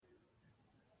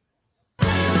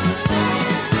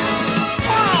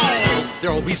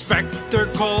There'll be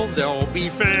spectacle, there'll be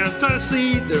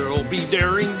fantasy, there'll be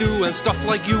daring do and stuff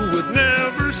like you would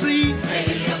never see.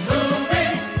 Be a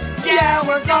movie. Yeah,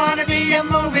 we're gonna be a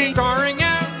movie. Starring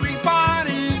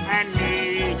everybody And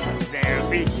me. There'll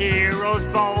be heroes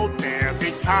bold, there'll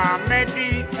be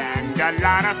comedy, and a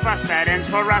lot of fuss that ends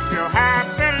for us real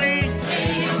happily.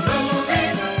 Be a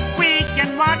movie. We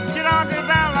can watch it all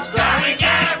develop. Starring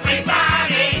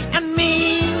everybody. And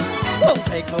me. We'll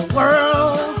take the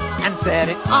world and set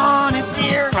it on its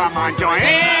ear. Come on, join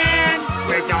in.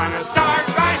 We're gonna start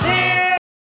right here.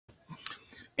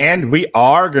 And we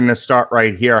are going to start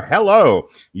right here. Hello.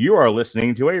 You are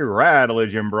listening to a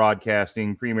Rattlegion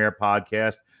Broadcasting premiere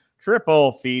podcast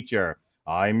triple feature.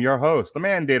 I'm your host, the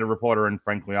mandated reporter, and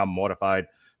frankly, I'm mortified,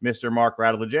 Mr. Mark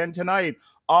Rattlegion. Tonight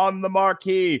on the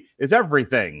marquee is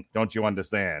everything, don't you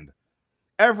understand?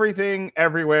 Everything,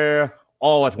 everywhere,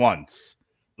 all at once.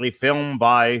 A film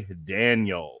by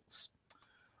Daniels.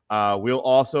 We'll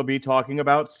also be talking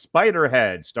about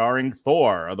Spiderhead, starring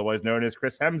Thor, otherwise known as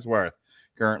Chris Hemsworth,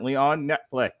 currently on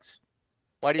Netflix.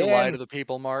 Why do you lie to the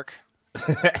people, Mark?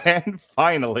 And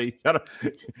finally,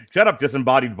 shut up,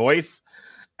 disembodied voice.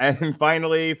 And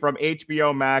finally, from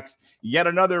HBO Max, yet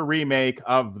another remake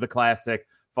of the classic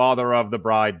Father of the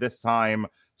Bride, this time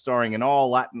starring an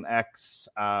all Latinx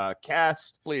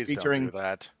cast. Please featuring, don't do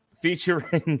that.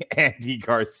 Featuring Andy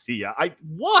Garcia.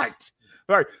 What?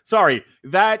 Sorry,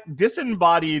 that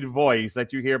disembodied voice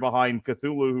that you hear behind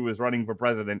Cthulhu, who is running for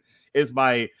president, is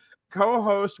my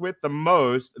co-host with the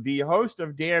most, the host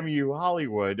of Damn You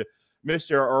Hollywood,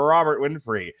 Mr. Robert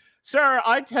Winfrey. Sir,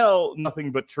 I tell nothing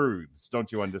but truths.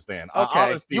 Don't you understand?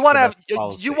 Okay. You want to have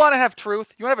truth? You want to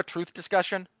have a truth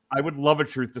discussion? I would love a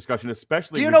truth discussion,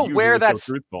 especially. Do you know where that's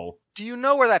so truthful? Do you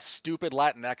know where that stupid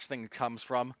Latinx thing comes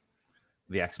from?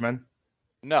 The X-Men?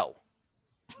 No.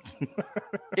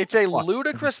 It's a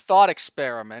ludicrous thought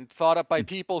experiment thought up by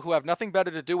people who have nothing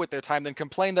better to do with their time than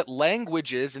complain that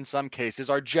languages, in some cases,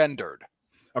 are gendered.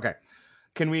 Okay.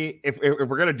 Can we, if we're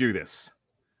going to do this,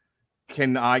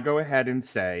 can I go ahead and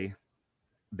say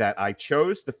that I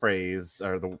chose the phrase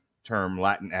or the term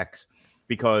Latinx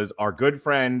because our good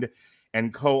friend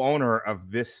and co-owner of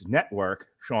this network,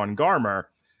 Sean Garmer,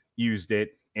 used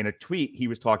it in a tweet he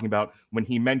was talking about when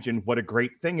he mentioned what a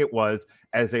great thing it was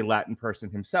as a Latin person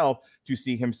himself to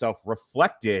see himself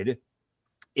reflected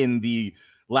in the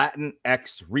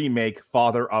Latinx remake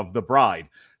Father of the Bride.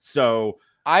 So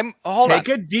take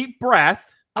a deep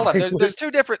breath. Hold on. There's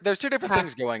two different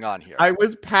things going on here. I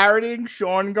was parroting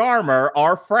Sean Garmer,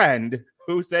 our friend,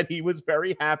 who said he was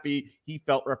very happy he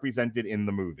felt represented in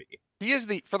the movie.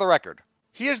 For the record,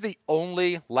 he is the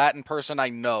only Latin person I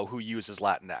know who uses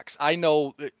Latinx. I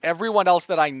know everyone else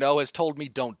that I know has told me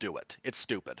don't do it. It's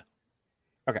stupid.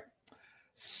 Okay.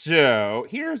 So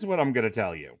here's what I'm going to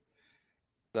tell you.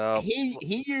 So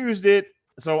he used it,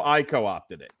 so I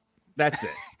co-opted it. That's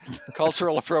it.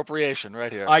 Cultural appropriation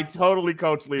right here. I totally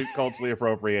culturally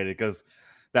appropriated because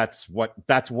that's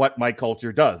what my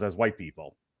culture does as white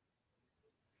people.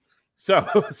 So,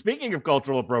 speaking of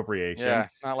cultural appropriation... Yeah,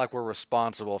 not like we're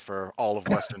responsible for all of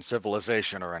Western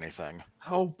civilization or anything.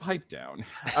 Oh, pipe down.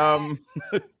 By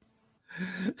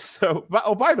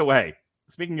the way,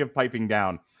 speaking of piping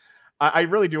down, I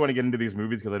really do want to get into these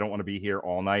movies because I don't want to be here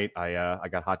all night. I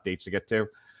got hot dates to get to.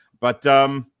 But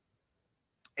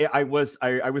I was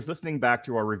listening back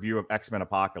to our review of X-Men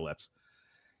Apocalypse.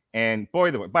 And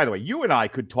by the way, you and I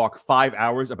could talk 5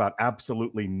 hours about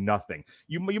absolutely nothing.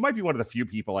 You might be one of the few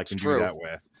people I can do that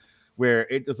with, where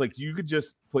it's like you could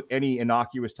just put any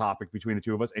innocuous topic between the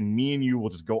two of us, and me and you will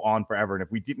just go on forever. And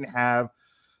if we didn't have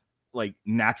like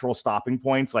natural stopping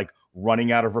points, like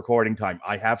running out of recording time,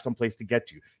 I have some place to get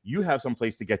to. You have some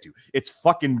place to get to. It's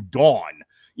fucking dawn.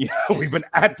 We've been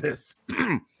at this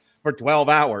for 12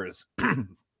 hours.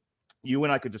 You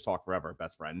and I could just talk forever,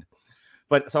 best friend.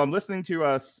 But so I'm listening to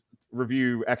us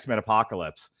review X-Men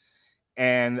Apocalypse,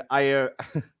 and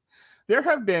there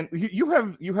have been you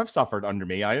have suffered under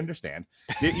me. I understand.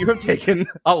 You have taken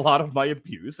a lot of my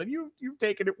abuse, and you've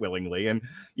taken it willingly, and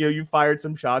you fired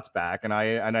some shots back, and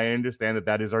I understand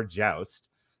that is our joust.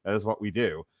 That is what we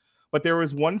do. But there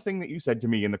was one thing that you said to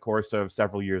me in the course of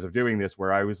several years of doing this,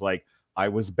 where I was like, I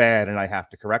was bad, and I have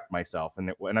to correct myself, and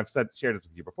I've shared this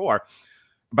with you before,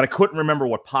 but I couldn't remember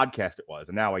what podcast it was,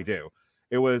 and now I do.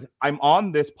 It was, I'm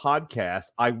on this podcast.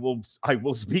 I will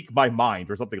speak my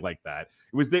mind, or something like that.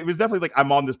 It was definitely like,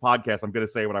 I'm on this podcast. I'm going to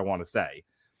say what I want to say.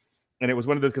 And it was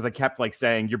one of those, because I kept like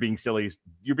saying, you're being silly.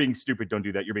 You're being stupid. Don't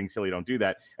do that. You're being silly. Don't do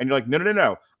that. And you're like,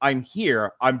 no. I'm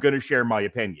here. I'm going to share my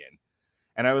opinion.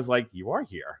 And I was like, you are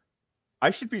here.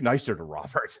 I should be nicer to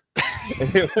Robert.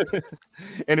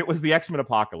 And it was the X-Men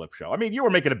Apocalypse show. I mean, you were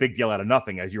making a big deal out of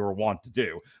nothing, as you were wont to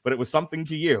do, but it was something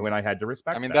to you, and I had to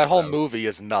respect. I mean, that that whole so. movie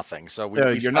is nothing. So we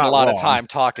You're spent not a lot wrong. of time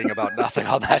talking about nothing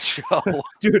on that show.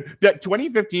 Dude, that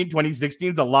 2015,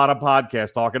 2016 is a lot of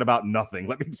podcasts talking about nothing.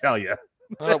 Let me tell you.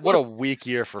 What a weak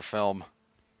year for film.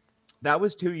 That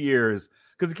was 2 years.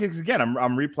 Because again,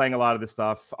 I'm replaying a lot of this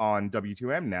stuff on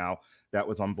W2M now that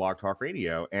was on Blog Talk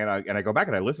Radio. And I go back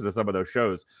and I listen to some of those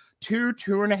shows.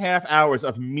 2.5 hours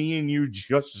of me and you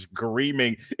just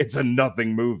screaming, it's a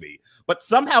nothing movie. But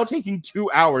somehow taking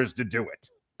 2 hours to do it.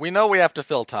 We know we have to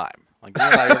fill time. Like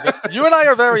you and I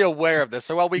are very aware of this.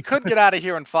 So while we could get out of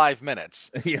here in 5 minutes.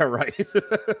 Yeah, right.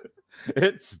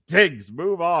 It stinks.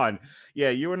 Move on.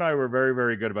 Yeah, you and I were very,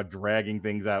 very good about dragging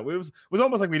things out. It was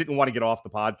almost like we didn't want to get off the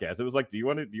podcast. It was like, do you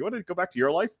want to go back to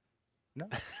your life? No,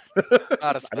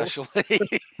 Not especially.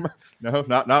 No,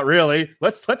 not really.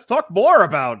 Let's talk more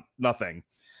about nothing.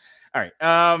 All right.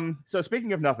 So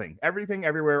speaking of nothing, everything,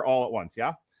 everywhere, all at once.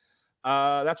 Yeah.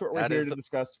 That's what we're here to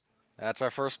discuss. That's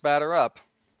our first batter up.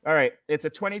 All right. It's a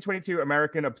 2022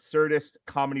 American absurdist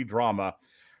comedy drama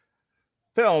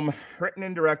film written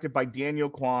and directed by Daniel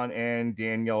Kwan and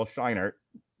Daniel Scheinert,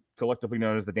 collectively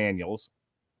known as the Daniels,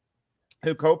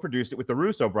 who co-produced it with the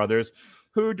Russo brothers,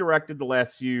 who directed the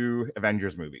last few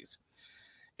Avengers movies.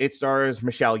 It stars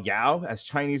Michelle Yeoh as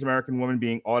Chinese-American woman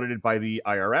being audited by the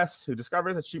IRS, who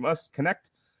discovers that she must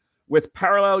connect with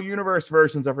parallel universe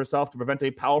versions of herself to prevent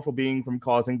a powerful being from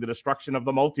causing the destruction of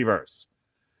the multiverse.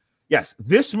 Yes,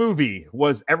 this movie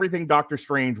was everything Doctor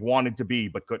Strange wanted to be,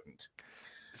 but couldn't.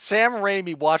 Sam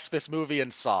Raimi watched this movie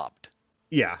and sobbed.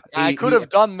 Yeah. I could have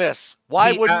done this.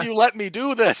 Why wouldn't you let me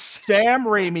do this? Sam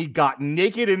Raimi got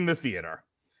naked in the theater.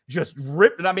 Just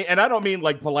ripped. I mean, and I don't mean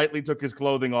like politely took his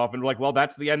clothing off and like, well,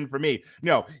 that's the end for me.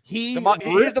 No, he's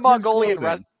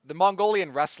the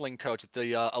Mongolian wrestling coach at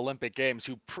the Olympic Games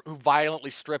who violently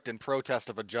stripped in protest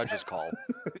of a judge's call.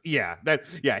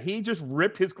 He just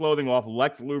ripped his clothing off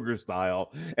Lex Luger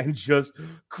style and just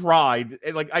cried.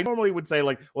 And like I normally would say,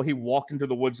 like, well, he walked into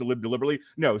the woods to live deliberately.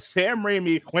 No, Sam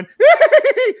Raimi went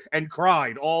and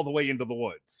cried all the way into the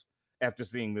woods after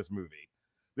seeing this movie.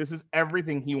 This is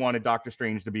everything he wanted Doctor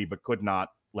Strange to be, but could not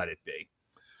let it be.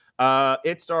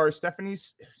 It stars Stephanie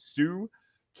Su,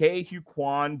 Kei Hu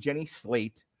Kwan, Jenny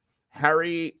Slate,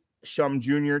 Harry Shum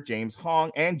Jr., James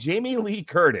Hong, and Jamie Lee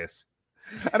Curtis.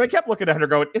 And I kept looking at her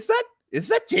going, is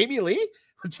that Jamie Lee?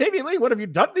 Jamie Lee, what have you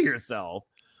done to yourself?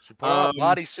 She put on a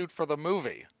bodysuit for the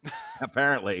movie.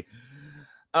 Apparently.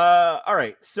 All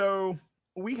right, so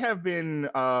we have been,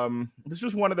 this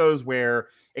was one of those where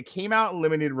it came out in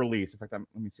limited release. In fact, let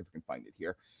me see if I can find it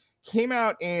here.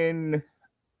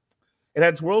 It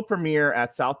had its world premiere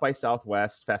at South by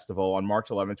Southwest Festival on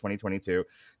March 11, 2022.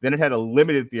 Then it had a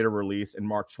limited theater release in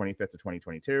March 25th of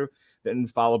 2022. Then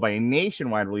followed by a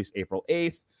nationwide release April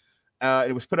 8th.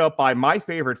 It was put out by my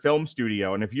favorite film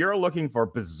studio. And if you're looking for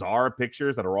bizarre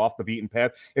pictures that are off the beaten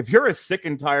path, if you're as sick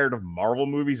and tired of Marvel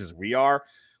movies as we are,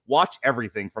 watch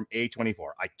everything from A24.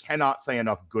 I cannot say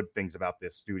enough good things about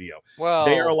this studio. Well,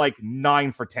 they are like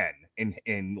 9 for 10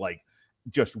 in like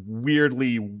just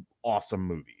weirdly awesome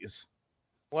movies.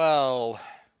 Well,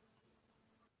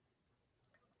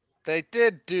 they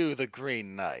did do The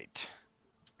Green Knight.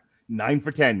 9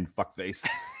 for 10, fuckface.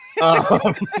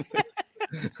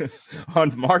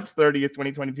 On March 30th,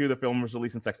 2022, the film was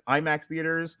released in 6 IMAX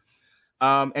theaters.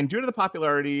 And due to the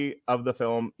popularity of the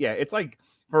film, it's like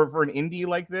for an indie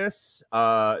like this,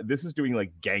 this is doing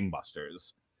like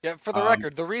gangbusters. Yeah, for the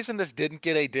record, the reason this didn't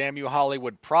get a Damn You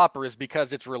Hollywood proper is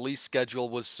because its release schedule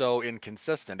was so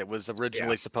inconsistent. It was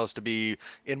originally supposed to be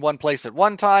in one place at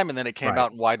one time, and then it came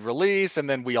out in wide release, and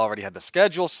then we already had the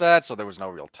schedule set, so there was no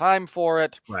real time for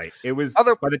it. Right. It was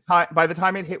by the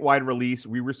time it hit wide release,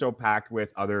 we were so packed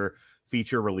with other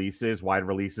feature releases, wide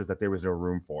releases, that there was no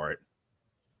room for it.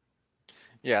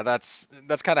 Yeah, that's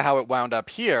kind of how it wound up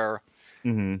here,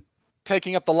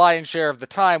 taking up the lion's share of the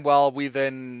time while we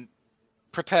then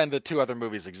pretend that 2 other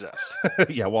movies exist.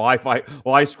 Yeah, well,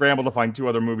 I scramble to find 2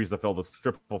 other movies to fill the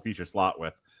triple feature slot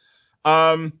with.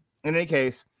 In any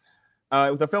case,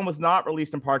 the film was not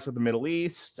released in parts of the Middle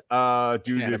East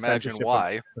due to censorship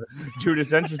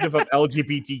of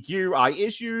LGBTQI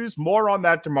issues. More on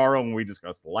that tomorrow when we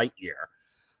discuss Lightyear.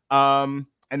 And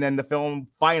then the film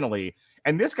finally,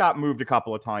 and this got moved a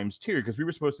couple of times too, because we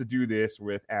were supposed to do this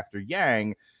with After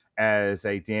Yang as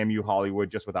a Damn You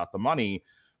Hollywood just without the money.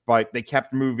 But they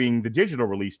kept moving the digital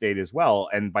release date as well.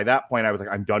 And by that point, I was like,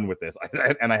 I'm done with this.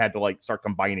 And I had to like start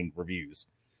combining reviews.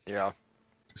 Yeah.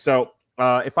 So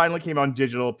it finally came on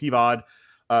digital, PVOD,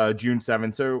 June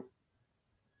 7th. So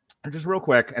just real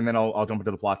quick, and then I'll jump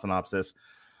into the plot synopsis.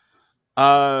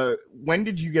 When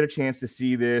did you get a chance to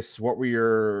see this? What were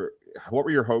your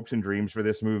hopes and dreams for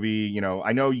this movie? You know,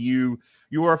 I know you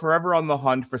were forever on the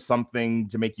hunt for something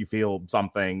to make you feel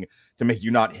something, to make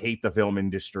you not hate the film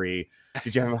industry.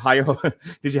 Did you have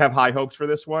high hopes for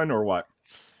this one, or what?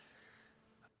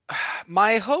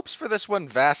 My hopes for this one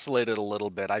vacillated a little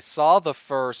bit. I saw the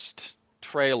first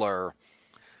trailer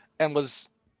and was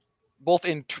both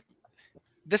in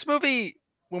this movie,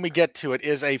 when we get to it,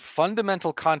 is a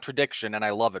fundamental contradiction, and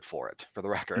I love it for it, for the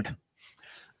record.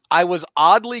 I was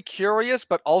oddly curious,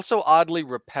 but also oddly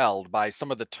repelled by some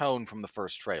of the tone from the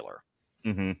first trailer.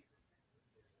 Mm-hmm.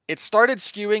 It started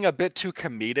skewing a bit too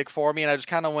comedic for me, and I just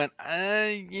kind of went,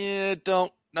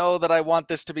 don't know that I want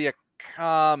this to be a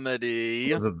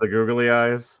comedy. Was it the googly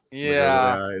eyes?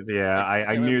 Yeah. The googly eyes? Yeah,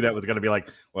 I knew that was going to be like,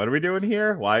 what are we doing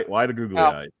here? Why the googly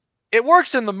eyes? It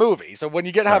works in the movie, so when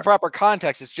you get Sure. proper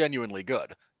context, it's genuinely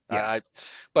good. Yeah.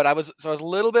 But I was a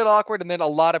little bit awkward, and then a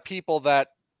lot of people that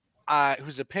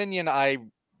whose opinion I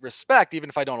respect, even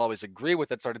if I don't always agree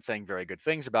with it, started saying very good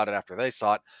things about it after they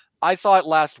saw it. I saw it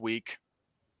last week,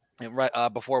 and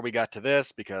right before we got to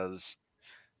this, because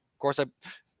of course I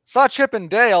saw Chip and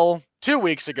Dale 2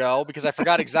 weeks ago because I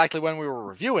forgot exactly when we were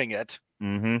reviewing it.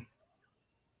 Mm-hmm.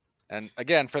 And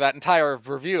again, for that entire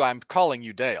review, I'm calling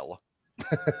you Dale.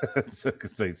 So,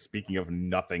 speaking of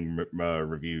nothing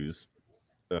reviews,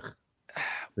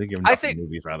 speaking of nothing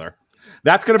movies, rather.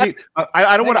 That's gonna be.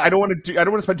 I don't want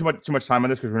to spend too much time on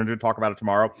this because we're going to talk about it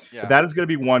tomorrow. Yeah. But that is going to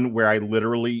be one where I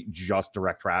literally just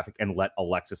direct traffic and let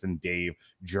Alexis and Dave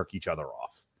jerk each other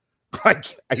off. I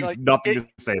have nothing to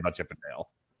say about Chip and Dale.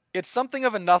 It's something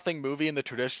of a nothing movie in the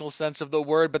traditional sense of the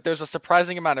word, but there's a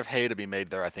surprising amount of hay to be made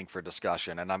there, I think, for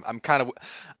discussion. And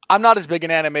I'm not as big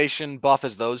an animation buff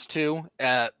as those two,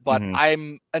 but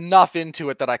I'm enough into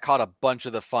it that I caught a bunch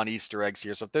of the fun Easter eggs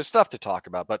here. So there's stuff to talk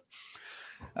about, but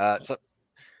so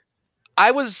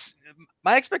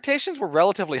my expectations were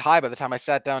relatively high by the time I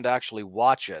sat down to actually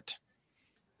watch it.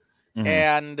 Mm-hmm.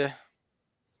 And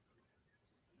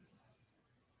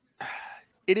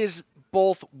it is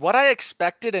both what I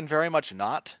expected and very much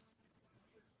not.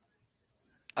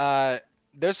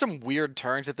 There's some weird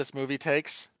turns that this movie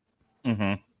takes.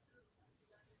 Mm-hmm.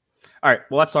 All right,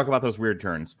 well, let's talk about those weird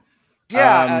turns.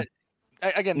 Yeah.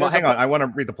 Again, well, hang on. I want to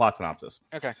read the plot synopsis.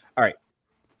 Okay. All right.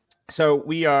 So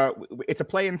it's a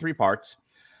play in 3 parts.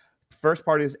 First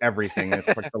part is everything. And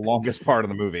it's like the longest part of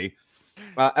the movie.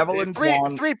 Evelyn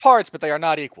Kwan, 3 parts, but they are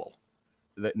not equal.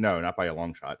 No, not by a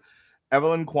long shot.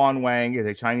 Evelyn Kwan Wang is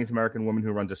a Chinese-American woman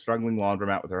who runs a struggling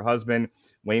laundromat with her husband,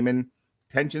 Wayman.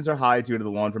 Tensions are high due to the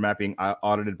laundromat being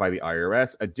audited by the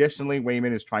IRS. Additionally,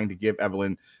 Wayman is trying to give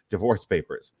Evelyn divorce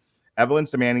papers. Evelyn's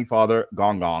demanding father,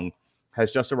 Gong Gong,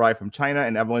 has just arrived from China,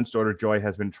 and Evelyn's daughter, Joy,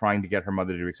 has been trying to get her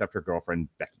mother to accept her girlfriend,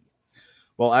 Becky.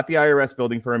 While at the IRS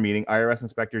building for a meeting, IRS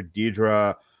Inspector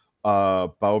Deidre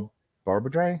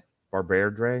Barberdre?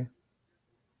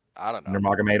 I don't know.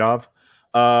 Nurmagomedov.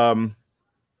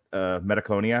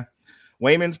 Metaconia.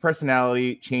 Wayman's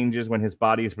personality changes when his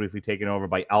body is briefly taken over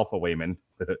by Alpha Wayman,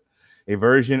 a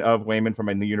version of Wayman from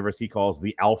a new universe he calls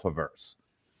the Alphaverse.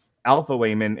 Alpha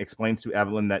Wayman explains to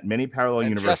Evelyn that many parallel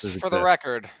universes just for the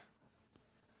record,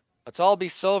 let's all be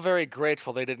so very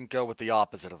grateful they didn't go with the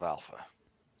opposite of Alpha.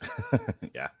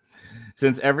 Yeah.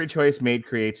 Since every choice made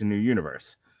creates a new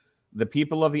universe. The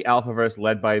people of the Alphaverse,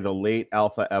 led by the late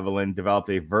Alpha Evelyn, developed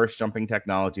a verse-jumping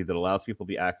technology that allows people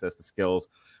to access the skills,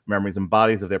 memories, and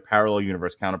bodies of their parallel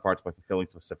universe counterparts by fulfilling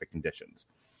specific conditions.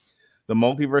 The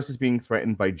multiverse is being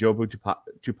threatened by Jobu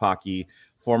Tupaki,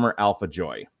 former Alpha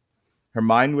Joy. Her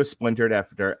mind was splintered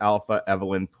after Alpha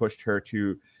Evelyn pushed her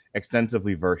to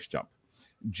extensively verse jump.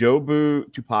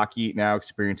 Jobu Tupaki now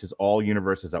experiences all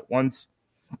universes at once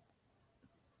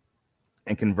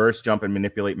and can verse jump and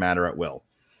manipulate matter at will.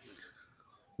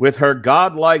 With her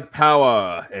godlike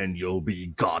power, and you'll be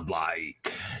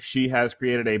godlike, she has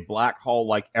created a black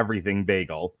hole-like everything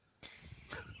bagel.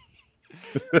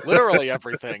 Literally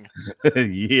everything.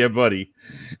 Yeah, buddy.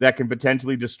 That can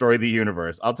potentially destroy the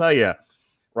universe. I'll tell you,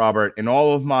 Robert, in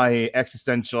all of my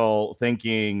existential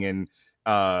thinking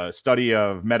and study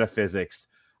of metaphysics,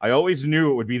 I always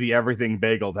knew it would be the everything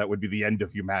bagel that would be the end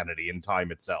of humanity and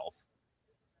time itself.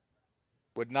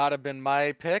 Would not have been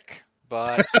my pick,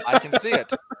 but I can see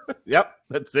it. Yep,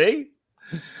 let's see.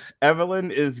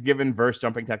 Evelyn is given verse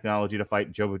jumping technology to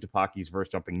fight Jobu Tupaki's verse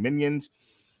jumping minions,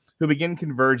 who begin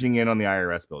converging in on the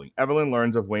IRS building. Evelyn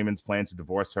learns of Wayman's plan to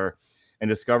divorce her and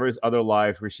discovers other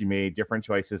lives where she made different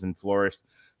choices and flourished,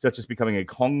 such as becoming a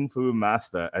kung fu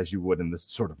master, as you would in this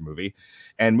sort of movie,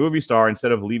 and movie star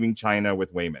instead of leaving China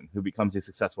with Wayman, who becomes a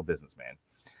successful businessman.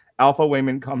 Alpha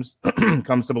Wayman comes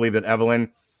to believe that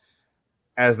Evelyn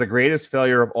as the greatest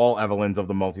failure of all Evelyns of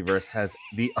the multiverse, has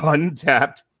the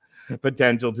untapped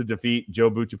potential to defeat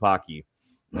Jobu Tupaki.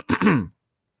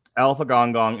 Alpha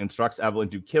Gong Gong instructs Evelyn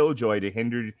to kill Joy to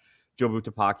hinder Jobu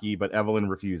Tupaki, but Evelyn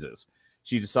refuses.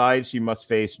 She decides she must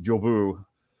face Jobu,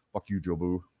 fuck you,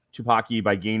 Jobu, Tupaki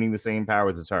by gaining the same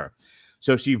powers as her.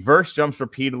 So she verse jumps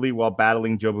repeatedly while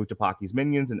battling Jobu Tupaki's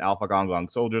minions and Alpha Gong Gong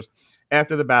soldiers.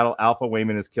 After the battle, Alpha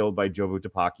Wayman is killed by Jobu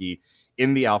Tupaki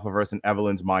in the Alphaverse, and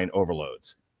Evelyn's mind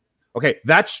overloads. Okay,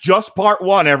 that's just part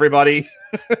one, everybody.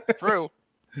 True.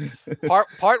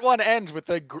 Part one ends with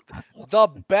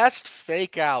the best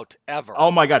fake out ever.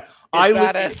 Oh my god,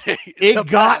 it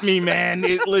got me, man.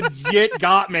 It legit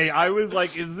got me. I was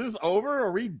like, "Is this over?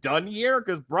 Are we done here?"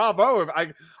 Because bravo,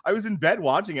 I was in bed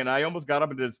watching it, and I almost got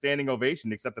up into a standing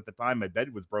ovation. Except at the time, my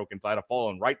bed was broken, so I'd have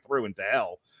fallen right through into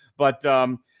hell. But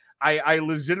I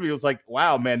legitimately was like,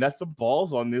 "Wow, man, that's some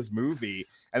balls on this movie."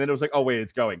 And then it was like, "Oh wait,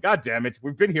 it's going. God damn it,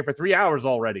 we've been here for 3 hours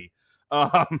already."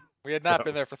 We had not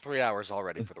been there for 3 hours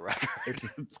already, for the record.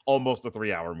 It's almost a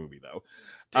 3-hour movie, though.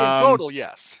 In total,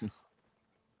 yes.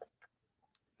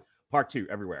 Part 2,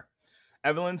 everywhere.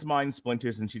 Evelyn's mind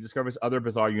splinters, and she discovers other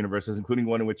bizarre universes, including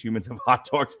one in which humans have hot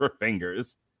dogs for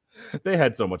fingers. They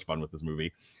had so much fun with this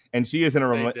movie, and she is in a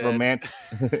romantic,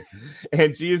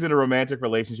 and she is in a romantic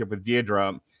relationship with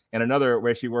Deirdre, and another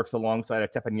where she works alongside a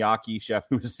teppanyaki chef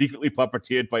who is secretly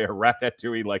puppeteered by a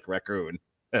ratatouille-like raccoon.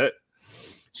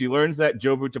 She learns that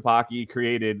Jobu Tupaki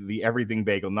created the everything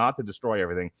bagel not to destroy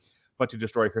everything, but to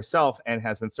destroy herself, and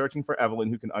has been searching for Evelyn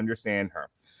who can understand her.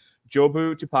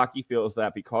 Jobu Tupaki feels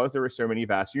that because there are so many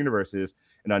vast universes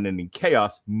and unending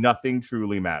chaos, nothing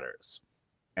truly matters.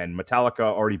 And Metallica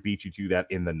already beat you to that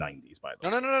in the 90s, by the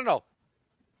way. No.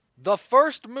 The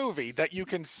first movie that you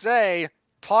can say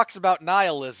talks about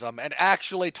nihilism and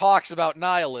actually talks about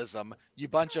nihilism, you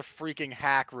bunch of freaking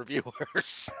hack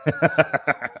reviewers.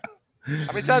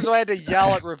 How many times have I had to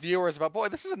yell at reviewers about, boy,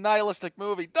 this is a nihilistic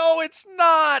movie? No, it's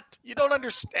not. You don't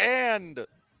understand.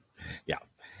 Yeah.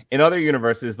 In other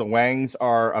universes, the Wangs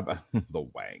are about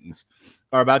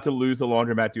to lose the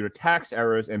laundromat due to tax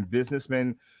errors, and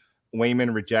businessman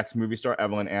Wayman rejects movie star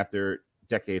Evelyn after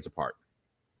decades apart.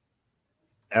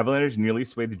 Evelyn is nearly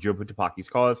swayed to Jobu Tupaki's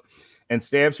cause and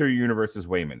stabs her universe's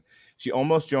Wayman. She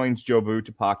almost joins Jobu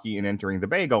Tupaki in entering the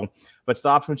bagel, but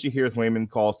stops when she hears Wayman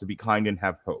calls to be kind and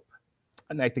have hope.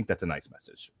 And I think that's a nice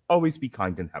message. Always be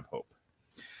kind and have hope.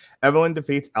 Evelyn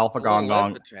defeats Alpha Gong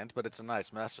Gong. But it's a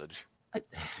nice message. I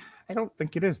don't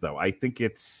think it is, though. I think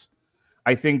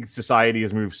society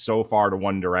has moved so far to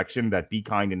one direction that be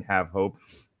kind and have hope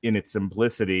in its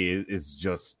simplicity is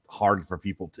just hard for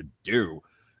people to do.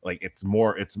 Like it's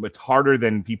harder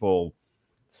than people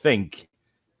think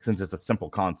since it's a simple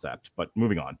concept. But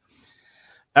moving on.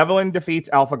 Evelyn defeats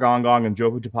Alpha Gong Gong and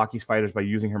Jobu Tupaki's fighters by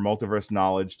using her multiverse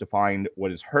knowledge to find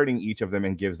what is hurting each of them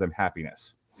and gives them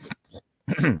happiness.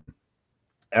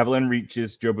 Evelyn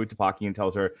reaches Jobu Tupaki and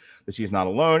tells her that she is not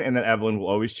alone and that Evelyn will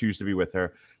always choose to be with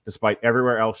her, despite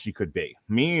everywhere else she could be.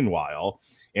 Meanwhile,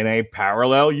 in a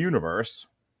parallel universe,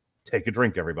 take a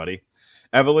drink, everybody,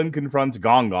 Evelyn confronts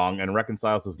Gong Gong and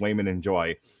reconciles with Wayman and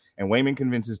Joy, and Wayman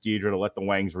convinces Deirdre to let the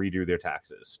Wangs redo their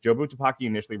taxes. Jobu Tupaki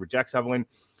initially rejects Evelyn,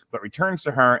 but returns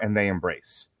to her and they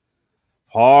embrace.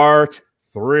 Part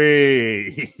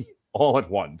 3. All at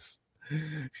once.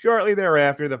 Shortly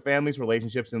thereafter, the family's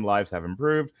relationships and lives have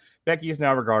improved. Becky is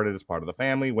now regarded as part of the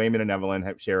family. Wayman and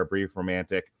Evelyn share a brief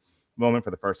romantic moment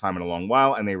for the first time in a long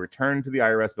while, and they return to the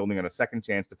IRS building on a second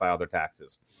chance to file their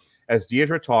taxes. As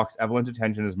Deirdre talks, Evelyn's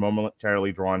attention is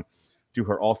momentarily drawn to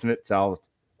her alternate self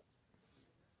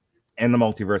and the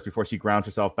multiverse before she grounds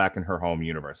herself back in her home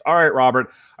universe. All right, Robert,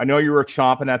 I know you were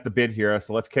chomping at the bit here,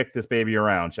 so let's kick this baby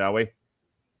around, shall we?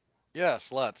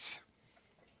 Yes, let's.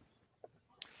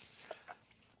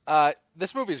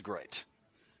 This movie's great.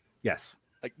 Yes.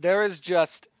 Like there is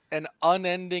just an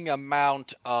unending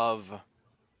amount of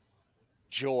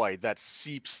joy that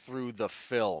seeps through the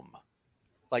film.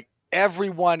 Like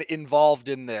everyone involved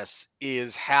in this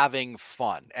is having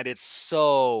fun, and it's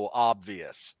so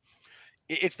obvious.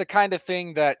 It's the kind of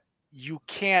thing that you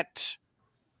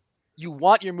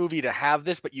want your movie to have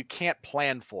this, but you can't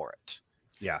plan for it.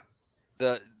 Yeah.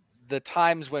 The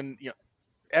times when,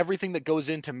 everything that goes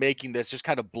into making this just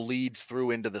kind of bleeds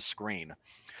through into the screen.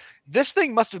 This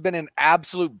thing must have been an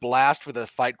absolute blast for the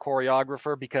fight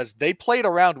choreographer because they played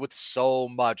around with so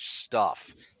much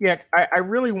stuff. Yeah, I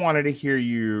really wanted to hear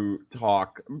you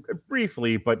talk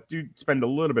briefly, but do spend a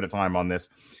little bit of time on this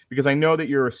because I know that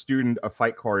you're a student of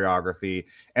fight choreography,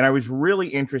 and I was really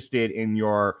interested in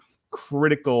your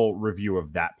critical review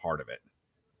of that part of it.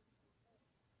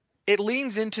 It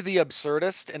leans into the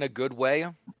absurdist in a good way.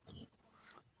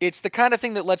 it's the kind of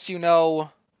thing that lets you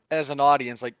know as an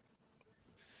audience, like,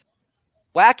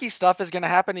 wacky stuff is going to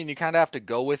happen and you kind of have to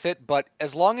go with it, but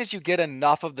as long as you get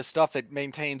enough of the stuff that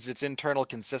maintains its internal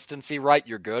consistency right,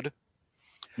 you're good.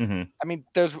 Mm-hmm. I mean,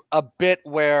 there's a bit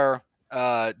where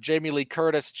Jamie Lee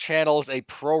Curtis channels a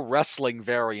pro wrestling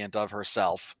variant of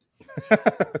herself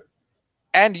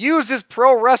and uses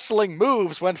pro wrestling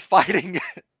moves when fighting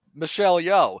Michelle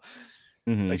Yeoh.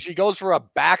 Mm-hmm. Like, she goes for a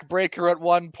backbreaker at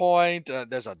one point.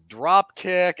 There's a drop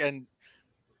kick, and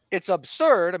it's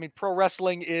absurd. I mean, pro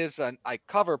wrestling is I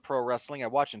cover pro wrestling. I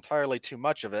watch entirely too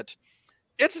much of it.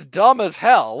 It's dumb as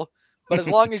hell, but as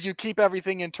long as you keep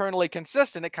everything internally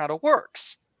consistent, it kind of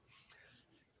works.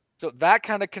 So that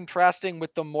kind of contrasting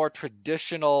with the more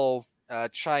traditional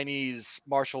Chinese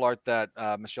martial art that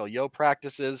Michelle Yeoh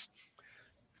practices,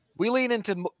 we lean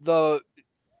into the.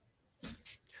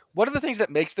 One of the things that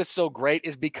makes this so great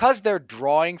is because they're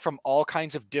drawing from all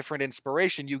kinds of different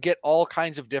inspiration, you get all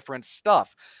kinds of different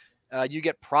stuff. You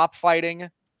get prop fighting.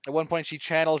 At one point, she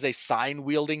channels a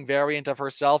sign-wielding variant of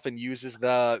herself and uses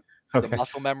the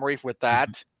muscle memory with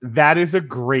that. That is a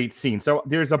great scene. So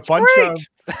there's a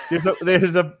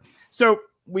so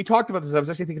we talked about this. I was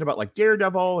actually thinking about like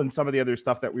Daredevil and some of the other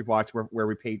stuff that we've watched where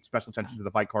we paid special attention to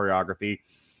the fight choreography.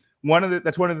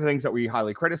 That's one of the things that we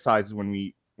highly criticize when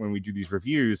we do these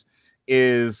reviews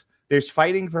is there's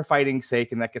fighting for fighting's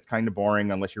sake, and that gets kind of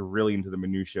boring unless you're really into the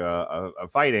minutia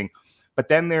of fighting. But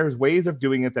then there's ways of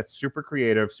doing it that's super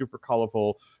creative, super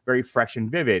colorful, very fresh and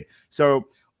vivid. So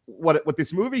what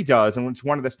this movie does, and it's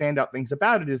one of the standout things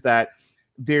about it, is that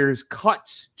there's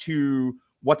cuts to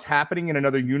what's happening in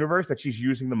another universe that she's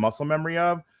using the muscle memory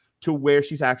of to where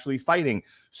she's actually fighting.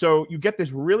 So you get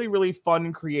this really, really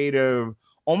fun, creative,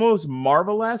 almost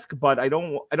Marvel-esque, but I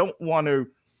don't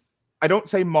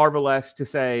say Marvel-esque to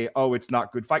say, oh, it's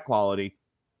not good fight quality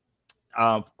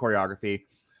choreography.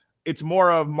 It's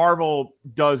more of Marvel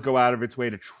does go out of its way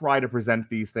to try to present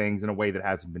these things in a way that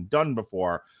hasn't been done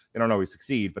before. They don't always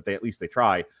succeed, but at least they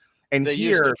try. And they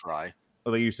used to try.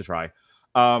 Well, they used to try.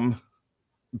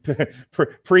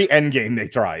 Pre-Endgame, they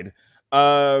tried.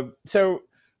 So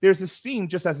there's a scene,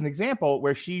 just as an example,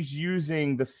 where she's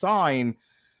using the sign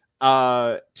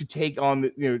to take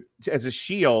on as a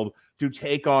shield to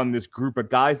take on this group of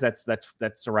guys that's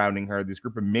surrounding her, this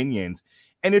group of minions,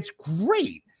 and it's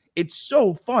great. It's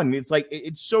so fun. It's like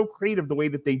it's so creative the way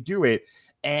that they do it,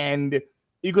 and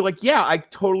you go like, yeah, I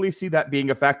totally see that being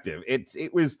effective.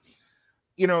 It was,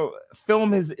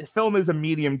 film is a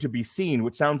medium to be seen,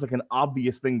 which sounds like an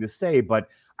obvious thing to say, but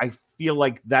I feel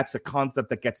like that's a concept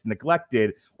that gets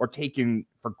neglected or taken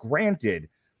for granted.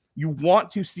 You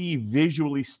want to see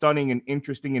visually stunning and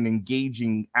interesting and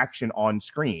engaging action on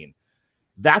screen.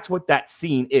 That's what that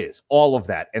scene is. All of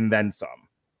that and then some.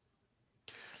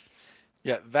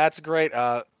 Yeah, that's great.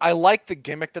 I like the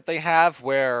gimmick that they have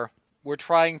where we're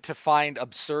trying to find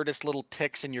absurdist little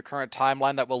ticks in your current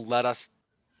timeline that will let us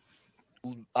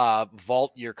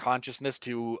vault your consciousness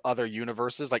to other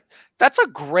universes. Like, that's a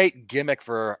great gimmick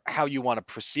for how you want to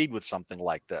proceed with something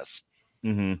like this.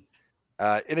 Mm-hmm.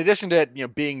 In addition to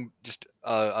it, being just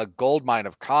a goldmine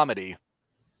of comedy,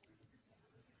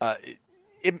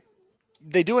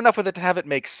 they do enough with it to have it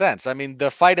make sense. I mean,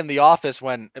 the fight in the office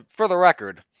when, for the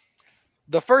record,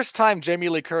 the first time Jamie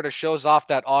Lee Curtis shows off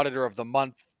that Auditor of the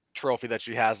Month trophy that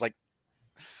she has, like,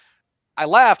 I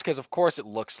laughed because, of course, it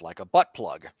looks like a butt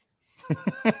plug.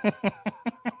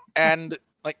 And,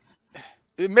 like,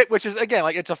 which is, again,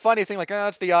 like, it's a funny thing. Like,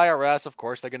 it's the IRS. Of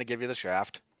course, they're going to give you the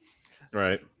shaft.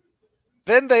 Right.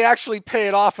 Then they actually pay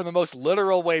it off in the most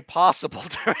literal way possible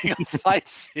during a fight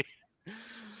scene.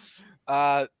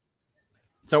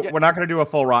 So we're not going to do a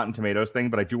full Rotten Tomatoes thing,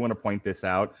 but I do want to point this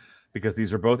out because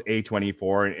these are both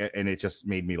A24, and it just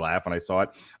made me laugh when I saw it.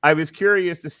 I was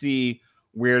curious to see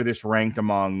where this ranked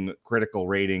among critical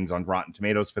ratings on Rotten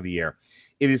Tomatoes for the year.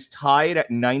 It is tied at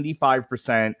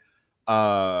 95%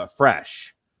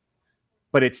 fresh,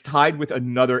 but it's tied with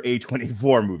another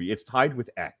A24 movie. It's tied with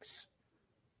X.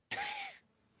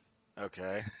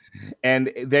 Okay.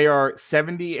 And they are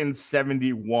 70 and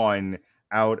 71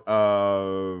 out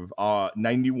of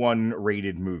 91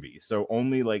 rated movies. So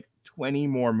only like 20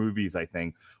 more movies, I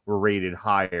think, were rated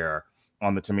higher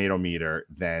on the tomato meter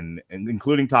than,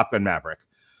 including Top Gun Maverick,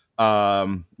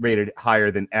 rated higher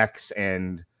than X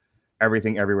and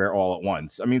Everything Everywhere All at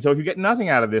Once. I mean, so if you get nothing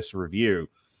out of this review,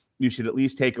 you should at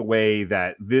least take away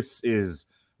that this is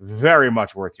very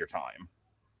much worth your time.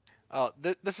 Oh,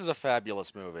 this is a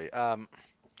fabulous movie.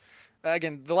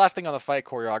 Again, the last thing on the fight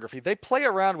choreography, they play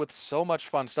around with so much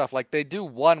fun stuff. Like, they do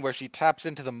one where she taps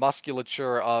into the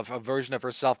musculature of a version of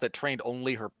herself that trained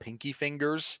only her pinky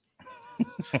fingers.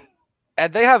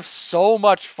 And they have so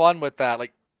much fun with that.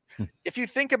 Like, if you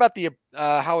think about the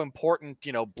how important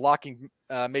blocking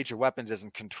major weapons is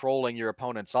and controlling your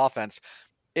opponent's offense,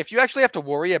 if you actually have to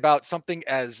worry about something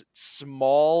as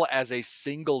small as a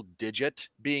single digit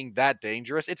being that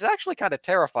dangerous, it's actually kind of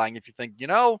terrifying. If you think,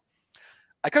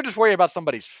 I could just worry about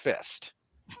somebody's fist.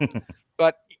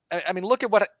 But I mean, look at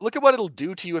what it'll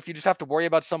do to you if you just have to worry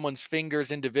about someone's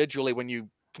fingers individually when you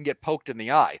can get poked in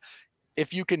the eye.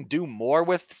 If you can do more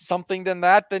with something than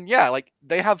that, then yeah, like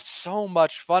they have so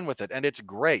much fun with it, and it's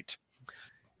great.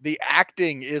 The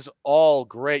acting is all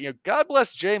great. God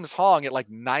bless James Hong at like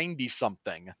 90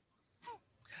 something,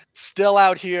 still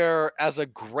out here as a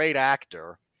great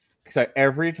actor. So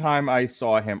every time I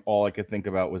saw him, all I could think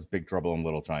about was Big Trouble in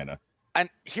Little China. And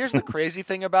here's the crazy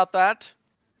thing about that.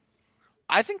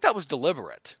 I think that was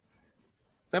deliberate.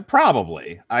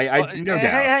 Probably. I no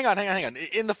doubt. Hang on.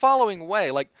 In the following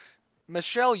way, like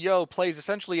Michelle Yeoh plays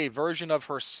essentially a version of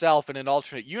herself in an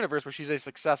alternate universe where she's a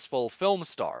successful film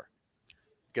star.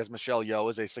 Because Michelle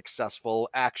Yeoh is a successful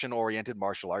action-oriented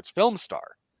martial arts film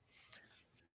star.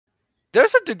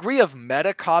 There's a degree of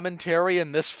meta commentary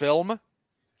in this film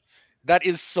that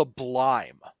is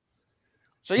sublime.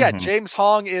 So yeah, James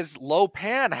Hong is Lo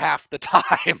Pan half the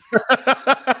time.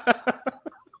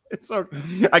 It's so.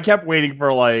 I kept waiting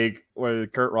for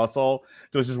Kurt Russell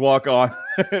to just walk on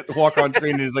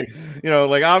screen and he's like,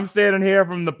 like I'm standing here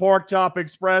from the Pork Chop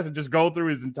Express and just go through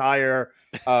his entire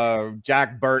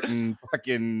Jack Burton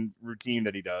fucking routine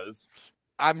that he does.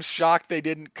 I'm shocked they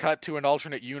didn't cut to an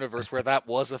alternate universe where that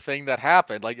was a thing that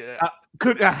happened. Like,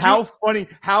 how funny?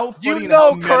 Kurt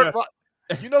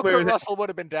Russell would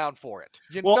have been down for it.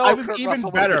 I was even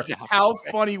better. How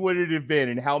funny would it have been,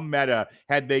 and how meta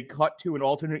had they cut to an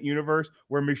alternate universe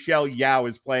where Michelle Yeoh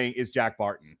is Jack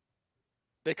Barton?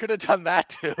 They could have done that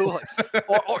too,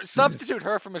 or substitute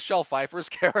her for Michelle Pfeiffer's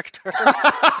character.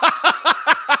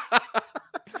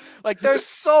 Like, there's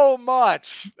so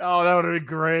much. Oh, that would have been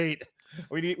great.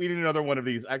 We need another one of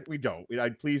these. We don't.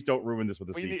 Please don't ruin this with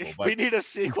a sequel. We need a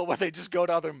sequel where they just go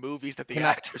to other movies that the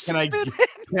actors. Can I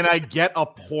get a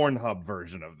Pornhub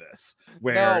version of this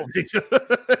where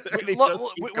we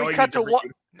cut to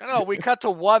one? No, we cut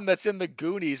to one that's in the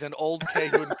Goonies, and old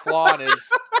Ke-Huy Quan is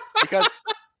because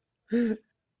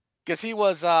he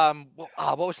was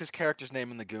what was his character's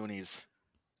name in the Goonies?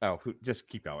 Oh, just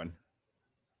keep going.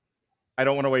 I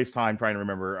don't want to waste time trying to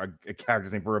remember a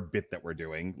character's name for a bit that we're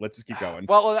doing. Let's just keep going.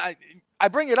 Well, I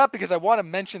bring it up because I want to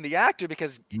mention the actor,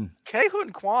 because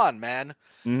Ke-Huy Quan, man,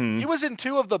 he was in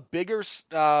two of the bigger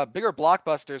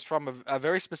blockbusters from a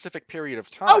very specific period of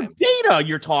time. Oh, Data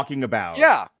you're talking about.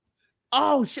 Yeah.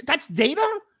 Oh, shit, that's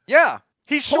Data? Yeah.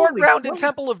 He's Short Round in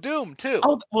Temple of Doom, too.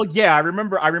 Oh, well, yeah, I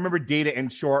remember Data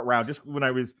and Short Round just when I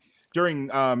was during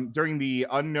the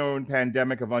unknown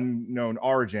pandemic of unknown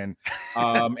origin,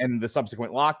 and the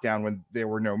subsequent lockdown when there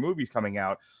were no movies coming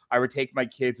out. I would take my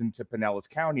kids into Pinellas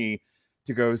County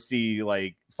to go see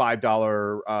like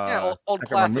 $5 old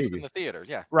classics in the theater.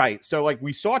 Yeah, right. So like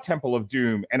we saw Temple of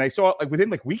Doom, and I saw like within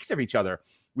like weeks of each other,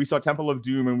 we saw Temple of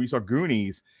Doom and we saw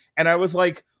Goonies, and I was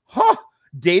like, huh.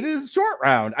 Data's Short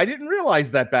Round. I didn't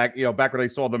realize that back when I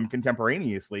saw them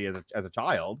contemporaneously as a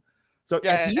child. So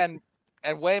yeah,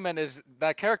 and Wayman is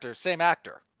that character, same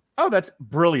actor. Oh, that's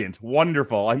brilliant.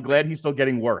 Wonderful. I'm glad he's still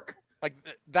getting work. Like,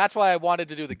 that's why I wanted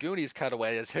to do the Goonies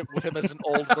cutaway with him as an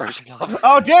old version of it.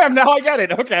 Oh, damn. Now I get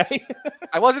it. Okay.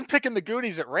 I wasn't picking the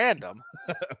Goonies at random.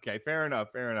 Okay. Fair enough.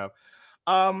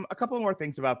 A couple more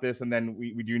things about this, and then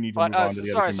we do need to move on to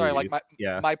the other two movies.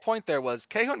 Like my point there was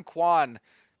Ke-Huy Quan,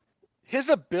 his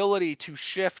ability to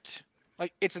shift,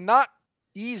 like, it's not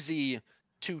easy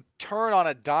to turn on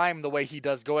a dime the way he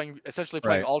does, going essentially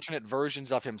playing alternate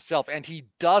versions of himself, and he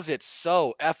does it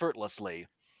so effortlessly.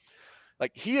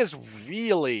 Like, he's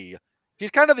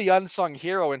kind of the unsung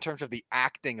hero in terms of the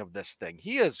acting of this thing.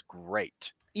 He is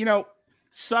great.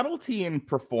 Subtlety in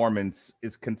performance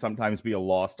can sometimes be a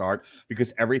lost art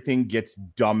because everything gets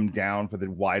dumbed down for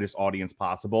the widest audience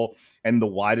possible, and the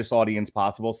widest audience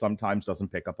possible sometimes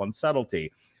doesn't pick up on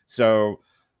subtlety. So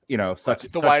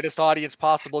widest audience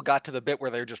possible got to the bit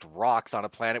where they're just rocks on a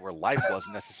planet where life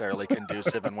wasn't necessarily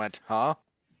conducive and went, huh?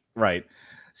 Right.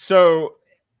 So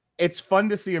it's fun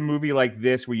to see a movie like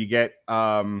this where you get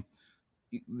the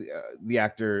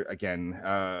actor again.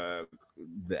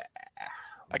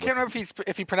 I can't remember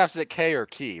if he pronounces it K or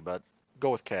Key, but go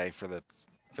with K for the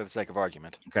sake of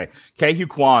argument. Okay. Ke-Huy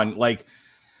Quan,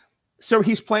 so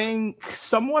he's playing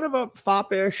somewhat of a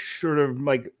foppish, sort of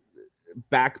like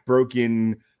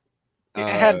back-broken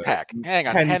henpeck. Hang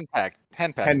on,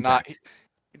 henpeck. Not.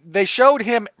 They showed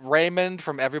him Raymond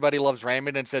from Everybody Loves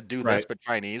Raymond and said, "Do this, but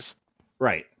Chinese."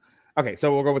 Right. Okay,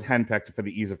 so we'll go with henpecked for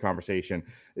the ease of conversation.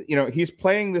 He's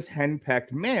playing this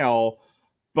henpecked male,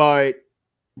 but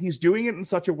he's doing it in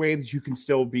such a way that you can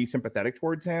still be sympathetic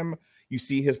towards him. You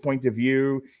see his point of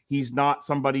view. He's not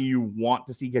somebody you want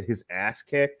to see get his ass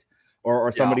kicked,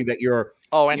 or somebody that you're.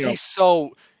 Oh, and he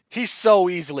so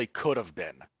easily could have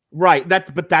been. Right.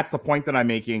 But that's the point that I'm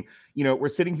making. We're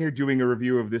sitting here doing a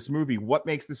review of this movie. What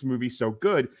makes this movie so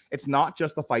good? It's not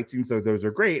just the fight scenes, though those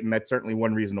are great, and that's certainly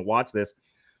one reason to watch this.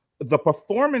 The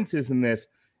performances in this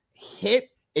hit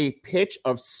a pitch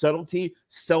of subtlety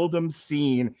seldom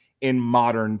seen in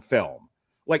modern film.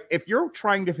 Like, if you're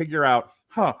trying to figure out,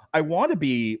 I want to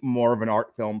be more of an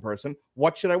art film person,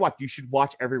 what should I watch? You should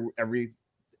watch everything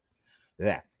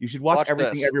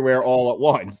everywhere all at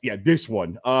once. Yeah, this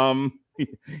one.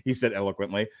 He said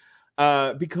eloquently.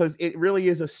 Because it really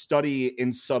is a study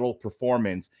in subtle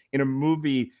performance in a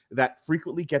movie that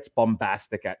frequently gets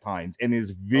bombastic at times and is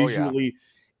visually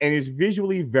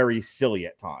very silly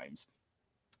at times.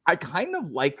 I kind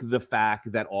of like the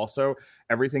fact that also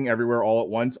Everything Everywhere All at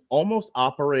Once almost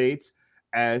operates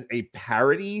as a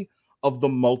parody of the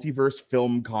multiverse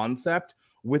film concept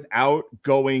without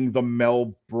going the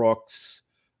Mel Brooks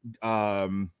Zucker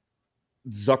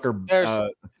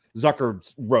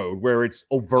road where it's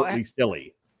overtly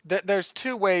silly. There's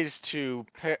two ways to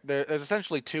there's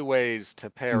essentially two ways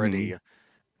to parody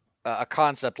a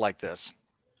concept like this.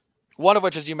 One of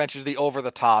which, as you mentioned, is the over the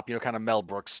top, kind of Mel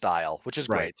Brooks style, which is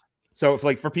great. So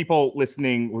for people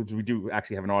listening, we do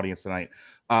actually have an audience tonight.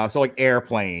 So like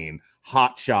Airplane,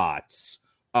 Hot Shots.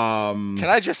 Can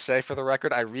I just say for the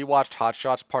record, I rewatched Hot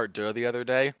Shots Part 2 the other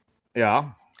day.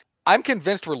 Yeah. I'm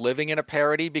convinced we're living in a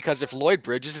parody because if Lloyd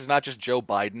Bridges is not just Joe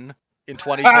Biden in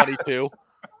 2022.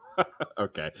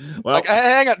 Okay. Well,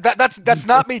 hang on. That's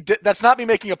not me. That's not me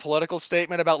making a political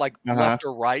statement about left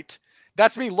or right.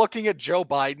 That's me looking at Joe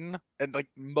Biden and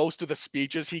most of the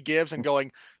speeches he gives and going,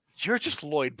 "You're just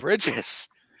Lloyd Bridges."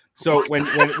 So when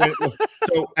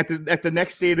at the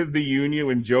next State of the Union,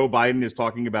 when Joe Biden is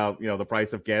talking about the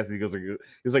price of gas, and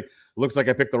he's like, "Looks like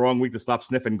I picked the wrong week to stop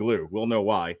sniffing glue. We'll know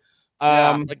why."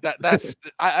 That's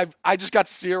I just got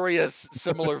serious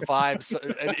similar vibes.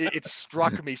 And it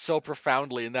struck me so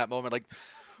profoundly in that moment. Like,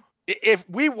 if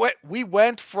we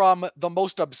went from the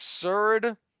most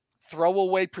absurd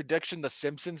throwaway prediction the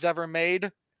Simpsons ever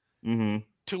made to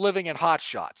living in Hot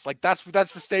Shots. Like, that's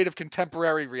the state of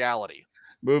contemporary reality.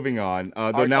 Moving on.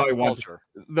 Though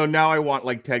now I want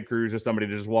like Ted Cruz or somebody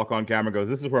to just walk on camera and goes,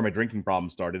 "This is where my drinking problem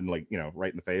started," and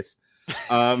right in the face.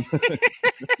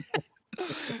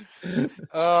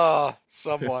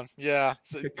 Someone. Yeah.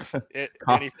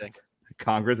 Anything.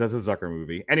 Congress as a Zucker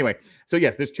movie. Anyway, so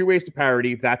yes, there's two ways to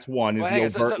parody. That's one.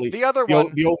 Is the other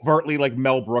one, the overtly like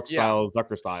Mel Brooks style,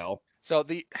 Zucker style. So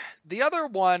the other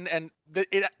one, and the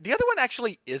other one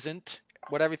actually isn't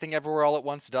what Everything Everywhere All at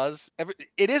Once does.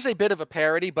 It is a bit of a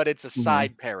parody, but it's a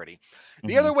side parody.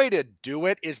 The other way to do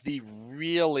it is the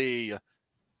really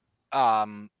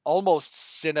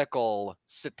almost cynical,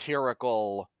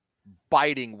 satirical,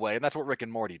 biting way, and that's what Rick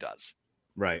and Morty does.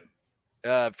 Right.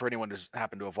 For anyone who's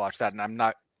happened to have watched that, and I'm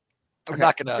not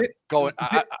gonna go.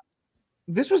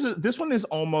 This one is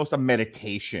almost a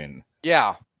meditation.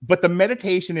 Yeah. But the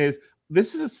meditation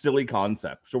this is a silly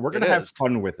concept, so we're gonna have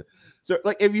fun with it. So,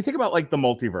 like, if you think about like the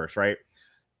multiverse, right?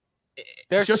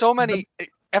 There's so many.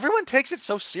 Everyone takes it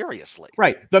so seriously,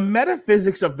 right? The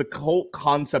metaphysics of the whole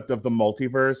concept of the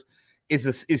multiverse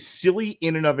is silly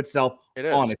in and of itself.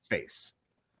 On its face.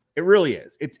 It really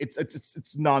is.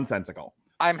 It's nonsensical.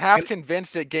 I'm half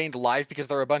convinced it gained life because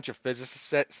there are a bunch of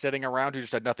physicists sitting around who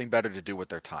just had nothing better to do with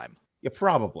their time. Yeah,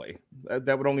 probably.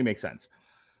 That would only make sense.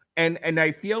 And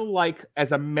I feel like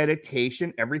as a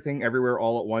meditation, Everything Everywhere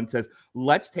All at Once says,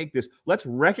 let's take this, let's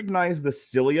recognize the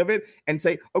silly of it and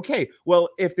say, okay, well,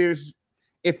 if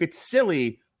it's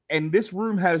silly and this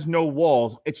room has no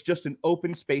walls, it's just an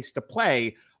open space to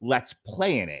play, let's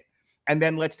play in it. And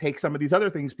then let's take some of these other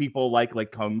things people like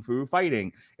kung fu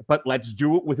fighting, but let's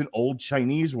do it with an old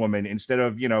Chinese woman instead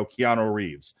of, Keanu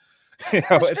Reeves.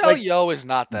 Michelle Yeoh is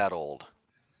not that old.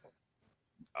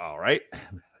 All right.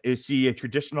 Is she a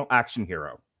traditional action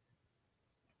hero?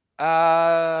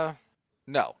 No.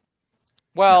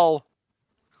 Well,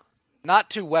 not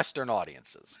to Western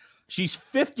audiences. She's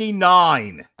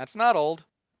 59. That's not old.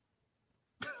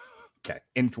 Okay.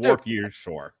 In dwarf years,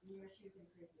 sure.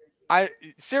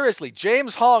 Seriously,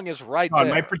 James Hong is right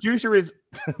there. My producer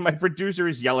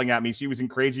is yelling at me. She was in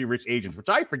Crazy Rich Asians, which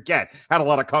I forget had a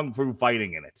lot of kung fu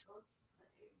fighting in it.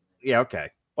 Yeah, okay.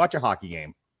 Watch a hockey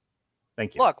game.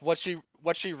 Thank you. Look, what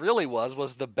she really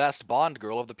was the best Bond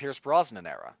girl of the Pierce Brosnan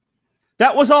era.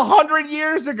 That was 100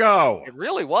 years ago. It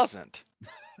really wasn't.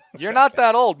 You're not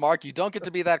that old, Mark. You don't get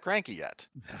to be that cranky yet.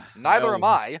 Neither Well, am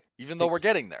I, even though we're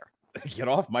getting there. Get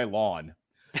off my lawn.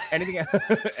 Anything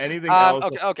anything else?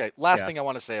 Okay. Last Yeah. thing I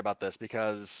want to say about this,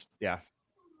 because Yeah.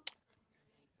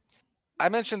 I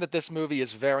mentioned that this movie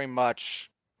is very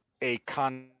much a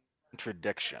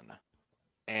contradiction,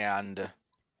 and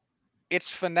its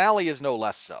finale is no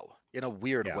less so, in a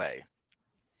weird way.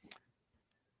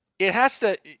 It has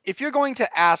to, if you're going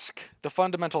to ask the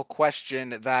fundamental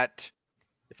question that,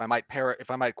 if I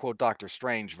might quote Doctor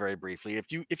Strange very briefly,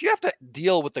 if you have to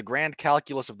deal with the grand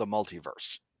calculus of the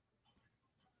multiverse,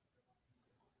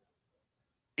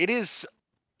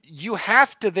 you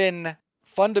have to then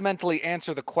fundamentally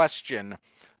answer the question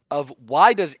of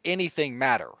why does anything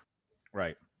matter?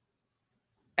 Right.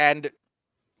 And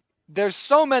there's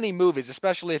so many movies,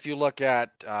 especially if you look at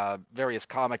various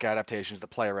comic adaptations that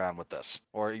play around with this,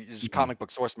 or just comic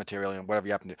book source material and whatever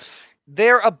you happen to.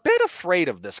 They're a bit afraid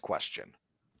of this question.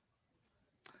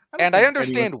 And I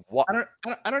understand what.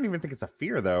 I don't even think it's a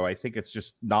fear, though. I think it's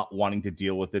just not wanting to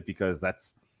deal with it because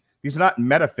these are not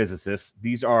metaphysicists.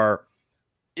 These are.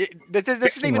 This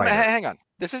isn't even. Hang on.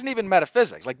 This isn't even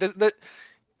metaphysics. Like this.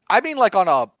 I mean, like on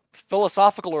a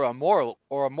philosophical or a moral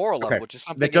level, which is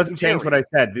something that doesn't change what I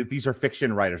said. These are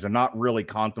fiction writers. They're not really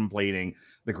contemplating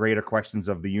the greater questions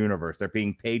of the universe. They're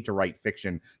being paid to write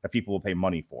fiction that people will pay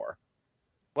money for.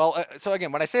 Well, so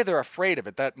again, when I say they're afraid of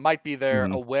it, that might be they're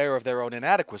aware of their own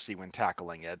inadequacy when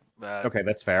tackling it. Okay,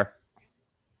 that's fair.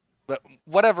 But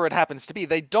whatever it happens to be,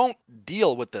 they don't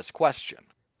deal with this question.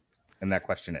 And that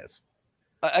question is,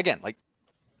 again, like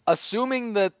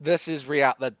assuming that this is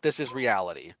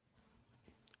reality.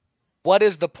 What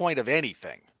is the point of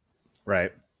anything?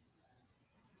 Right.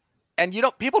 And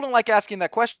people don't like asking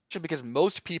that question because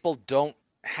most people don't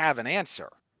have an answer.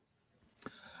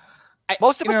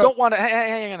 Most of us don't want to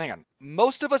hang on.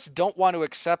 Most of us don't want to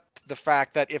accept the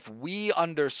fact that if we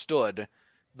understood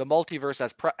the multiverse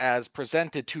as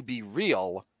presented to be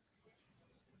real,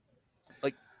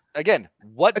 like again,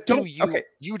 what do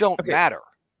you don't matter.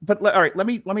 But all right, let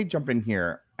me jump in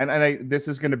here, and this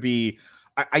is going to be.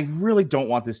 I really don't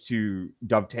want this to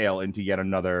dovetail into yet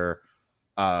another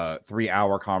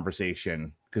 3-hour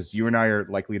conversation because you and I are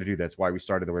likely to do that. That's why we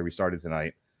started the way we started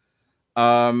tonight.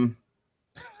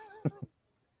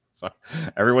 So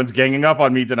everyone's ganging up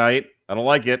on me tonight. I don't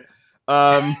like it.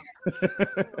 Well,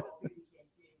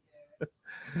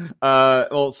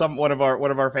 one of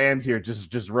our fans here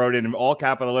just wrote in all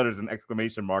capital letters and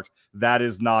exclamation marks. That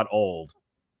is not old.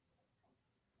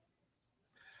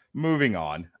 Moving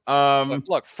on.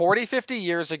 Look, 40, 50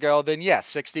 years ago, then yes,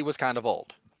 60 was kind of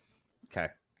old. Okay.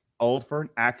 Old for an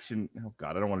action. Oh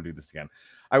God, I don't want to do this again.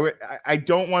 I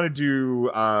don't want to do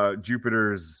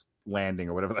Jupiter's Landing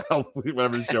or whatever the hell,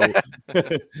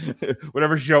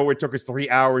 whatever show it took us 3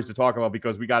 hours to talk about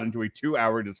because we got into a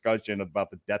 2-hour discussion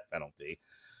about the death penalty.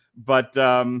 But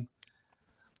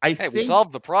we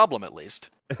solved the problem at least.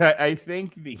 I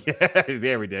think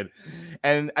there we did,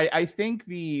 and I think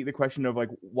the question of like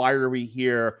why are we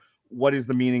here? What is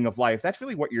the meaning of life? That's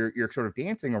really what you're sort of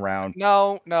dancing around.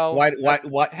 No. Why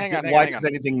does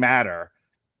anything matter?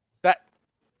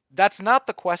 That's not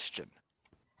the question.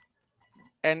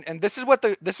 And this is what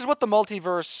the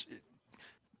multiverse.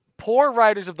 Poor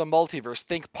writers of the multiverse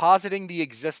think positing the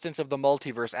existence of the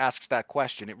multiverse asks that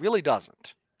question. It really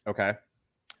doesn't. Okay.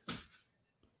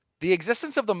 The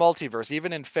existence of the multiverse,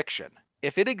 even in fiction,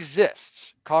 if it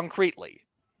exists concretely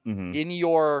in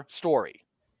your story,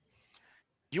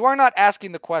 you are not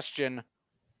asking the question,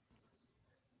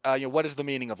 what is the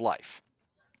meaning of life?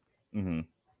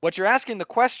 What you're asking the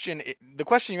question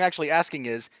you're actually asking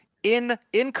is, when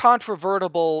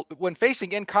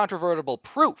facing incontrovertible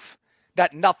proof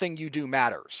that nothing you do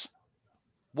matters,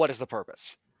 what is the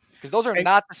purpose? Because those are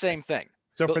not the same thing.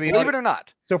 So believe it or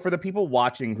not. So for the people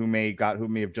watching who may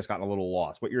have just gotten a little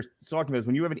lost, what you're talking about is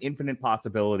when you have an infinite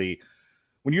possibility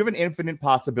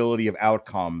of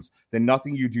outcomes, then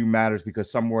nothing you do matters because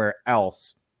somewhere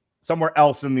else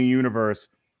in the universe,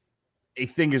 a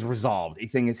thing is resolved, a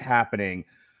thing is happening.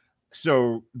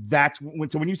 So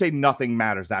when you say nothing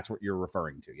matters, that's what you're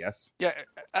referring to, yes? Yeah.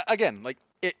 Again, like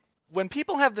when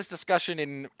people have this discussion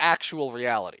in actual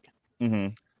reality,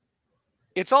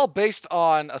 it's all based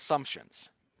on assumptions.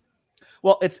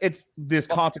 Well, there's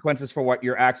consequences for what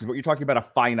your actions, but you're talking about a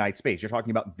finite space. You're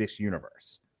talking about this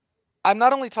universe. I'm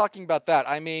not only talking about that.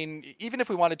 I mean, even if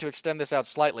we wanted to extend this out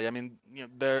slightly, I mean,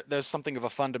 there's something of a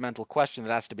fundamental question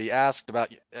that has to be asked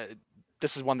about.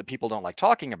 This is one that people don't like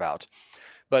talking about,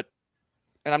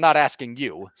 and I'm not asking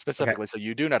you specifically, so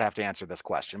you do not have to answer this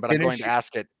question, but I'm going to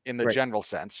ask it in the general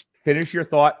sense. Finish your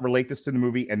thought, relate this to the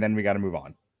movie, and then we got to move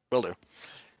on. Will do.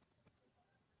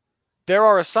 there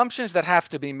are assumptions that have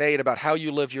to be made about how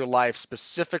you live your life,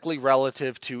 specifically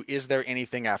relative to, is there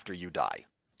anything after you die?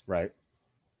 Right.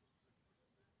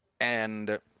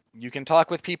 And you can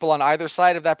talk with people on either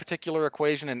side of that particular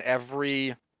equation and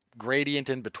every gradient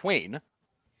in between,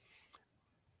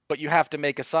 but you have to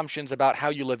make assumptions about how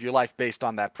you live your life based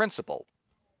on that principle.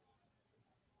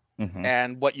 Mm-hmm.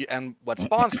 And what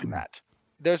spawns from that.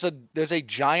 There's a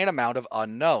giant amount of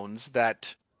unknowns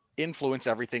that influence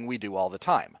everything we do all the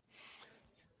time.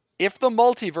 If the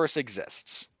multiverse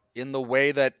exists in the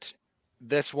way that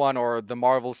this one or the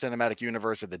Marvel Cinematic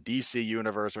Universe or the DC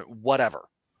Universe or whatever,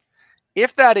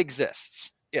 if that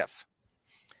exists,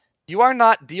 you are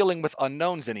not dealing with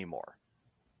unknowns anymore.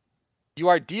 You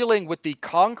are dealing with the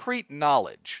concrete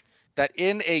knowledge that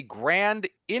in a grand,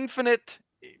 infinite,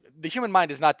 the human mind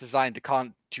is not designed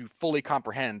to fully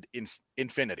comprehend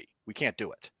infinity. We can't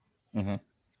do it. Mm-hmm.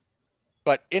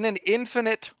 But in an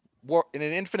infinite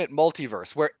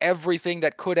multiverse where everything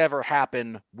that could ever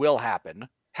happen will happen,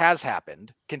 has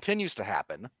happened, continues to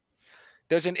happen,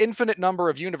 there's an infinite number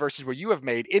of universes where you have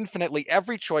made infinitely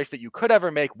every choice that you could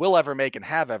ever make, will ever make, and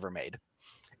have ever made,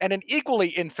 and an equally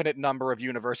infinite number of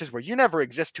universes where you never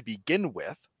exist to begin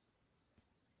with.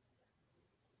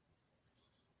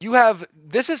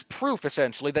 This is proof,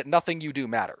 essentially, that nothing you do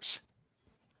matters.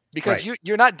 Because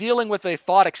you're not dealing with a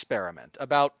thought experiment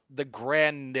about the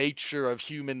grand nature of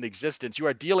human existence. You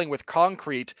are dealing with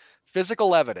concrete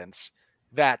physical evidence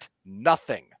that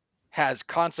nothing has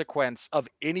consequence of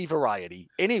any variety,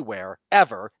 anywhere,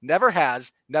 ever, never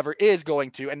has, never is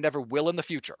going to, and never will in the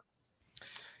future.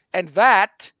 And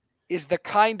that is the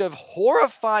kind of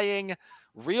horrifying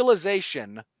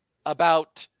realization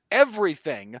about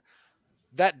everything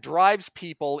that drives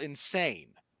people insane.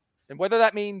 And whether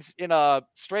that means in a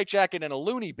straitjacket in a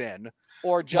loony bin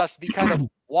or just the kind of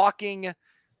walking,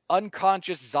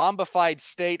 unconscious, zombified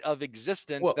state of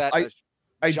existence that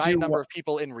a giant number of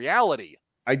people in reality.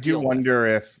 I do wonder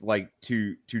if, like,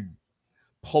 to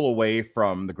pull away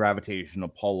from the gravitational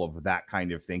pull of that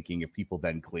kind of thinking, if people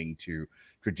then cling to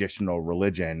traditional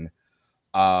religion,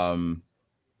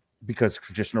 because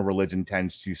traditional religion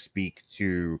tends to speak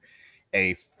to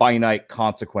a finite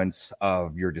consequence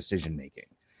of your decision making.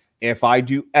 If I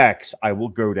do X, I will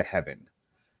go to heaven.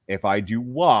 If I do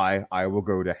Y, I will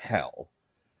go to hell.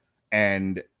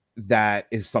 And that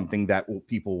is something that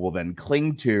people will then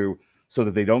cling to so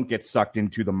that they don't get sucked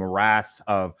into the morass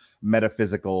of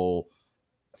metaphysical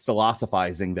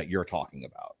philosophizing that you're talking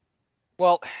about.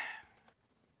 Well,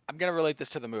 I'm going to relate this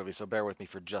to the movie, so bear with me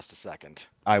for just a second.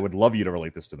 I would love you to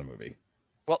relate this to the movie.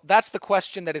 Well, that's the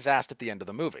question that is asked at the end of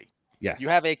the movie. Yes. You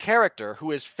have a character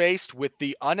who is faced with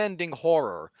the unending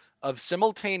horror of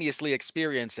simultaneously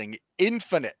experiencing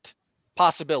infinite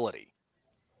possibility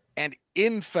and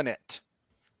infinite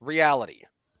reality,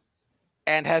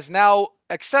 and has now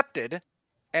accepted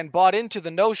and bought into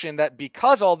the notion that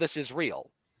because all this is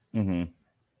real, mm-hmm.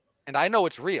 and I know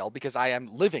it's real because I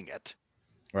am living it,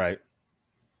 right?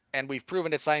 And we've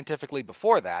proven it scientifically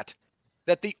before that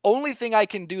the only thing I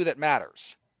can do that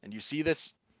matters, and you see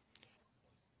this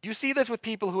with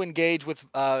people who engage with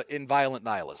in violent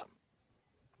nihilism.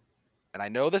 And I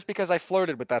know this because I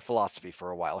flirted with that philosophy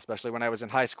for a while, especially when I was in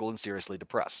high school and seriously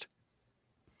depressed.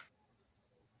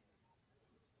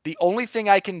 The only thing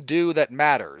I can do that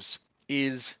matters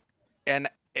is an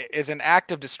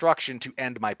act of destruction to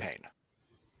end my pain.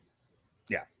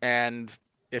 Yeah. And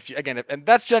and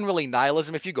that's generally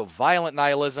nihilism. If you go violent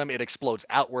nihilism, it explodes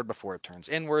outward before it turns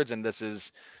inwards, and this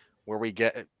is where we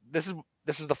get this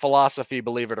is the philosophy,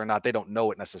 believe it or not. They don't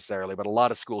know it necessarily, but a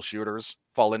lot of school shooters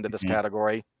fall into this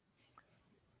category.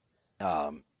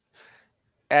 And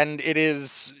it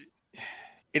is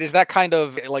that kind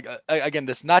of, like, again,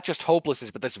 this not just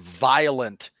hopelessness, but this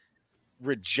violent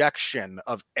rejection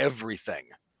of everything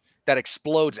that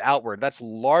explodes outward. That's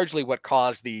largely what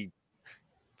caused I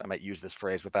might use this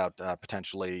phrase without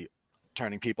potentially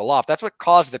turning people off. That's what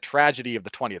caused the tragedy of the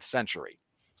 20th century.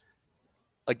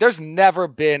 Like, there's never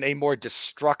been a more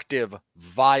destructive,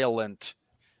 violent,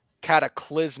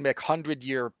 cataclysmic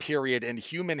 100-year period in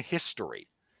human history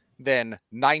than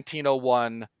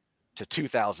 1901 to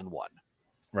 2001.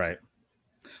 Right.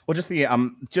 Well, just the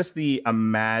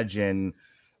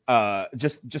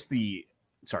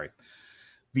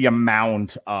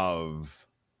amount of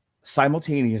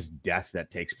simultaneous death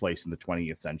that takes place in the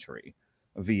 20th century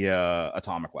via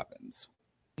atomic weapons.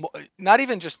 Not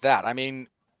even just that. I mean,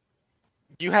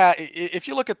 if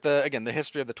you look at the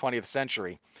history of the 20th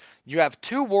century, you have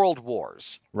 2 world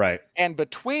wars. Right. And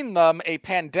between them, a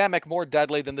pandemic more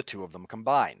deadly than the 2 of them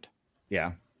combined.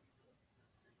 Yeah.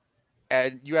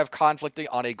 And you have conflict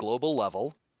on a global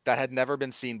level. that had never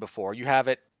been seen before. You have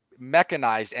it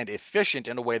mechanized and efficient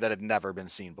in a way that had never been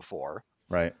seen before.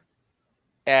 Right.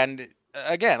 And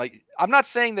again, like, I'm not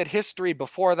saying that history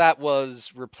before that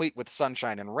was replete with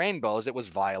sunshine and rainbows. It was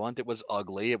violent. It was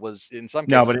ugly. It was, in some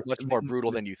No, cases, but much more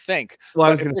brutal than you think. Well,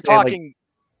 I was But if going we're to say, like, talking,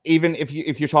 even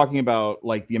if you're talking about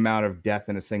like the amount of death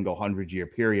in a single 100-year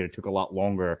period, it took a lot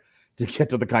longer to get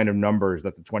to the kind of numbers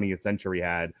that the 20th century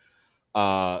had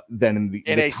than in the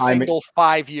a time single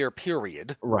 5-year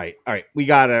period. Right. All right. We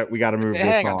gotta move this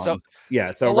Hang on. on. So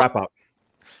Yeah. So wrap up.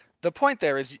 the point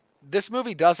there is, this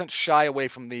movie doesn't shy away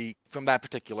from that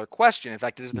particular question. In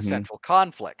fact, it is the central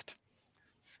conflict.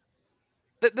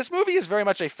 This movie is very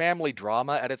much a family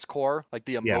drama at its core, like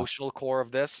the emotional core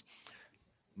of this.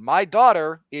 My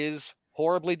daughter is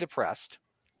horribly depressed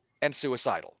and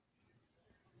suicidal.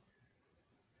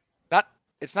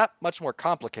 It's not much more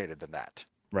complicated than that.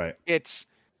 Right.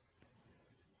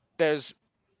 There's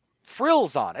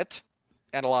frills on it,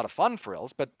 and a lot of fun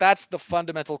frills, but that's the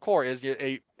fundamental core, is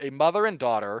a mother and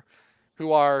daughter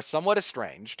who are somewhat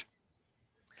estranged,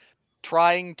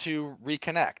 trying to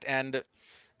reconnect. And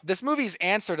this movie's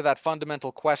answer to that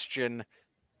fundamental question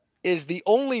is the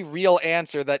only real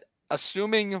answer that,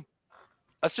 assuming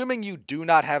you do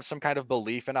not have some kind of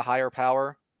belief in a higher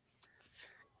power,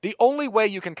 the only way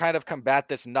you can kind of combat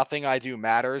this nothing I do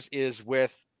matters is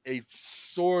with a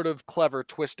sort of clever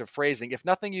twist of phrasing. If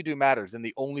nothing you do matters, then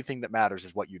the only thing that matters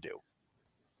is what you do.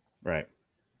 Right.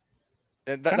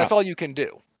 And that's all you can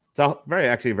do. It's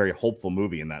actually a very hopeful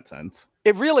movie in that sense.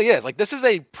 It really is. Like, this is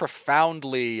a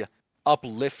profoundly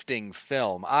uplifting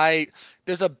film.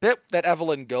 There's a bit that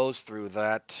Evelyn goes through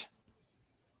that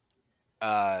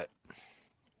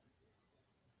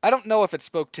I don't know if it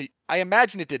spoke to, I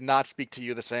imagine it did not speak to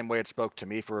you the same way it spoke to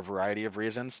me for a variety of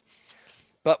reasons.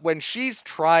 But when she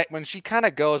kind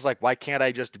of goes like, why can't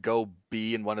I just go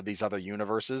be in one of these other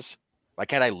universes? Why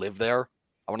can't I live there?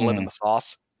 I want to live in the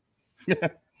sauce.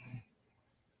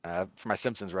 For my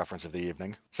Simpsons reference of the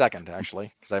evening. Second,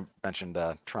 actually, because I mentioned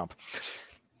Trump.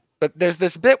 But there's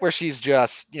this bit where she's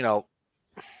just,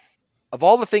 of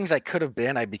all the things I could have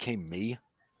been, I became me.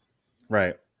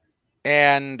 Right.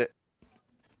 And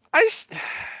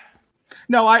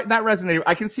that resonated.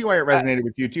 I can see why it resonated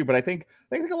with you too. But I think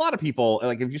a lot of people,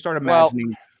 like, if you start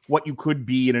imagining what you could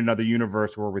be in another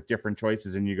universe or with different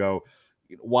choices, and you go,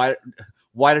 why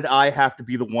did I have to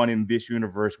be the one in this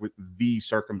universe with these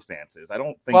circumstances? I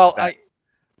don't think.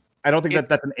 I don't think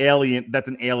that's an alien. That's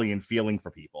an alien feeling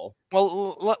for people.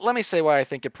 Well, let me say why I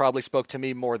think it probably spoke to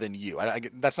me more than you.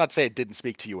 That's not to say it didn't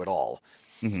speak to you at all.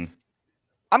 Mm-hmm.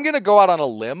 I'm going to go out on a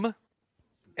limb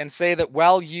and say that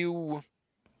while you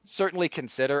certainly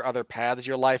consider other paths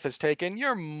your life has taken,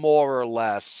 you're more or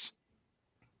less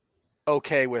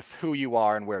okay with who you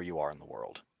are and where you are in the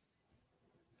world.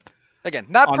 Again,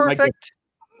 not perfect.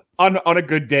 On a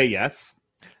good day, yes.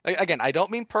 Again, I don't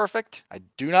mean perfect. I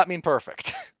do not mean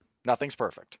perfect. Nothing's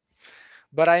perfect.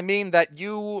 But I mean that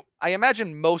I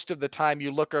imagine most of the time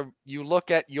you look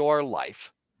at your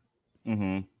life,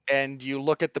 and you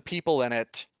look at the people in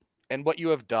it and what you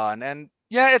have done, and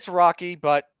yeah, it's rocky,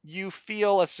 but you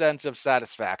feel a sense of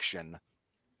satisfaction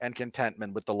and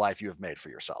contentment with the life you have made for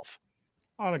yourself.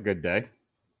 On a good day.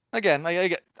 Again,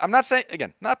 I'm not saying,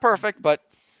 not perfect, but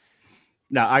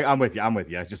no, I'm with you.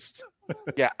 I just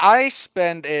yeah, I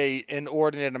spend an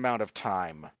inordinate amount of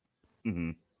time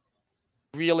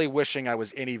really wishing I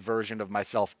was any version of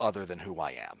myself other than who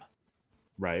I am.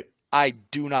 Right. I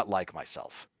do not like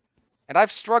myself. And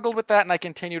I've struggled with that, and I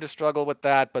continue to struggle with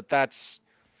that, but that's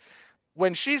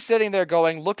when she's sitting there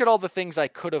going, look at all the things I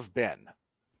could have been.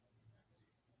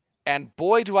 And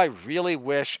boy, do I really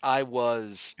wish I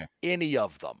was any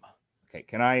of them. Okay,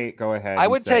 can I go ahead? I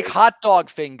would take hot dog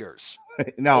fingers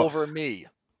over me.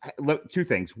 Look, two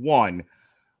things. One,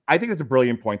 I think it's a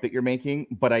brilliant point that you're making,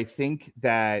 but I think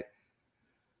that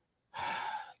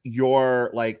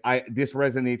this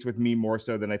resonates with me more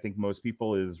so than I think most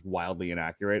people is wildly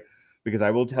inaccurate. Because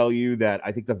I will tell you that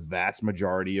I think the vast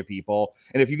majority of people,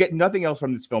 and if you get nothing else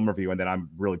from this film review, and then I'm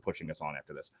really pushing us on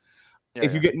after this,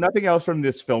 if you get nothing else from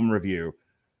this film review,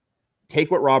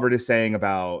 take what Robert is saying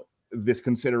about this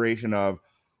consideration of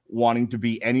wanting to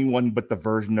be anyone but the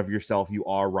version of yourself you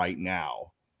are right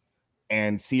now,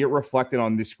 and see it reflected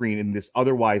on the screen in this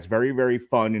otherwise very, very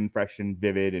fun and fresh and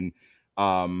vivid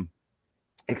and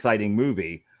exciting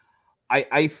movie.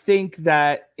 I think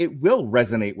that it will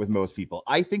resonate with most people.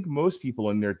 I think most people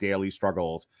in their daily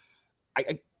struggles,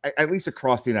 at least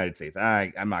across the United States,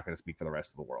 I'm not going to speak for the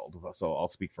rest of the world, so I'll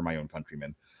speak for my own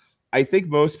countrymen. I think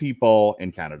most people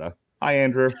in Canada, hi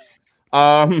Andrew,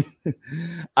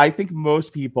 I think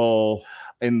most people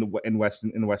in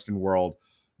the Western world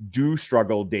do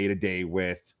struggle day to day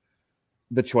with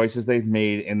the choices they've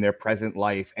made in their present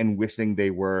life and wishing they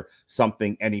were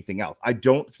anything else. I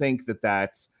don't think that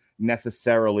that's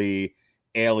necessarily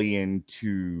alien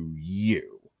to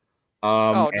you.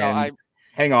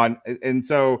 Hang on. And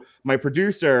so my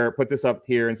producer put this up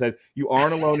here and said, you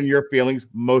aren't alone in your feelings.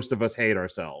 Most of us hate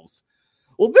ourselves.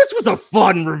 Well, this was a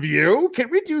fun review. Can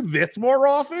we do this more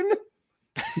often?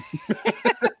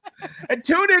 And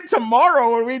tune in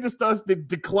tomorrow when we discuss the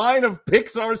decline of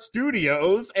Pixar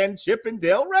Studios and Chip and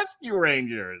Dale Rescue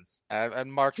Rangers.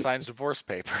 And Mark signs divorce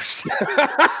papers.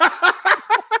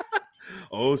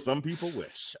 Oh, some people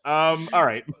wish. All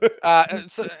right.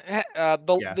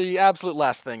 The absolute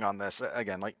last thing on this,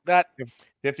 again, like that.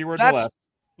 50 words or less.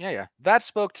 Yeah. That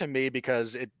spoke to me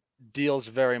because it deals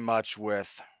very much with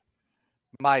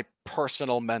my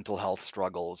personal mental health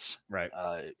struggles, right?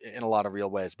 In a lot of real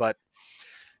ways. But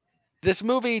this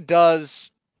movie does,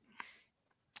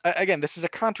 again, this is a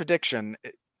contradiction.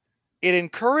 It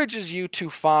encourages you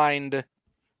to find,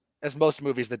 as most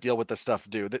movies that deal with this stuff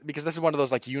do, because this is one of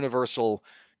those like universal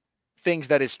things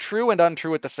that is true and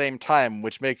untrue at the same time,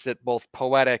 which makes it both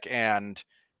poetic and,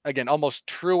 again, almost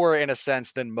truer in a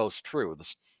sense than most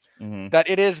truths. Mm-hmm.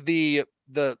 That it is the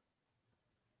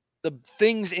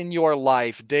things in your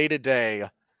life day to day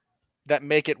that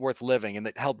make it worth living and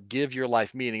that help give your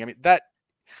life meaning. I mean,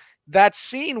 that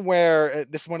scene where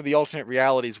this is one of the alternate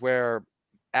realities where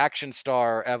action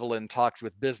star Evelyn talks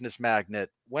with business magnate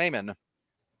Wayman,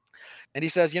 and he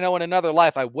says, in another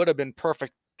life, I would have been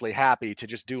perfectly happy to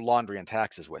just do laundry and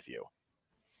taxes with you.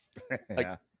 Yeah.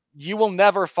 Like, you will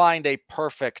never find a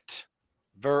perfect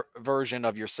version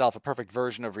of yourself, a perfect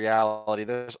version of reality.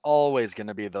 There's always going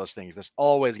to be those things. There's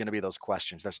always going to be those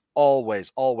questions. There's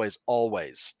always, always,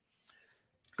 always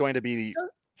going to be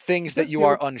things that you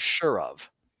are unsure of.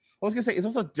 I was going to say, it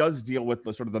also does deal with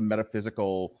the sort of the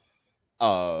metaphysical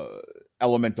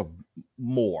element of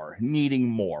more, needing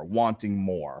more, wanting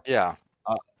more. Yeah.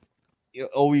 You're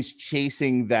always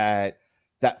chasing that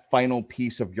final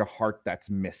piece of your heart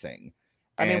that's missing.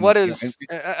 I mean, what is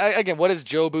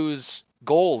Jobu's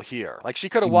goal here? Like, she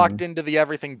could have walked into the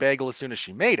everything bagel as soon as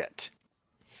she made it.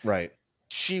 Right.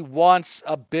 She wants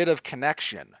a bit of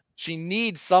connection. She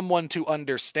needs someone to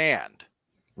understand.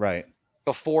 Right.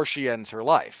 Before she ends her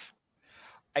life.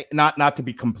 Not to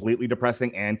be completely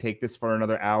depressing and take this for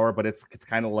another hour, but it's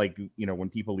kind of like, when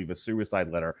people leave a suicide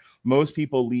letter, most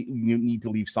people need to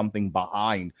leave something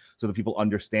behind so that people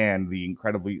understand the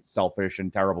incredibly selfish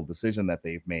and terrible decision that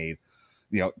they've made.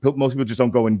 Most people just don't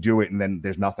go and do it, and then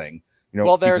there's nothing.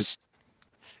 Well, there's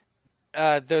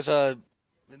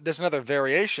another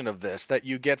variation of this that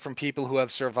you get from people who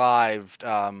have survived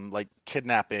like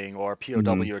kidnapping or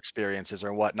POW experiences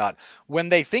or whatnot. When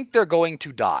they think they're going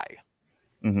to die,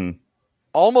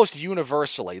 almost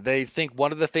universally, they think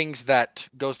one of the things that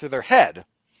goes through their head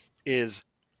is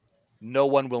no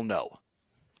one will know.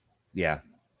 Yeah.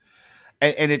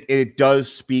 And it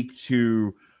does speak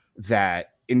to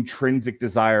that intrinsic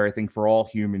desire, I think, for all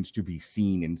humans to be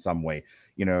seen in some way,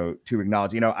 to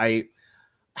acknowledge,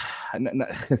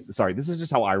 sorry, this is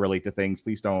just how I relate to things.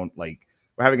 Please don't, we're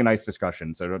having a nice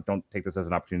discussion, so don't take this as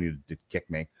an opportunity to kick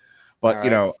me. But,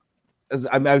 right.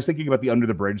 I was thinking about the Under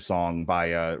the Bridge song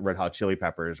by Red Hot Chili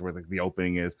Peppers, where the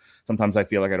opening is, sometimes I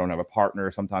feel like I don't have a partner.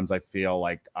 Sometimes I feel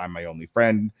like I'm my only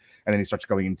friend. And then he starts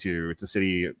going into, it's a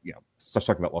city, starts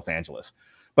talking about Los Angeles.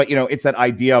 But, it's that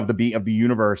idea of the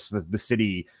universe, the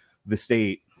city, the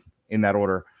state, in that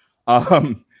order,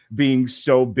 being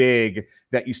so big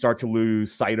that you start to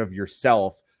lose sight of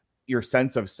yourself, your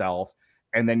sense of self,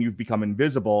 and then you've become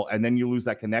invisible, and then you lose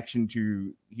that connection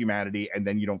to humanity, and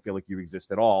then you don't feel like you exist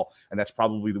at all. And that's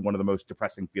probably one of the most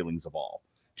depressing feelings of all.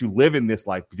 To live in this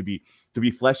life, to be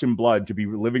flesh and blood, to be a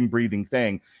living, breathing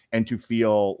thing, and to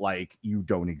feel like you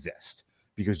don't exist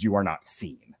because you are not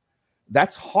seen.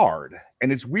 That's hard.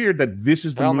 And it's weird that this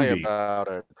is the movie. Tell me about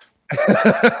it.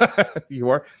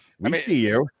 We see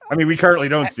you. I mean, we currently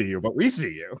don't see you, but we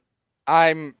see you.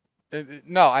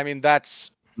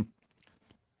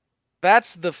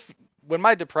 That's when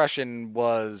my depression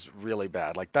was really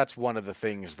bad. Like, that's one of the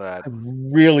things that I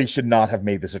really should not have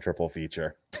made this a triple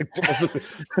feature.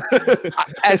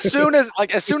 as soon as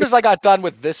I got done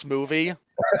with this movie,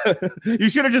 you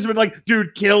should have just been like,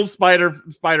 dude, kill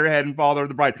Spiderhead and Father of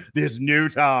the Bride. There's new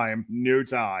time.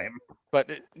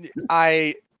 But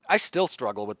I still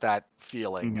struggle with that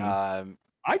feeling.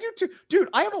 I do too, dude.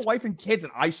 I have a wife and kids,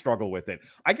 and I struggle with it.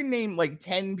 I can name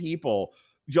 10 people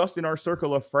just in our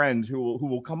circle of friends who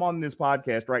will come on this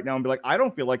podcast right now and be like, I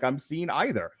don't feel like I'm seen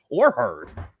either or heard.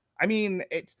 I mean,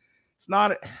 it's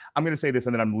not. I'm going to say this,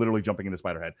 and then I'm literally jumping into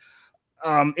Spiderhead.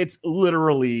 It's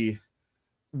literally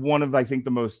one of, I think,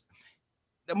 the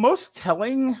most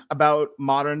telling about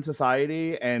modern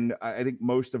society, and I think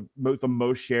the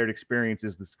most shared experience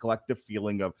is this collective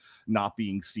feeling of not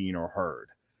being seen or heard.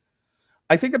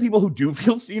 I think the people who do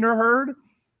feel seen or heard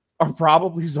are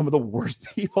probably some of the worst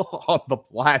people on the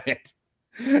planet,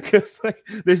 because like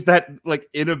there's that like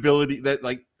inability that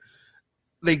like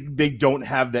they don't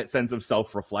have that sense of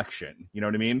self-reflection. You know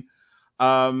what I mean?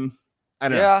 I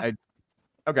don't know.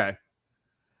 Okay.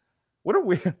 What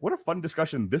a fun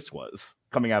discussion this was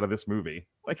coming out of this movie.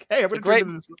 Like, hey, I'm going to turn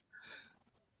to this.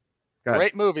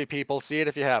 Great movie, people. See it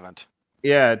if you haven't.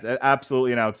 Yeah, it's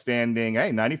absolutely an outstanding. Hey,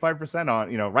 95%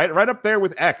 on, right up there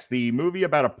with X, the movie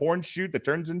about a porn shoot that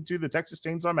turns into the Texas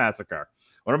Chainsaw Massacre.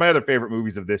 One of my other favorite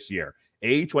movies of this year.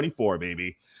 A24,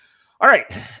 baby. All right,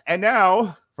 and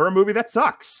now for a movie that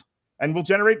sucks and will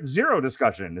generate zero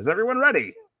discussion. Is everyone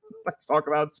ready? Let's talk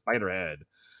about Spiderhead.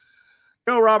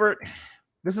 Go, Robert.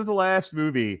 This is the last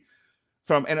movie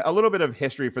and a little bit of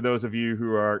history for those of you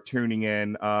who are tuning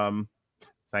in.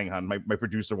 Hang on, my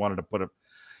producer wanted to put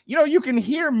you can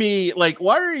hear me. Like,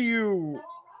 why are you?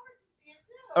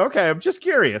 Okay, I'm just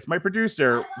curious. My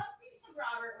producer.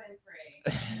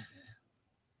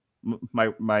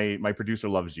 My producer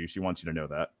loves you. She wants you to know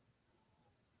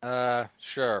that.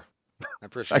 Sure. I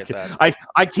appreciate that.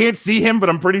 I can't see him, but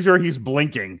I'm pretty sure he's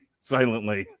blinking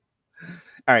silently.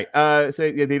 All right.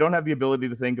 So they don't have the ability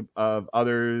to think of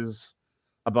others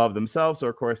above themselves, so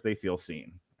of course they feel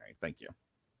seen. All right. Thank you.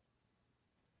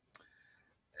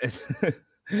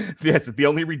 Yes, the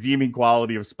only redeeming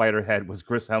quality of Spiderhead was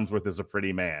Chris Hemsworth is a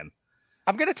pretty man.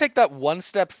 I'm going to take that one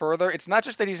step further. It's not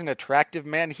just that he's an attractive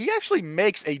man. He actually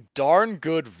makes a darn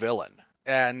good villain.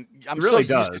 And I'm so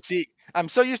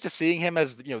used to seeing him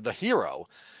as, the hero,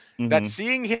 that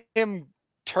seeing him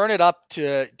turn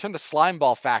the slime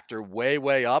ball factor way,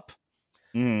 way up.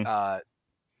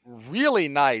 Really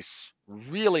nice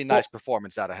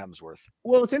performance out of Hemsworth.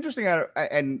 Well, it's interesting,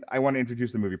 and I want to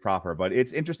introduce the movie proper, but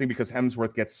it's interesting because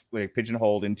Hemsworth gets like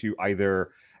pigeonholed into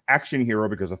either action hero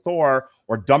because of Thor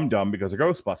or dum-dum because of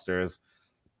Ghostbusters.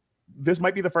 This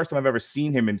might be the first time I've ever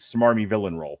seen him in smarmy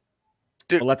villain role.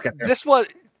 Dude, but let's get there.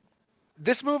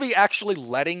 This movie actually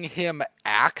letting him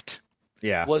act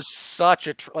was such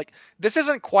a this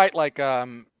isn't quite like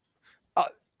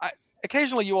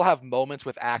occasionally you will have moments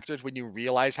with actors when you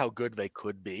realize how good they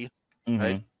could be.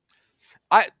 Right.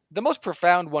 The most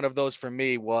profound one of those for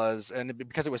me was, and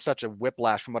because it was such a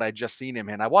whiplash from what I'd just seen him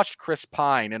in, I watched Chris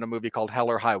Pine in a movie called Hell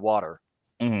or High Water.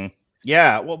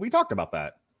 Yeah, well, we talked about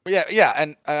that. Yeah,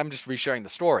 and I'm just resharing the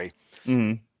story.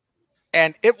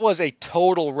 And it was a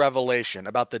total revelation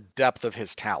about the depth of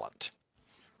his talent.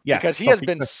 Yeah, because he has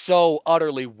been so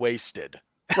utterly wasted.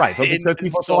 Right, but because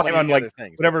people saw him on like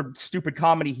whatever stupid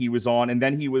comedy he was on, and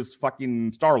then he was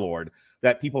fucking Star-Lord,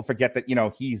 that people forget that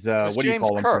he's what do you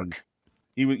call him? Kirk.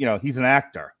 He he's an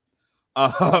actor.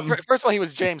 First of all, he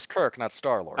was James Kirk, not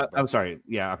Star-Lord. I'm sorry.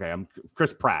 Yeah, okay. I'm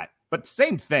Chris Pratt, but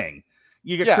same thing.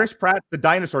 You get Chris Pratt, the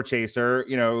dinosaur chaser,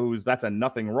 that's a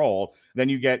nothing role. Then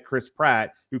you get Chris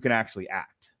Pratt, who can actually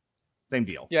act. Same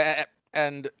deal. Yeah,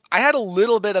 and I had a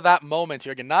little bit of that moment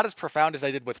here. Again, not as profound as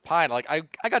I did with Pine. Like, I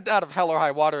got out of Hell or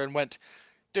High Water and went,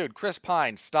 dude, Chris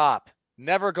Pine, stop.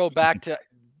 Never go back to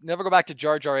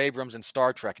Jar Jar Abrams and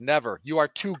Star Trek. Never. You are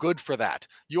too good for that.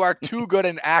 You are too good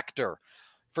an actor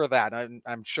for that.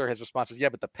 I'm sure his response is, yeah,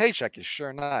 but the paycheck is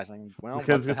sure nice. Well, what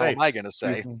the hell am I going to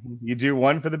say? You do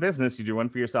one for the business. You do one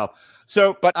for yourself.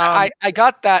 So, but I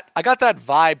got that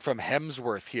vibe from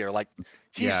Hemsworth here. Like,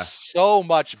 he's so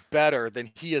much better than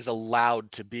he is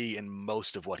allowed to be in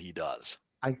most of what he does.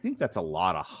 I think that's a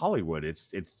lot of Hollywood. It's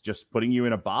just putting you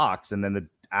in a box, and then the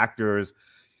actors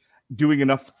doing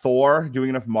enough Thor, doing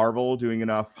enough Marvel, doing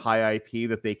enough high IP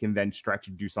that they can then stretch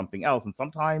and do something else. And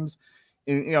sometimes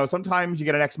you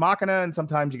get an Ex Machina, and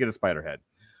sometimes you get a Spiderhead.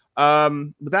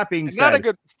 With that being said,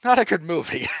 not a good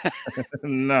movie.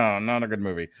 No, not a good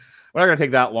movie. We're not going to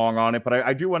take that long on it, but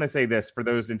I do want to say this for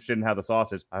those interested in how the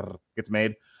sausage gets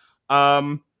made.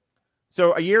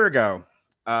 So a year ago,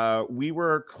 we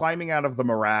were climbing out of the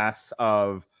morass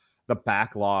of the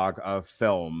backlog of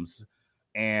films,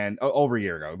 and over a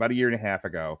year ago, about a year and a half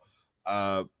ago,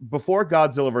 before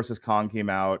Godzilla vs. Kong came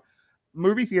out,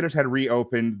 movie theaters had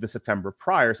reopened the September of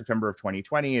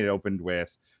 2020. It opened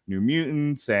with New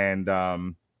Mutants and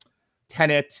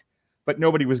Tenet, but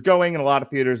nobody was going, and a lot of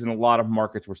theaters and a lot of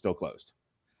markets were still closed.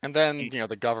 And then,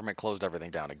 the government closed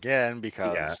everything down again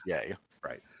because, yay.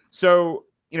 Right. So,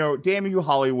 Damn You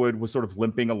Hollywood was sort of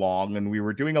limping along, and we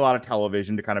were doing a lot of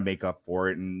television to kind of make up for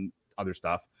it and other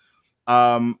stuff.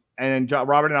 And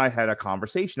Robert and I had a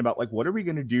conversation about like, what are we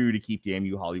going to do to keep Damn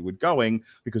You Hollywood going?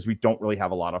 Because we don't really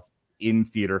have a lot of in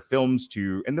theater films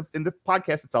to, and the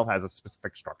podcast itself has a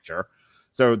specific structure.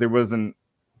 So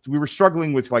we were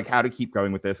struggling with like how to keep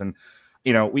going with this. And,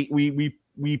 you know,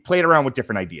 we played around with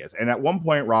different ideas. And at one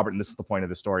point, Robert, and this is the point of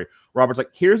the story, Robert's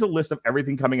like, here's a list of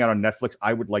everything coming out on Netflix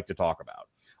I would like to talk about.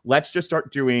 Let's just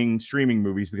start doing streaming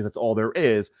movies because that's all there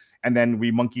is. And then we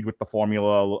monkeyed with the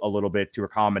formula a little bit to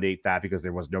accommodate that because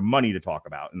there was no money to talk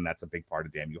about. And that's a big part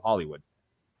of Damn You Hollywood.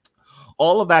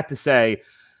 All of that to say,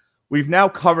 we've now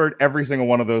covered every single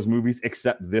one of those movies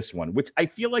except this one, which I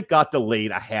feel like got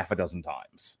delayed a half a dozen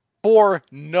times. For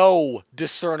no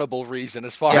discernible reason,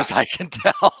 as far as I can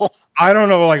tell. I don't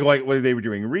know, like whether they were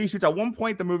doing reshoots. At one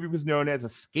point, the movie was known as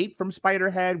Escape from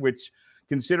Spiderhead, which,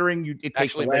 considering it takes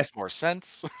actually makes more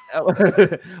sense.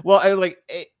 Well,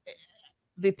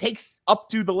 it takes up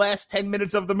to the last 10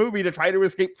 minutes of the movie to try to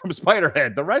escape from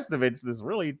Spiderhead. The rest of it's this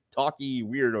really talky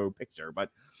weirdo picture.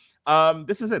 But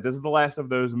this is it. This is the last of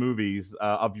those movies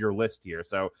of your list here.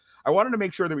 So I wanted to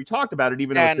make sure that we talked about it,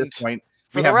 even though at this point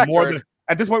we have more than.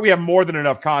 At this point, we have more than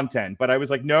enough content, but I was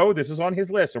like, no, this is on his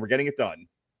list, so we're getting it done.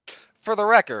 For the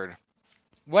record,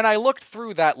 when I looked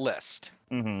through that list,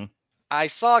 I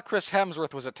saw Chris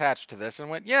Hemsworth was attached to this and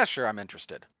went, yeah, sure, I'm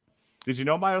interested. Did you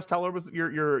know Miles Teller was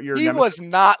your He nemesis? Was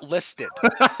not listed.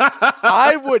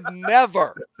 I would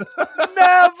never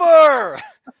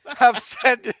have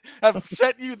sent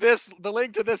you the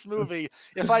link to this movie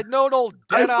if I'd known old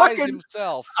Dead Eyes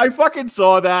himself. I fucking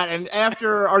saw that, and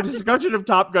after our discussion of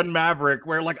Top Gun Maverick,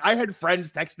 where like I had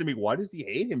friends texting me, why does he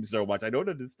hate him so much? I don't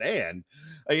understand.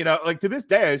 You know, like to this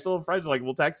day, I still have friends like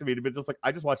will text me, but just like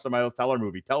I just watched the Miles Teller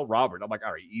movie. Tell Robert. I'm like,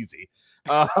 all right, easy.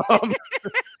 Calm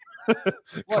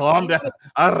down.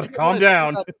 Calm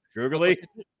down. Googly.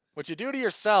 What you do to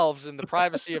yourselves in the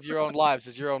privacy of your own lives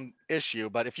is your own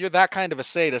issue. But if you're that kind of a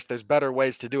sadist, there's better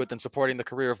ways to do it than supporting the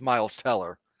career of Miles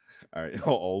Teller. All right.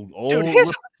 Old Dude,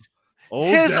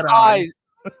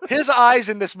 his eyes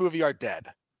in this movie are dead.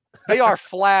 They are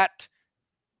flat.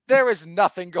 There is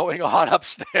nothing going on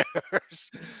upstairs.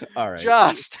 All right.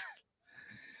 Just.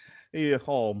 Yeah,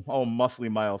 muscly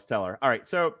Miles Teller. All right,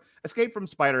 so Escape from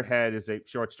Spiderhead is a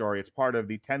short story. It's part of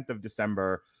the 10th of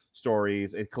December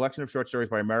stories, a collection of short stories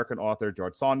by American author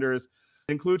George Saunders.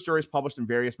 It includes stories published in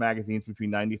various magazines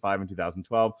between 1995 and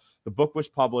 2012. The book was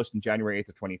published on January 8th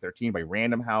of 2013 by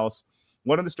Random House.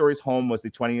 One of the stories, Home, was the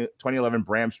 2011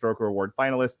 Bram Stoker Award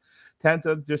finalist. 10th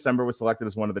of December was selected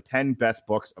as one of the 10 best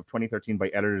books of 2013 by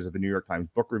editors of the New York Times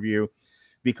Book Review.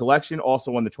 The collection also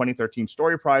won the 2013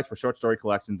 Story Prize for short story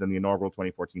collections and the inaugural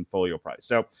 2014 Folio Prize.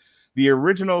 So the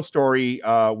original story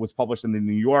was published in the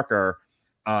New Yorker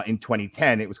in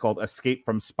 2010. It was called Escape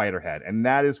from Spiderhead. And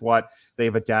that is what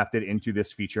they've adapted into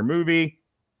this feature movie,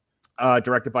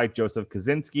 directed by Joseph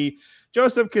Kosinski.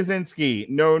 Joseph Kosinski,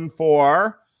 known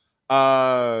for,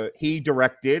 he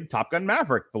directed Top Gun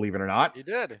Maverick, believe it or not. He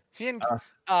did.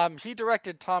 He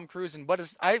directed Tom Cruise and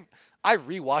I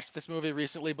rewatched this movie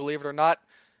recently, believe it or not.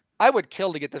 I would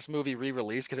kill to get this movie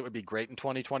re-released because it would be great in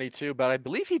 2022, but I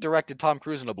believe he directed Tom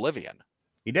Cruise in Oblivion.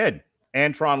 He did.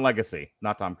 And Tron Legacy.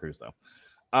 Not Tom Cruise, though.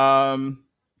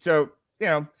 So, you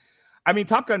know, I mean,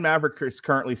 Top Gun Maverick is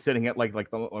currently sitting at like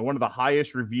one of the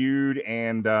highest reviewed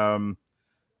and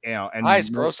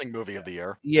highest grossing movie of the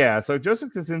year. Yeah, so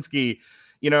Joseph Kosinski,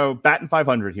 you know, batting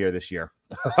 500 here this year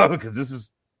because this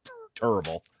is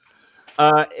terrible.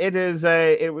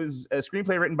 It was a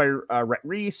screenplay written by Rhett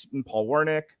Reese and Paul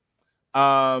Wernick.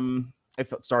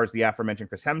 It stars the aforementioned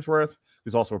Chris Hemsworth,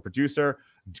 who's also a producer,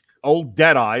 old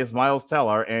Deadeye is Miles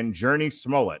Teller, and Journey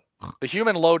Smollett. The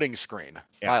human loading screen,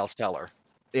 Miles Teller.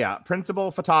 Yeah,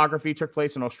 principal photography took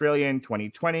place in Australia in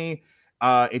 2020.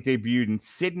 It debuted in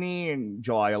Sydney in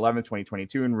July 11th,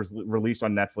 2022, and was released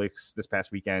on Netflix this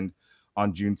past weekend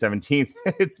on June 17th.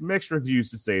 It's mixed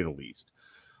reviews, to say the least.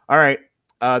 All right,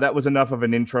 that was enough of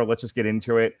an intro. Let's just get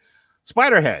into it.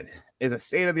 Spiderhead is a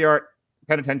state-of-the-art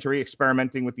penitentiary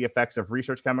experimenting with the effects of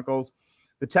research chemicals.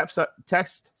 The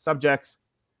test subjects,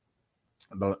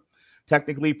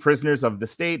 technically prisoners of the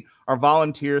state, are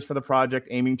volunteers for the project,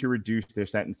 aiming to reduce their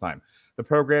sentence time. The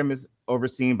program is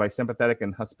overseen by sympathetic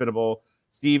and hospitable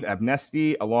Steve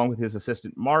Abnesti, along with his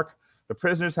assistant Mark. The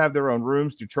prisoners have their own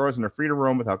rooms, do chores, and are free to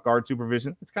roam without guard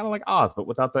supervision. It's kind of like Oz, but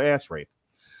without the ass rape.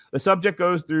 The subject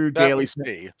goes through daily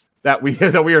that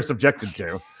we are subjected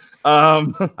to.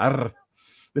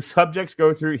 The subjects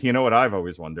go through, you know what I've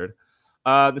always wondered.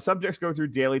 The subjects go through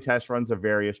daily test runs of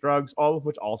various drugs, all of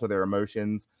which alter their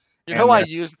emotions. You know,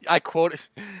 I quoted,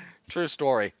 true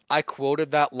story. I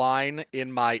quoted that line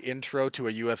in my intro to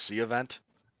a UFC event.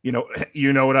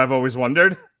 You know what I've always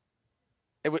wondered?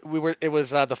 It was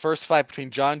the first fight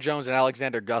between John Jones and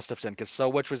Alexander Gustafsson, because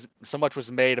so much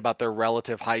was made about their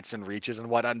relative heights and reaches and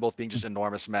whatnot, and both being just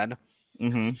enormous men.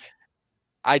 Mm-hmm.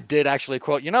 I did actually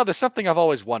quote, there's something I've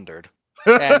always wondered.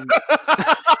 And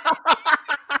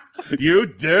you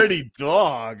dirty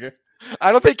dog.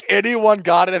 I don't think anyone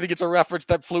got it. I think it's a reference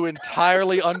that flew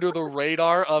entirely under the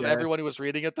radar of everyone who was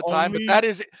reading at the time.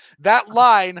 But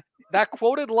that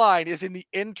quoted line is in the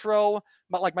intro,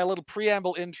 like my little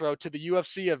preamble intro to the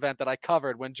UFC event that I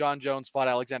covered when John Jones fought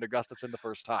Alexander Gustafsson the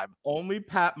first time. Only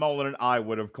Pat Mullen and I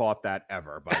would have caught that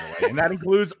ever, by the way. And that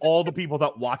includes all the people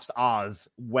that watched Oz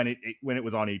when it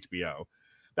was on HBO.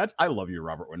 I love you,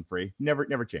 Robert Winfrey.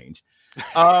 Never change.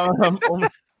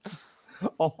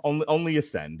 Only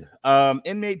ascend.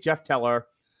 Inmate Jeff,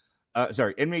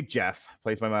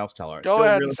 played by Miles Teller. Go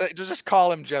ahead and just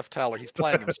call him Jeff Teller. He's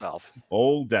playing himself.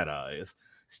 Old Dead Eyes.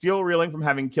 Still reeling from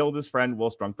having killed his friend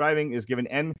whilst drunk driving, is given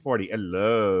N40, a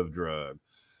love drug,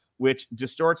 which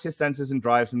distorts his senses and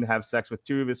drives him to have sex with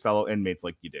 2 of his fellow inmates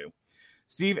like you do.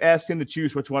 Steve asked him to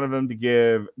choose which one of them to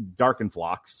give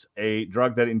Darkenflox, a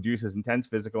drug that induces intense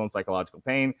physical and psychological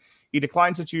pain. He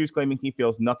declines to choose, claiming he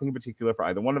feels nothing in particular for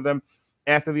either one of them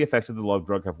after the effects of the love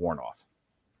drug have worn off.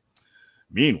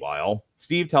 Meanwhile,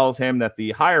 Steve tells him that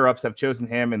the higher-ups have chosen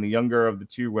him, and the younger of the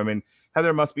 2 women,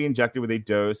 Heather, must be injected with a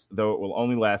dose, though it will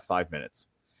only last 5 minutes.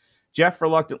 Jeff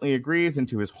reluctantly agrees, and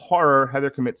to his horror, Heather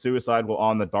commits suicide while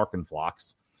on the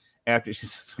Darkenflox after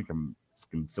she's like a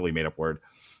silly made-up word.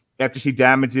 After she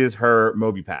damages her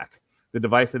MobiPack, the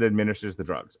device that administers the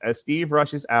drugs. As Steve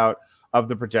rushes out of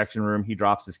the projection room, he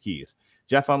drops his keys.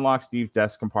 Jeff unlocks Steve's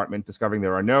desk compartment, discovering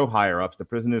there are no higher-ups. The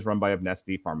prison is run by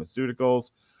Amnesty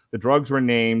Pharmaceuticals. The drugs were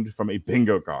named from a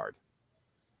bingo card.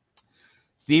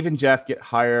 Steve and Jeff get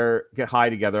high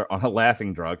together on a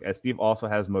laughing drug, as Steve also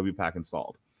has MobiPack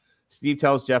installed. Steve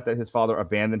tells Jeff that his father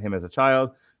abandoned him as a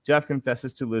child. Jeff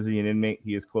confesses to Lizzie, an inmate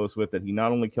he is close with, that he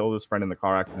not only killed his friend in the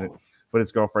car accident, but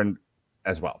his girlfriend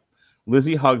as well.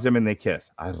 Lizzie hugs him and they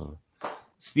kiss.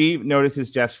 Steve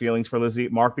notices Jeff's feelings for Lizzie.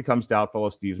 Mark becomes doubtful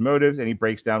of Steve's motives, and he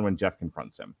breaks down when Jeff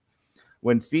confronts him.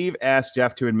 When Steve asks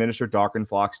Jeff to administer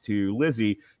Darkenflox to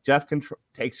Lizzie, Jeff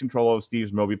takes control of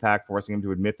Steve's MobiPack, forcing him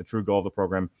to admit the true goal of the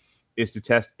program is to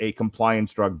test a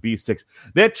compliance drug, B6.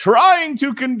 They're trying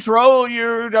to control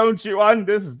you, don't you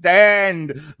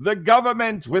understand? The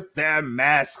government with their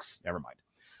masks. Never mind.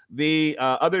 The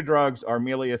other drugs are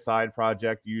merely a side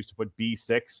project used to put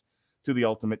B6 to the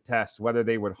ultimate test, whether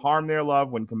they would harm their love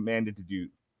when commanded to do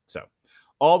so.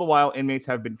 All the while, inmates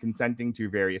have been consenting to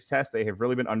various tests. They have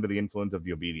really been under the influence of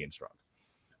the obedience drug.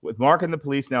 With Mark and the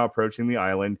police now approaching the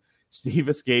island, Steve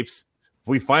escapes.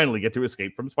 We finally get to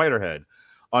escape from Spiderhead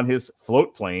on his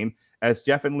float plane as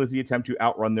Jeff and Lizzie attempt to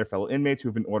outrun their fellow inmates who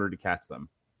have been ordered to catch them.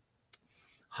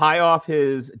 High off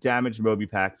his damaged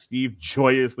MobiPack, Steve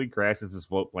joyously crashes his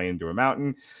float plane into a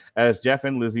mountain as Jeff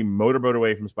and Lizzie motorboat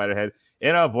away from Spiderhead.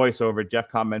 In a voiceover, Jeff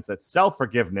comments that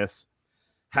self-forgiveness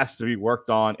has to be worked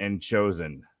on and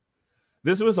chosen.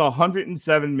 This was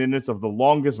 107 minutes of the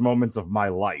longest moments of my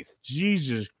life.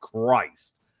 Jesus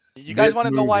Christ. You guys want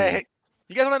to know why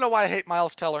I hate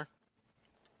Miles Teller?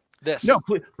 No,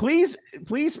 please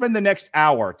spend the next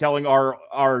hour telling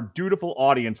our dutiful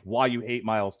audience why you hate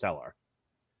Miles Teller.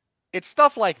 It's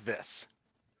stuff like this.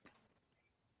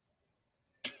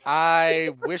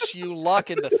 I wish you luck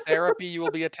in the therapy you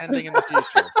will be attending in the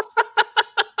future.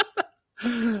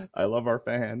 I love our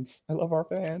fans.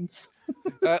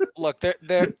 Look,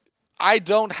 I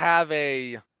don't have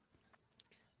a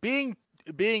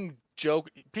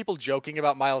people joking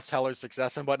about Miles Teller's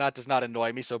success and whatnot does not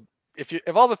annoy me. So if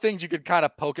all the things you could kind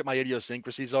of poke at my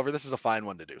idiosyncrasies over, this is a fine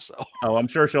one to do so. Oh, I'm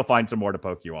sure she'll find some more to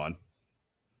poke you on.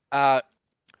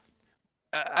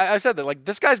 I said that, like,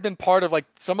 this guy's been part of, like,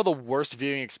 some of the worst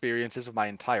viewing experiences of my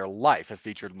entire life have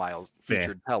featured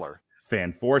Teller.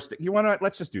 Fan forced. You want to?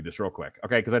 Let's just do this real quick,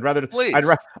 okay? Because Please.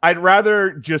 I'd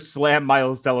rather just slam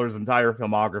Miles Teller's entire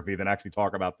filmography than actually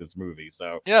talk about this movie.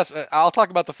 So yes, I'll talk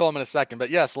about the film in a second, but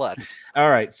yes, let's. All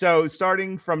right. So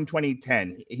starting from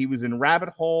 2010, he was in Rabbit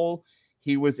Hole.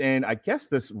 He was in, I guess,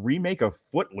 this remake of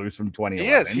Footloose from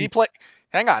 2011. He is.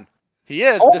 Hang on. He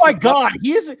is. Oh my God.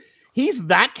 He's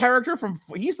that character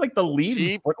he's like the lead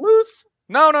in Footloose?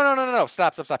 No.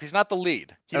 Stop. He's not the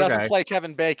lead. He doesn't play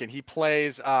Kevin Bacon. He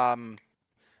plays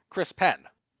Chris Penn,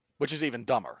 which is even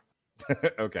dumber.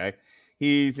 Okay.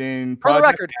 He's in For the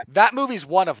record, that movie's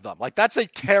one of them. Like, that's a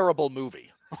terrible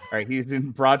movie. All right, he's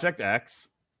in Project X.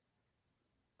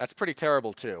 That's pretty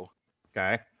terrible too.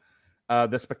 Okay.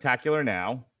 The Spectacular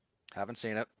Now. Haven't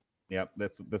seen it. Yep,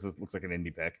 this looks like an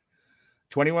indie pick.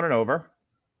 21 and Over.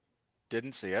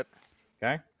 Didn't see it.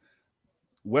 Okay.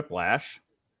 Whiplash.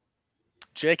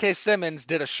 J.K. Simmons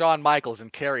did a Shawn Michaels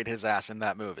and carried his ass in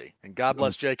that movie. And God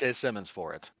bless J.K. Simmons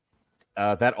for it.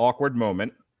 That awkward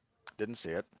moment. Didn't see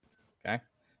it. Okay.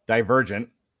 Divergent.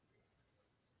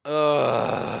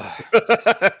 Ugh.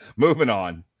 Moving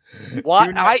on.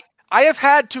 What? I have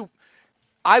had to.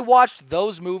 I watched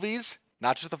those movies,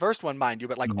 not just the first one, mind you,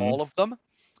 but like all of them,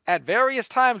 at various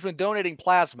times when donating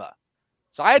plasma.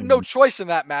 So I had no choice in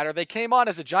that matter. They came on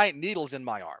as a giant needles in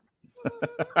my arm.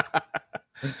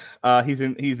 He's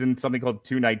in something called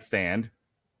Two Night Stand.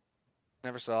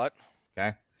 Never saw it.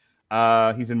 Okay.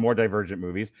 He's in more Divergent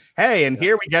movies. Hey, and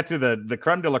here we get to the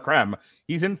creme de la creme.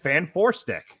 He's in Fan Four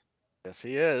Stick. Yes,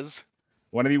 he is.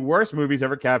 One of the worst movies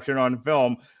ever captured on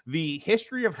film. The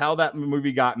history of how that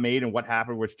movie got made and what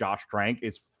happened with Josh Trank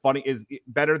is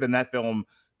better than that film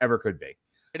ever could be.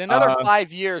 In another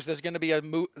 5 years, there's going to be a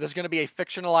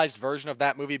fictionalized version of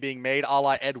that movie being made, a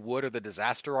la Ed Wood or The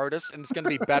Disaster Artist, and it's going to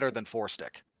be better than Four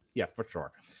Stick. Yeah, for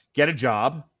sure. Get a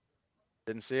Job.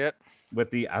 Didn't see it. With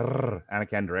the Anna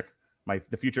Kendrick,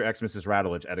 the future ex Mrs.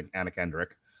 Rattledge, Anna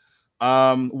Kendrick.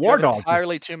 War Dog.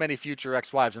 Entirely too many future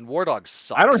ex-wives, and War Dog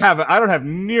sucks. I don't have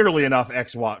nearly enough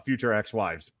future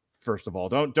ex-wives. First of all,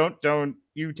 don't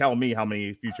you tell me how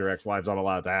many future ex-wives I'm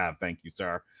allowed to have. Thank you,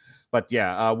 sir. But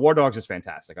yeah, War Dogs is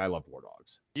fantastic. I love War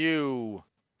Dogs. You.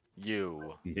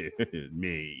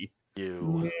 Me.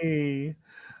 You. Me.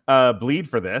 Bleed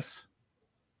for This.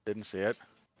 Didn't see it.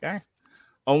 Okay.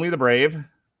 Only the Brave.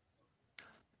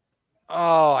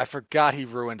 Oh, I forgot he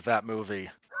ruined that movie.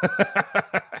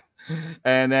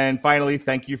 And then finally,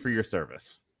 Thank You for Your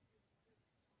Service.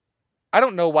 I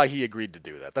don't know why he agreed to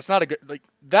do that. That's not a good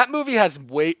that movie has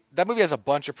a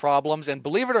bunch of problems, and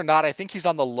believe it or not, I think he's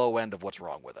on the low end of what's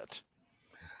wrong with it.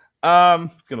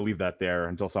 Gonna leave that there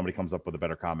until somebody comes up with a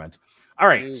better comment. All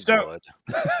right, so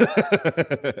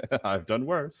I've done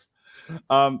worse.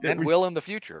 And will in the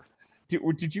future.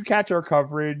 Did you catch our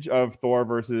coverage of Thor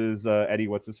versus Eddie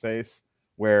What's His Face?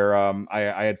 Where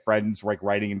I had friends like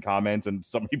writing in comments, and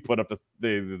somebody put up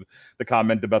the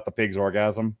comment about the pig's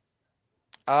orgasm.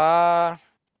 That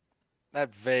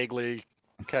vaguely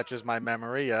catches my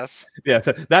memory. Yes. Yeah,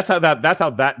 that's how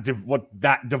what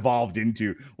that devolved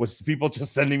into, was people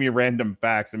just sending me random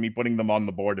facts and me putting them on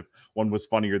the board if one was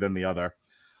funnier than the other.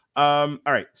 All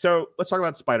right, so let's talk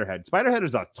about Spiderhead. Spiderhead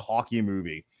is a talkie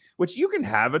movie, which you can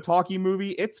have a talkie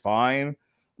movie. It's fine,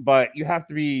 but you have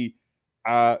to be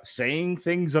saying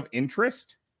things of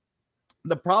interest.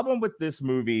 The problem with this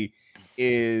movie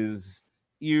is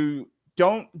you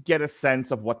don't get a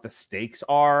sense of what the stakes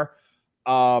are.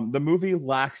 The movie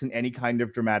lacks in any kind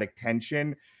of dramatic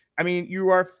tension. I mean, you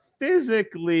are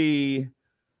physically,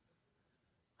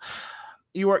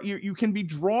 you can be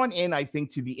drawn in, I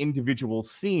think, to the individual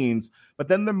scenes, but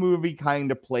then the movie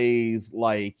kind of plays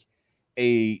like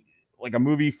a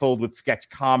movie filled with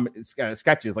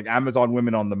sketches, like Amazon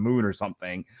Women on the Moon or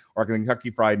something, or a Kentucky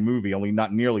Fried Movie, only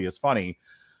not nearly as funny.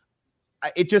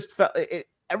 It just felt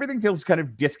everything feels kind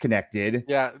of disconnected.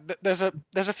 Yeah, there's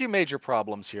a few major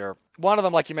problems here. One of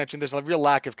them, like you mentioned, there's a real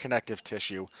lack of connective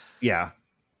tissue. Yeah.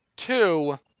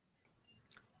 2,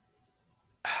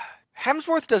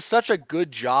 Hemsworth does such a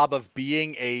good job of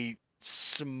being a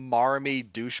smarmy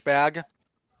douchebag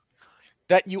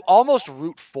that you almost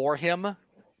root for him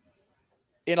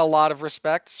in a lot of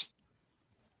respects.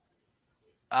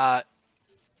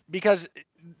 Because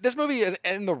this movie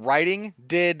and the writing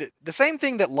did the same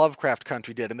thing that Lovecraft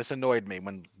Country did, and this annoyed me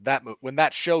when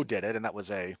that show did it, and that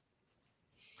was a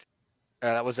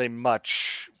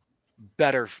much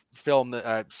better film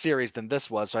series than this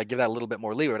was, so I give that a little bit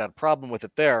more leeway. I had a problem with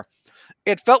it there.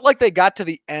 It felt like they got to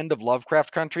the end of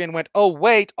Lovecraft Country and went, oh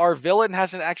wait, our villain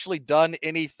hasn't actually done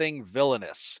anything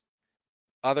villainous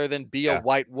other than be a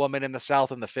white woman in the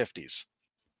South in the 50s.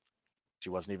 She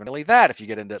wasn't even really that, if you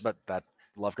get into it, but that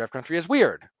Lovecraft Country is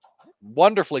weird.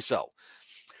 Wonderfully so.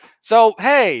 So,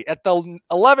 hey, at the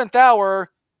 11th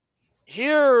hour,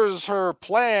 here's her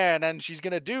plan, and she's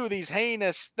going to do these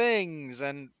heinous things,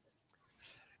 and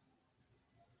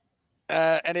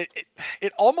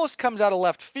it almost comes out of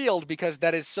left field, because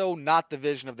that is so not the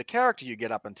vision of the character you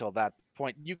get up until that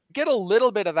point. You get a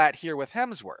little bit of that here with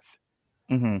Hemsworth.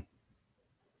 Mm-hmm.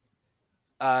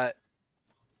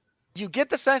 You get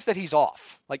the sense that he's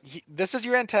off. Like, this is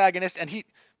your antagonist, and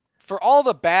for all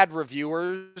the bad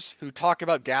reviewers who talk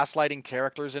about gaslighting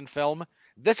characters in film,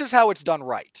 this is how it's done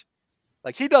right.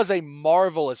 Like, he does a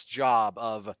marvelous job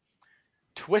of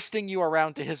twisting you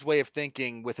around to his way of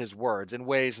thinking with his words in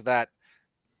ways that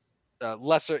a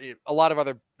lot of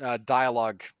other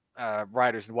dialogue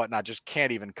writers and whatnot just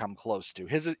can't even come close to.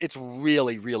 It's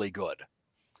really, really good.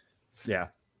 Yeah.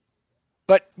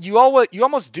 But you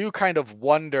almost do kind of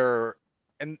wonder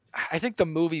and I think the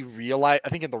movie realized, I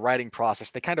think in the writing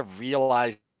process, they kind of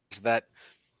realized that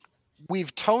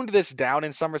we've toned this down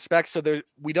in some respects, so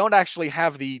we don't actually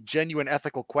have the genuine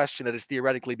ethical question that is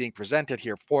theoretically being presented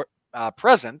here for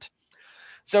present.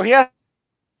 So he has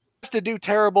to do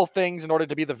terrible things in order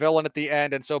to be the villain at the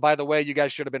end. And so, by the way, you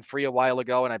guys should have been free a while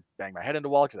ago. And I banged my head into the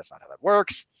wall because that's not how that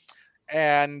works.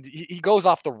 And he goes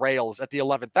off the rails at the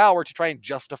 11th hour to try and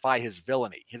justify his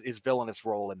villainy, his villainous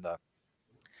role in the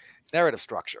narrative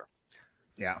structure.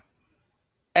 Yeah.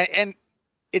 And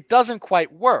it doesn't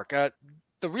quite work.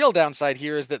 The real downside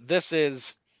here is that this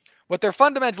is what they're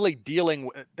fundamentally dealing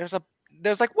with.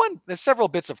 There's several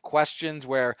bits of questions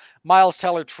where Miles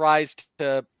Teller tries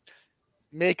to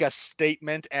make a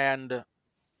statement, and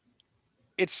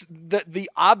it's the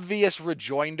obvious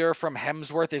rejoinder from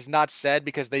Hemsworth is not said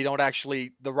because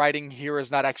the writing here is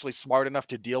not actually smart enough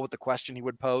to deal with the question he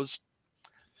would pose.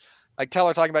 Like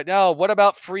Teller talking about, no, what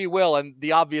about free will? And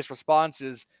the obvious response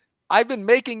is, I've been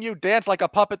making you dance like a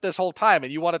puppet this whole time,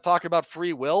 and you want to talk about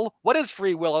free will? What is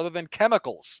free will other than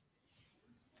chemicals?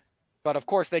 But of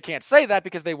course, they can't say that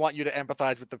because they want you to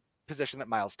empathize with the position that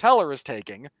Miles Teller is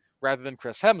taking rather than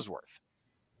Chris Hemsworth.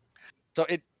 So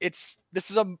this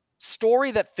is a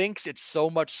story that thinks it's so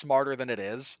much smarter than it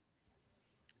is,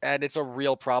 and it's a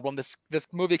real problem. This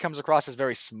movie comes across as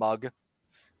very smug.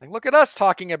 Like, look at us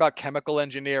talking about chemical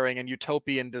engineering and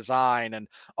utopian design and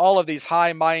all of these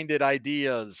high-minded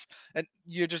ideas, and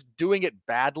you're just doing it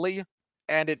badly,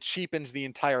 and it cheapens the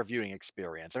entire viewing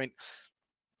experience. I mean,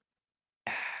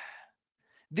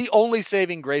 the only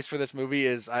saving grace for this movie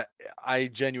is I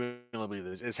genuinely believe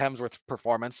this is Hemsworth's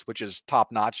performance, which is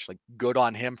top notch. Like, good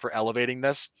on him for elevating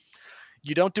this.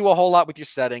 You don't do a whole lot with your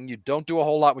setting. You don't do a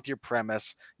whole lot with your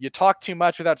premise. You talk too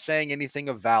much without saying anything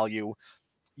of value.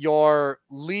 Your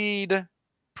lead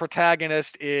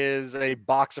protagonist is a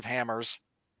box of hammers.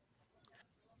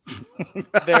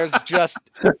 There's just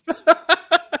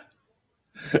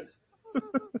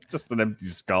just an empty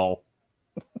skull.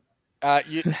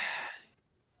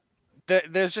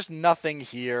 There's just nothing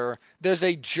here. There's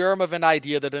a germ of an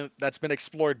idea that's been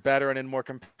explored better and in more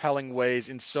compelling ways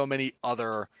in so many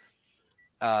other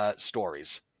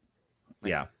stories.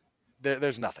 Yeah.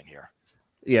 There's nothing here.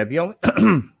 Yeah, the only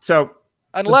so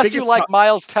unless you like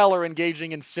Miles Teller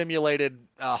engaging in simulated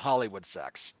Hollywood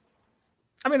sex.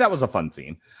 I mean, that was a fun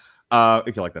scene.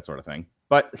 If you like that sort of thing.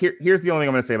 But here's the only thing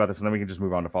I'm going to say about this, and then we can just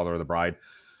move on to Father of the Bride.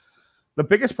 The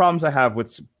biggest problems I have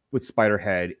with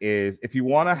Spiderhead is if you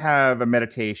want to have a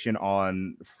meditation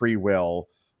on free will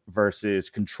versus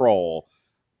control,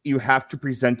 you have to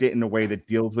present it in a way that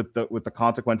deals with the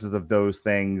consequences of those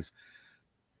things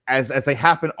as they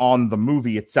happen on the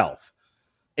movie itself.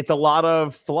 It's a lot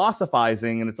of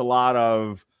philosophizing and it's a lot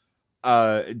of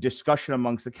discussion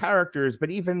amongst the characters, but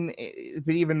even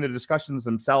the discussions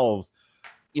themselves,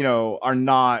 you know, are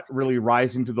not really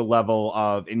rising to the level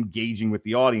of engaging with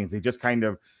the audience. They just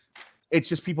it's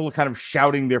just people kind of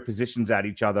shouting their positions at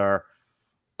each other,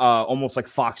 almost like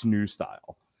Fox News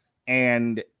style.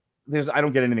 And I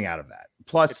don't get anything out of that.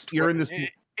 Plus, you're in this.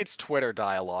 It's Twitter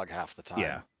dialogue half the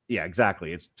time. Yeah,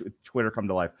 exactly. It's Twitter come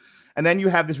to life. And then you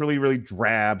have this really, really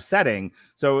drab setting.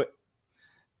 So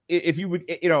if you would,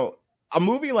 you know, a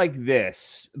movie like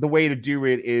this, the way to do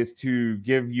it is to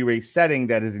give you a setting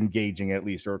that is engaging at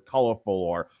least, or colorful,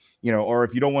 or, you know, or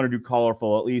if you don't want to do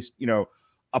colorful, at least, you know,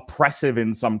 oppressive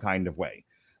in some kind of way.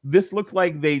 This looks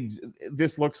like they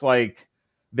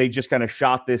just kind of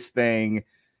shot this thing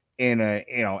in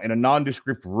a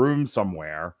nondescript room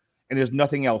somewhere, and there's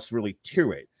nothing else really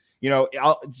to it. You know,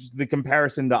 the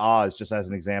comparison to Oz, just as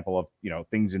an example of, you know,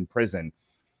 things in prison.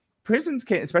 Prisons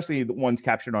can, especially the ones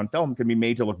captured on film, can be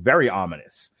made to look very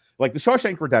ominous. Like the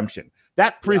Shawshank Redemption,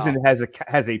 that prison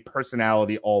has a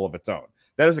personality all of its own.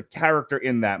 That is a character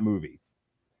in that movie.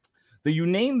 You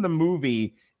name the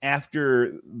movie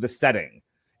after the setting,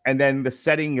 and then the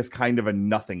setting is kind of a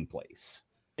nothing place.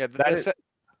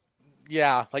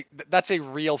 Yeah, that's a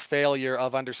real failure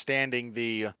of understanding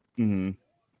the. Mm-hmm.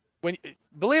 When,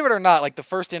 believe it or not, like the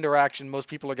first interaction most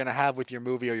people are going to have with your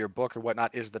movie or your book or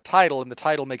whatnot is the title, and the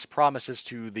title makes promises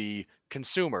to the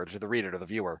consumer, to the reader, to the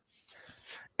viewer.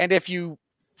 And if you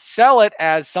sell it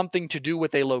as something to do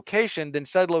with a location, then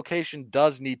said location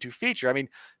does need to feature. I mean,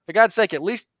 for God's sake, at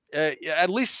least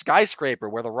Skyscraper,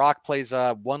 where The Rock plays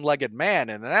a one-legged man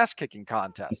in an ass-kicking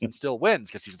contest and still wins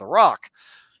because he's The Rock.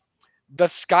 The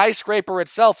skyscraper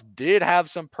itself did have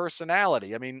some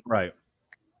personality. I mean, right.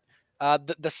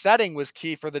 The setting was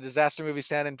key for the disaster movie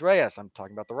San Andreas. I'm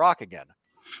talking about The Rock again.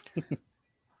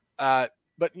 But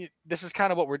this is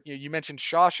kind of what you mentioned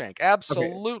Shawshank.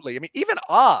 Absolutely. Okay. I mean, even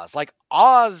Oz. Like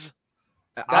Oz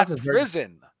That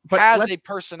prison has a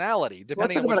personality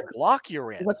depending on which block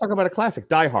you're in. Let's talk about a classic,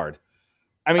 Die Hard.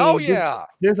 I mean, oh yeah,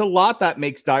 there's a lot that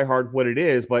makes Die Hard what it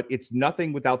is, but it's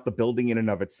nothing without the building in and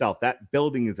of itself. That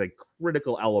building is a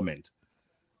critical element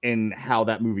in how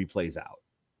that movie plays out.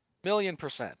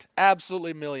 1,000,000%,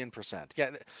 absolutely 1,000,000%.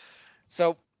 Yeah.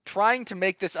 So trying to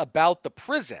make this about the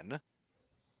prison,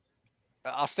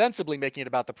 ostensibly making it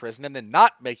about the prison, and then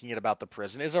not making it about the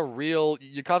prison is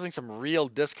you're causing some real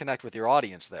disconnect with your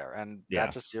audience there, and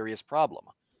that's a serious problem.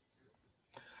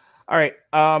 All right,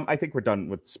 I think we're done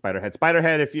with Spiderhead.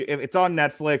 Spiderhead, if it's on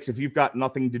Netflix, if you've got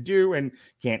nothing to do and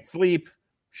can't sleep,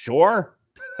 sure.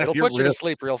 It'll put you to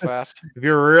sleep real fast. If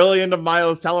you're really into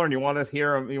Miles Teller and you want to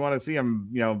hear him, you want to see him,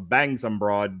 bang some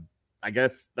broad, I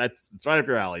guess it's right up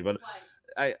your alley. But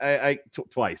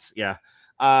twice, yeah.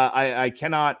 I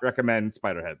cannot recommend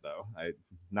Spiderhead though.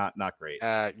 Not great.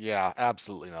 Yeah,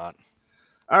 absolutely not.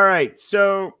 All right,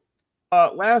 so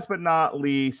last but not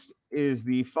least is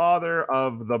the Father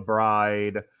of the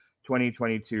Bride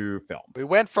 2022 film. We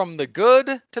went from the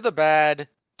good to the bad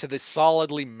to the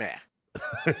solidly meh.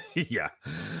 Yeah.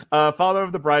 Father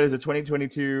of the Bride is a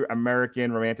 2022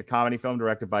 American romantic comedy film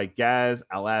directed by Gaz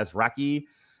Al-Azraqi.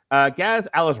 Gaz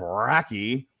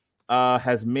Al-Azraqi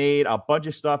has made a bunch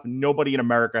of stuff nobody in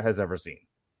America has ever seen.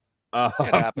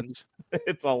 It happens.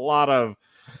 It's a lot of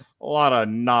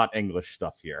not English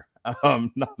stuff here.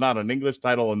 Not an English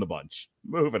title in the bunch.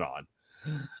 Moving on.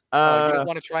 You don't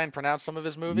want to try and pronounce some of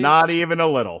his movies? Not even a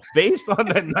little. Based on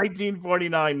the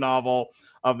 1949 novel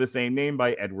of the same name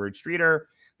by Edward Streeter,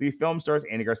 the film stars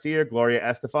Andy Garcia, Gloria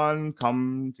Estefan.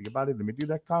 Come to your body, let me do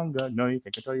that conga. No, you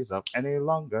can't control yourself any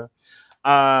longer.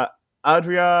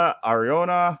 Adria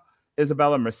Ariona,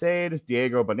 Isabella Merced,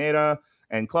 Diego Boneta,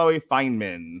 and Chloe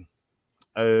Feynman.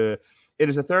 It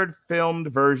is a third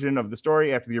filmed version of the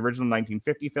story after the original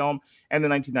 1950 film and the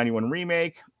 1991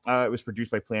 remake. It was produced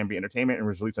by Plan B Entertainment and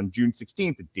was released on June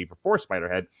 16th, the day before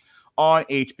Spiderhead, on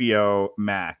HBO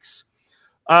Max.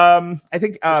 I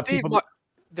think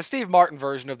the Steve Martin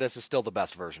version of this is still the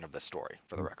best version of this story,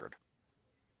 for the record.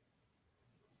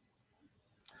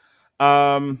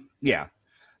 Yeah.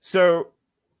 So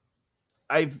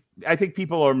I think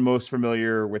people are most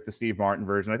familiar with the Steve Martin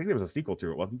version. I think there was a sequel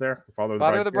to it, wasn't there? Father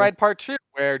of the Bride Part 2,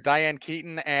 where Diane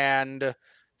Keaton and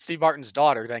Steve Martin's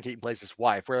daughter, Diane Keaton plays his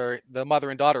wife, where the mother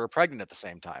and daughter are pregnant at the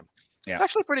same time. Yeah. It's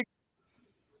actually pretty.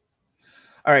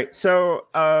 All right. So,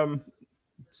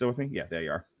 still with me? Yeah, there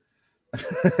you are.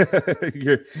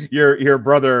 your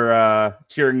brother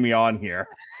cheering me on here.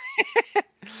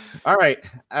 All right.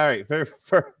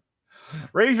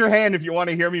 Raise your hand if you want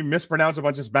to hear me mispronounce a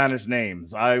bunch of Spanish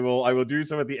names. I will do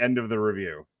so at the end of the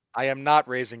review. I am not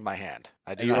raising my hand.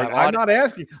 I'm not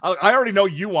asking. I already know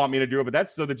you want me to do it, but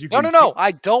that's so that you can. No.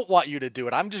 I don't want you to do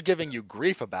it. I'm just giving you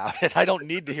grief about it. I don't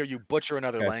need to hear you butcher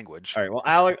another language. All right. Well,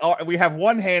 Alex, we have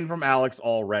one hand from Alex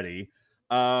already.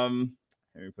 Let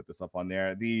me put this up on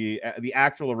there. The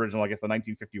actual original, I guess the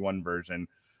 1951 version,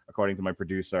 according to my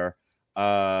producer,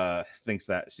 thinks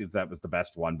that was the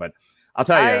best one. But I'll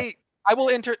tell you. I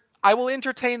will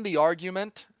entertain the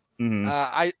argument. Mm-hmm.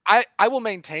 I will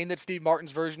maintain that Steve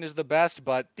Martin's version is the best,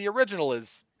 but the original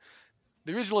is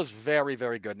very,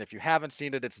 very good. And if you haven't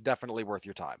seen it, it's definitely worth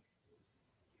your time.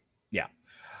 Yeah.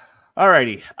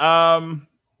 Alrighty.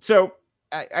 So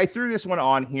I threw this one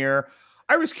on here.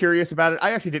 I was curious about it.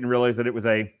 I actually didn't realize that it was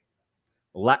a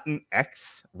Latin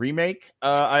X remake.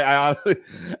 I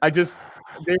just,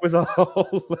 there was a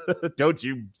whole, don't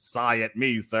you sigh at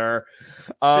me, sir.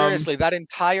 Seriously, that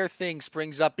entire thing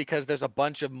springs up because there's a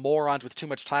bunch of morons with too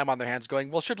much time on their hands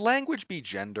going, well, should language be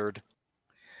gendered?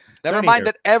 Never mind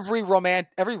that every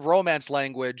romance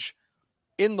language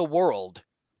in the world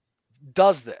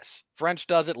does this. French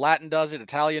does it, Latin does it,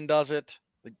 Italian does it.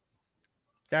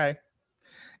 Okay.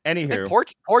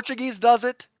 Anywho. Portuguese does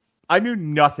it. I knew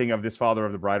nothing of this Father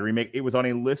of the Bride remake. It was on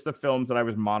a list of films that I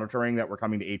was monitoring that were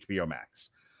coming to HBO Max.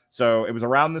 So it was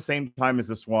around the same time as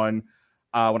this one.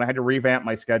 When I had to revamp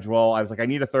my schedule, I was like, I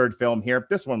need a third film here.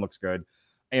 This one looks good.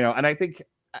 And I think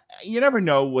you never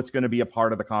know what's going to be a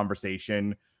part of the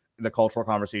conversation, the cultural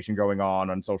conversation going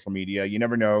on social media. You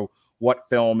never know what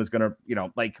film is going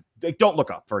to, like Don't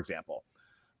Look Up, for example.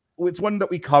 It's one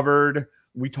that we covered.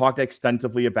 We talked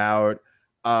extensively about.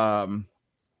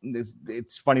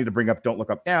 It's funny to bring up Don't Look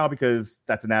Up now because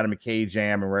that's an Adam McKay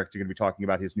jam, and we're actually going to be talking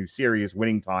about his new series,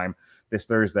 Winning Time, this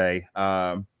Thursday.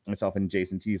 Myself and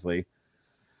Jason Teasley.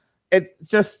 It's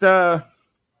just you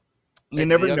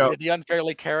never know. Did he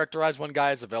unfairly characterize one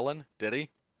guy as a villain? Did he?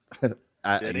 You'll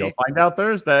find out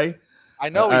Thursday. I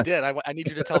know he did. I need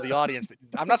you to tell the audience.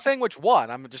 I'm not saying which one.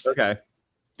 I'm just okay.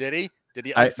 Did he? Did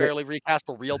he unfairly recast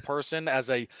a real person as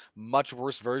a much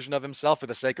worse version of himself for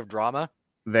the sake of drama?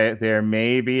 There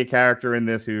may be a character in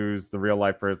this who's the real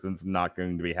life person's not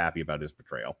going to be happy about his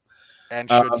portrayal. And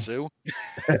should sue.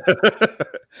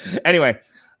 Anyway,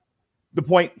 the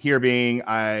point here being,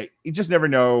 you just never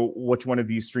know which one of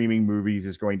these streaming movies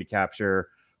is going to capture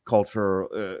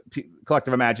culture,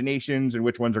 collective imaginations, and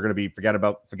which ones are going to be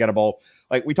forgettable.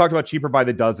 Like we talked about Cheaper by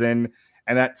the Dozen,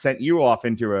 and that sent you off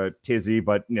into a tizzy,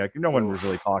 but no one was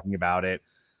really talking about it.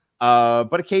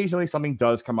 But occasionally something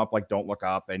does come up, like Don't Look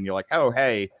Up, and you're like, oh,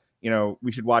 hey,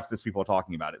 we should watch this. People are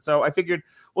talking about it. So I figured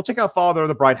we'll check out Father of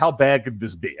the Bride. How bad could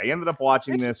this be? I ended up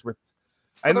watching this with.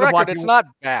 For the record, it's not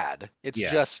bad. It's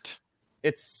just.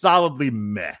 It's solidly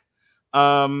meh.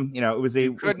 It was a.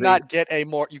 You could not get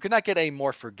a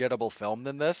more forgettable film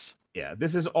than this. Yeah,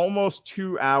 this is almost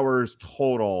 2 hours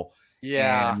total.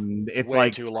 Yeah, and it's way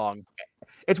like too long.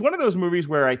 It's one of those movies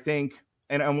where I think,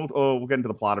 and we'll get into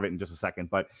the plot of it in just a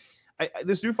second, but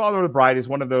this new Father of the Bride is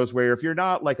one of those where if you're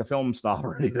not like a film snob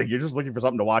or anything, you're just looking for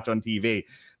something to watch on TV.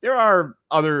 There are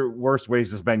other worse ways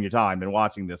to spend your time than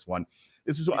watching this one.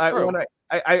 This was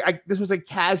this was a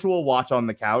casual watch on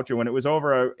the couch, and when it was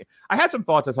over, I had some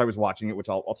thoughts as I was watching it, which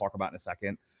I'll talk about in a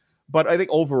second. But I think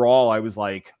overall, I was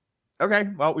like, okay,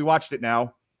 well, we watched it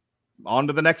now. On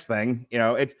to the next thing.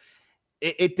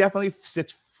 It definitely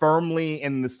sits firmly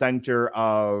in the center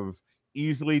of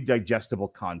easily digestible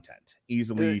content,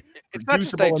 easily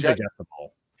producible and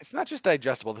digestible. It's not just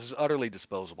digestible. This is utterly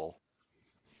disposable.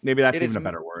 Maybe that's even a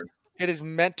better word. It is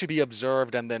meant to be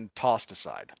observed and then tossed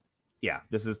aside. Yeah,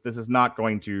 this is not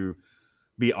going to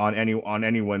be on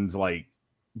anyone's like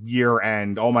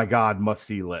year-end, oh my God,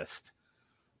 must-see list.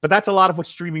 But that's a lot of what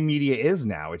streaming media is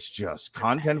now. It's just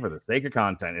content for the sake of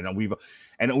content. And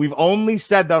we've only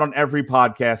said that on every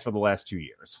podcast for the last 2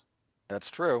 years.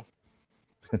 That's true.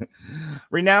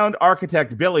 Renowned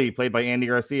architect Billy, played by Andy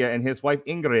Garcia, and his wife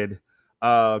Ingrid,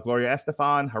 Gloria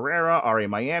Estefan Herrera, are a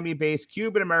Miami-based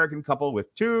Cuban-American couple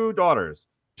with 2 daughters.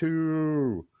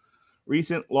 2.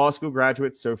 Recent law school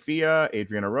graduates Sophia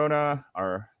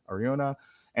Ariona,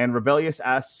 and rebellious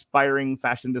aspiring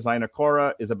fashion designer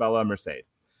Cora Isabella Merced.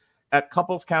 At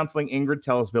couples counseling, Ingrid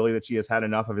tells Billy that she has had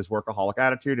enough of his workaholic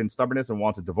attitude and stubbornness and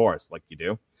wants a divorce, like you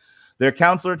do. Their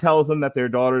counselor tells them that their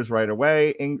daughters right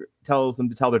away. Ingrid tells them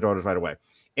to tell their daughters right away.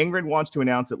 Ingrid wants to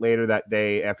announce it later that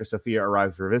day after Sophia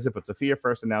arrives for a visit, but Sophia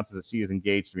first announces that she is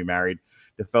engaged to be married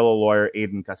to fellow lawyer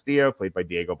Aiden Castillo, played by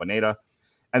Diego Boneta,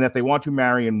 and that they want to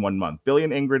marry in 1 month. Billy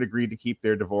and Ingrid agreed to keep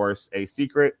their divorce a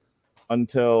secret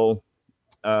until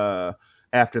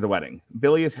after the wedding.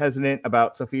 Billy is hesitant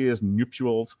about Sophia's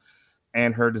nuptials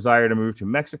and her desire to move to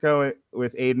Mexico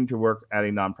with Aiden to work at a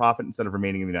nonprofit instead of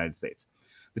remaining in the United States.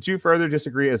 The two further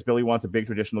disagree as Billy wants a big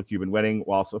traditional Cuban wedding,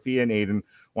 while Sophia and Aiden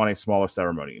want a smaller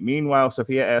ceremony. Meanwhile,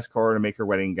 Sophia asks Cora to make her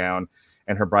wedding gown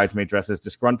and her bridesmaid dresses,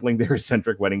 disgruntling their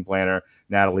eccentric wedding planner,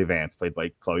 Natalie Vance, played by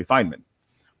Chloe Feynman.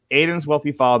 Aiden's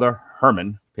wealthy father,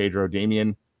 Herman, Pedro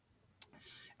Damian,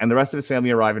 and the rest of his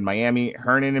family arrive in Miami.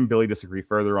 Hernan and Billy disagree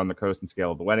further on the cost and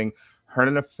scale of the wedding.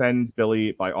 Hernan offends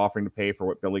Billy by offering to pay for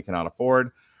what Billy cannot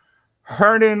afford.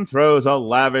 Hernan throws a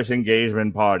lavish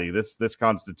engagement party. This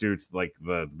constitutes like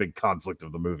the big conflict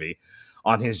of the movie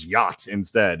on his yacht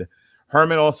instead.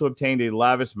 Herman also obtained a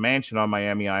lavish mansion on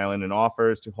Miami Island and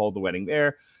offers to hold the wedding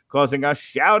there, causing a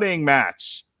shouting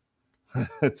match.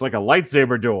 It's like a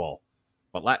lightsaber duel.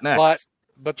 But Latinx.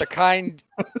 But the kind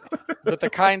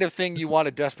of thing you want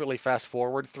to desperately fast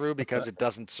forward through because it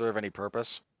doesn't serve any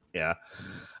purpose. Yeah.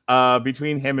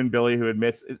 Between him and Billy, who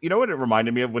admits, you know what it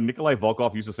reminded me of? When Nikolai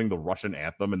Volkov used to sing the Russian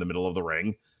anthem in the middle of the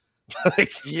ring.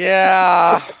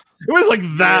 Yeah. It was like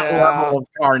that level of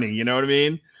carny, you know what I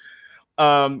mean?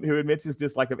 Who admits his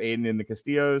dislike of Aiden and the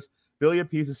Castillos. Billy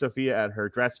appeases Sophia at her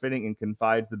dress fitting and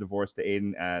confides the divorce to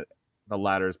Aiden at the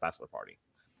latter's bachelor party.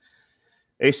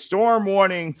 A storm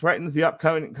warning threatens the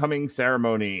upcoming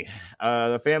ceremony.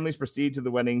 The families proceed to the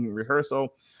wedding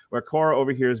rehearsal, where Cora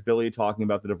overhears Billy talking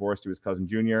about the divorce to his cousin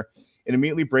Junior. It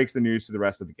immediately breaks the news to the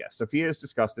rest of the guests. Sophia is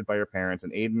disgusted by her parents,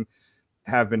 and Aiden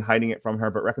have been hiding it from her,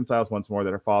 but reconciles once more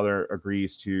that her father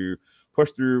agrees to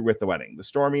push through with the wedding. The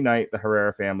stormy night, the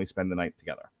Herrera family spend the night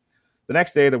together. The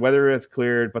next day, the weather has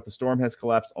cleared, but the storm has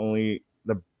collapsed the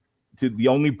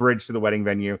only bridge to the wedding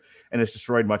venue and has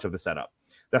destroyed much of the setup.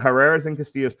 The Herreras and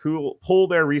Castillos pull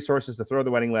their resources to throw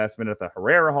the wedding last minute at the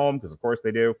Herrera home, because of course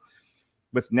they do,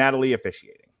 with Natalie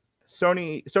officiating.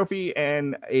 Sophie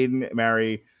and Aiden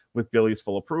marry with Billy's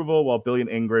full approval, while Billy and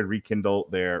Ingrid rekindle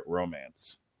their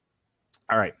romance.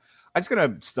 All right. I'm just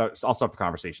going to I'll start the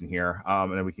conversation here,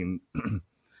 and then we can...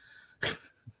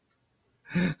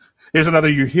 Here's another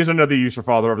use for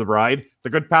Father of the Bride. It's a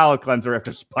good palate cleanser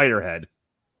after Spiderhead.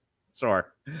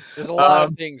 Sure. There's a lot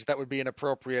of things that would be an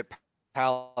appropriate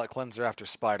palate cleanser after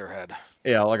Spiderhead.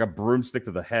 Yeah, like a broomstick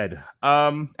to the head.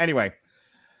 Anyway.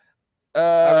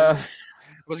 I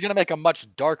was gonna make a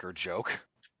much darker joke.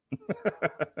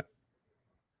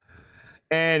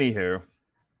 Anywho.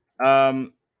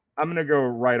 I'm gonna go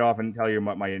right off and tell you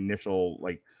what my initial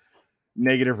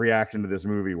negative reaction to this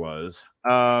movie was.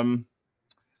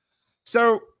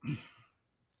 So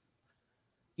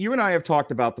you and I have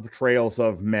talked about the portrayals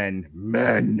of fucking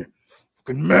men,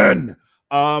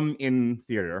 in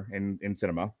theater, in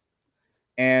cinema.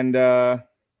 And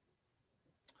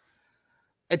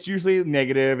it's usually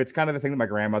negative. It's kind of the thing that my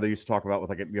grandmother used to talk about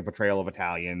with the portrayal of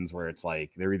Italians, where it's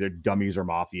like they're either dummies or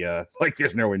mafia. Like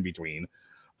there's no in between.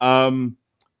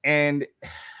 And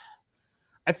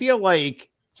I feel like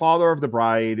Father of the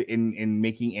Bride in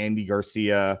making Andy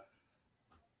Garcia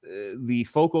the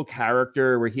focal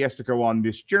character, where he has to go on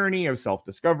this journey of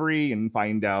self-discovery and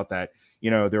find out that,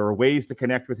 there are ways to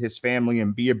connect with his family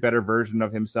and be a better version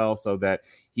of himself so that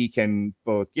he can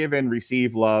both give and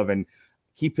receive love and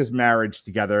keep his marriage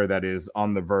together that is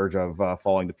on the verge of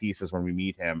falling to pieces when we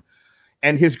meet him.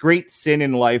 And his great sin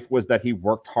in life was that he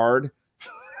worked hard.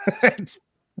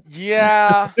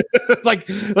 Yeah. It's like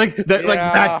that,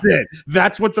 yeah. That's it.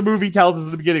 That's what the movie tells us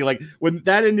at the beginning. Like when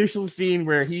that initial scene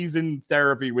where he's in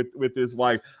therapy with his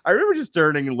wife, I remember just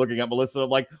turning and looking at Melissa. I'm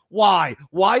like, why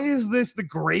is this the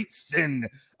great sin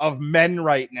of men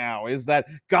right now? Is that,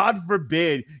 God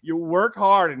forbid, you work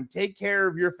hard and take care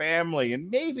of your family, and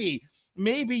maybe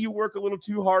you work a little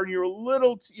too hard and you're a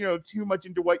little too much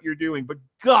into what you're doing, but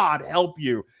God help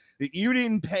you that you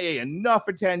didn't pay enough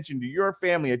attention to your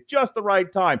family at just the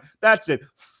right time. That's it.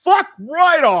 Fuck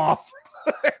right off.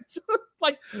 It's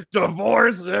like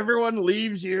divorce, everyone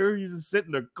leaves you. You just sit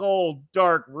in a cold,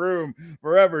 dark room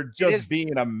forever just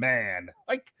being a man.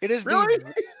 Like, it is really?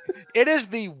 It is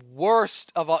the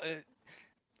worst of all.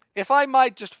 If I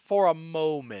might just for a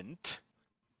moment,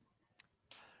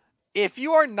 if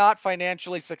you are not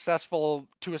financially successful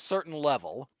to a certain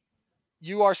level,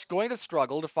 you are going to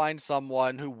struggle to find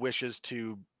someone who wishes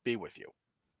to be with you.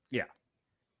 Yeah.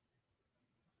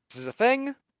 This is a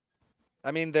thing.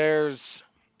 I mean, there's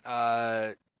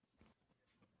that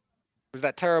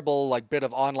terrible bit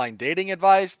of online dating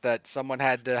advice that someone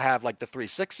had to have the 3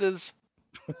 6s.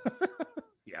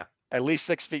 Yeah. At least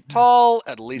 6 feet tall,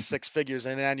 at least 6 figures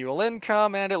in annual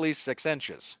income, and at least 6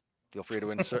 inches. Feel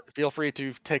free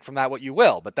to take from that what you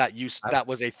will, but that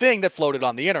was a thing that floated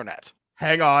on the internet.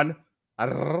 Hang on.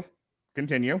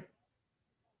 Continue.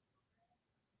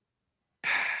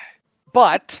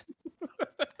 But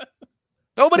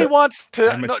nobody wants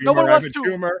to. No one wants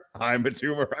to. I'm a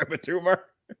tumor.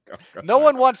 No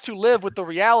one wants to live with the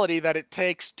reality that it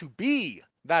takes to be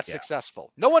that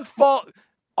successful. No one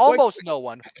almost no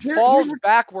one falls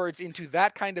backwards into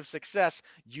that kind of success.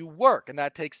 You work, and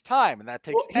that takes time, and that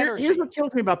takes energy. Here's what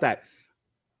kills me about that.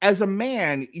 As a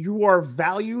man, you are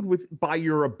valued by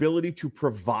your ability to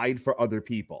provide for other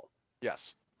people.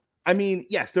 Yes. I mean,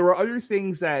 yes, there are other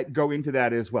things that go into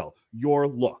that as well. Your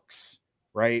looks,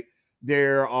 right?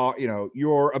 There are,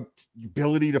 your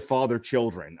ability to father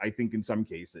children, I think, in some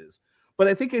cases. But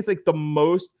I think it's the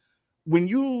most,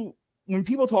 when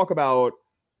people talk about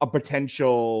a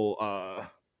potential,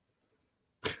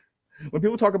 when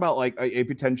people talk about a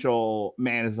potential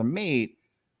man as a mate,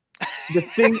 the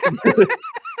thing...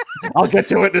 I'll get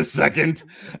to it in a second.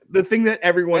 The thing that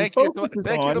everyone focuses on.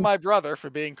 Thank you to my brother for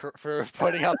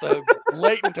pointing out the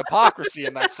latent hypocrisy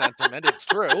in that sentiment. It's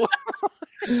true.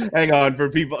 Hang on, for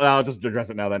people, I'll just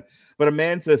address it now then. But a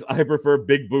man says, "I prefer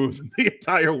big boobs," and the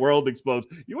entire world explodes.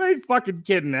 You ain't fucking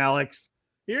kidding, Alex.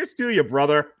 Here's to you,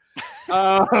 brother.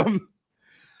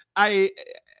 It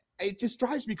just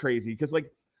drives me crazy because,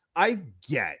 I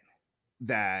get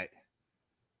that.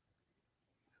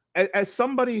 As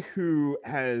somebody who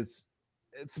has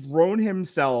thrown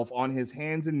himself on his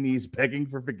hands and knees begging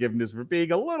for forgiveness for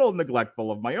being a little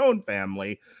neglectful of my own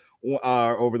family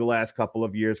over the last couple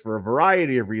of years for a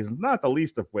variety of reasons, not the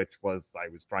least of which was I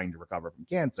was trying to recover from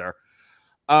cancer.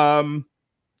 I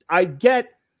get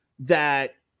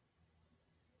that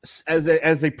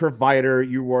as a provider,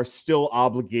 you are still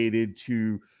obligated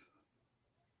to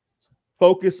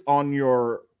focus on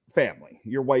your family,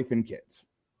 your wife and kids.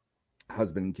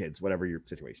 Husband and kids, whatever your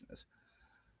situation is.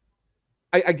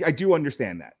 I do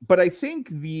understand that, but I think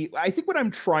what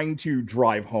I'm trying to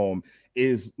drive home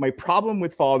is my problem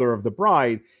with Father of the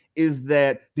Bride is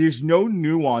that there's no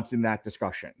nuance in that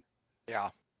discussion.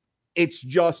 Yeah, it's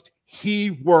just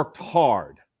he worked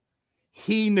hard.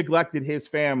 He neglected his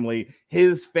family.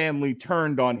 His family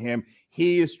turned on him.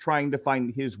 He is trying to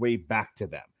find his way back to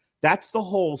them. That's the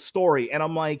whole story. And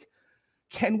I'm like,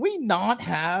 can we not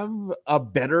have a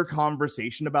better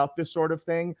conversation about this sort of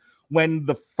thing when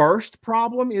the first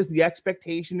problem is the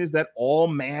expectation is that all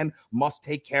man must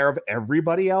take care of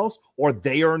everybody else, or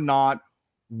they are not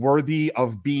worthy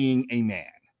of being a man?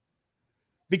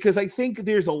 Because I think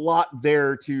there's a lot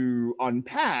there to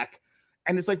unpack.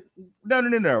 And it's like,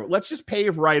 no. Let's just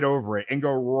pave right over it and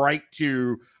go right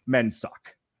to men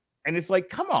suck. And it's like,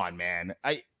 come on, man.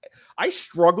 I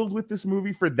struggled with this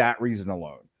movie for that reason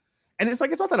alone. And it's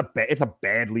like, it's not that it's a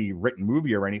badly written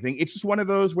movie or anything. It's just one of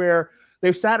those where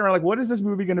they've sat around like, what is this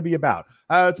movie going to be about?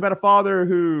 It's about a father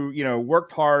who,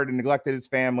 worked hard and neglected his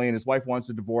family, and his wife wants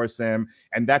to divorce him.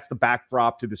 And that's the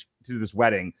backdrop to this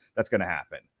wedding that's going to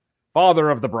happen. Father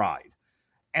of the bride.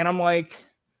 And I'm like,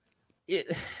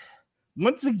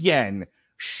 once again,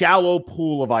 shallow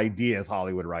pool of ideas,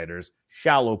 Hollywood writers.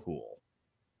 Shallow pool.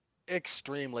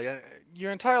 Extremely.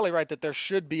 You're entirely right that there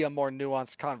should be a more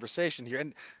nuanced conversation here.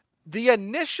 And the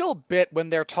initial bit when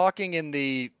they're talking in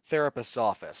the therapist's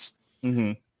office,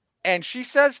 and she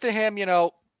says to him,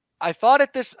 I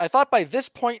thought by this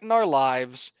point in our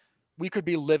lives, we could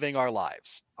be living our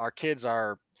lives. Our kids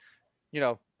are,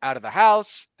 out of the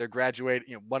house. They're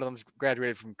graduating. One of them's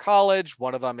graduated from college.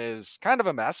 One of them is kind of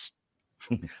a mess.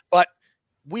 But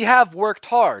we have worked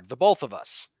hard, the both of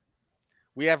us.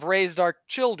 We have raised our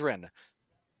children.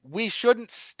 We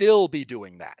shouldn't still be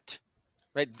doing that.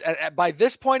 Right? By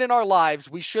this point in our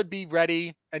lives, we should be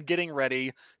ready and getting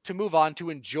ready to move on to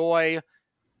enjoy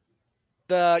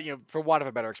the, for want of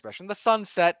a better expression, the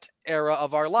sunset era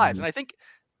of our lives. And I think,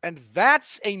 and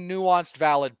that's a nuanced,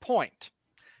 valid point.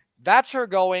 That's her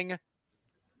going.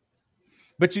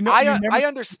 But I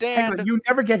understand. You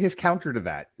never get his counter to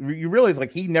that. You realize,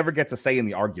 like, he never gets a say in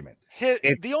the argument.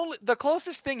 The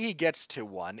closest thing he gets to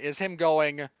one is him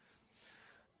going,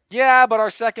 yeah, but our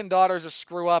second daughter's a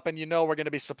screw up, and we're going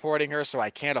to be supporting her, so I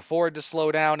can't afford to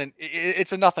slow down. And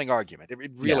it's a nothing argument. It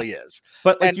really is.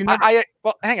 But like,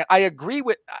 hang on.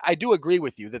 I do agree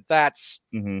with you that's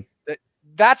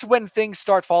that's when things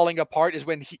start falling apart. Is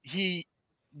when he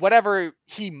whatever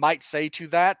he might say to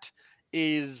that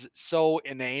is so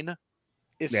inane,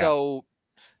 so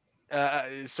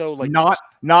like not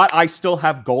I still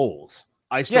have goals.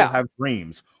 I still have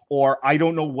dreams. Or I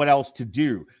don't know what else to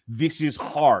do. This is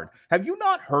hard. Have you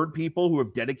not heard people who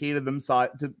have dedicated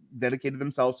themselves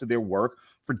to their work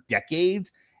for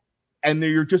decades, and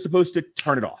you're just supposed to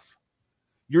turn it off?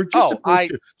 You're just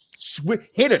supposed to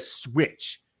hit a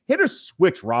switch. Hit a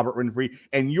switch, Robert Winfrey,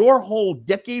 and your whole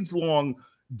decades-long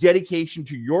dedication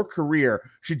to your career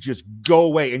should just go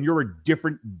away, and you're a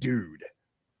different dude.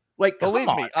 Like, believe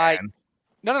me, man.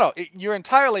 No, you're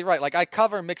entirely right. Like, I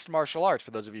cover mixed martial arts,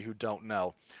 for those of you who don't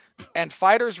know. And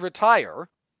fighters retire,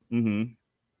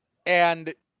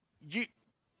 and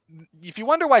if you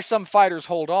wonder why some fighters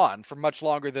hold on for much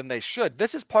longer than they should,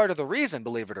 this is part of the reason,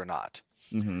 believe it or not.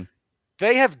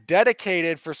 They have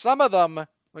dedicated, for some of them,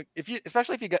 like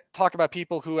especially if you talk about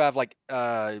people who have like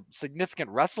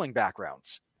significant wrestling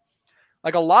backgrounds,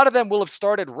 like a lot of them will have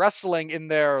started wrestling in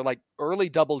their like early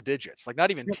double digits, like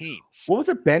not even teens. What was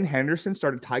it? Ben Henderson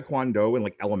started Taekwondo in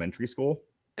like elementary school.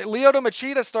 Lyoto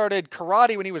Machida started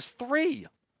karate when he was 3.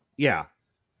 Yeah.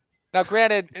 Now,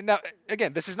 granted,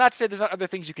 again, this is not to say there's not other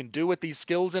things you can do with these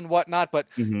skills and whatnot, but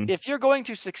if you're going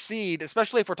to succeed,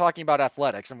 especially if we're talking about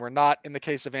athletics, and we're not in the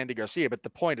case of Andy Garcia, but the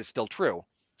point is still true.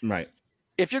 Right.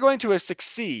 If you're going to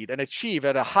succeed and achieve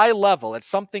at a high level at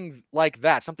something like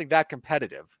that, something that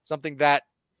competitive, something that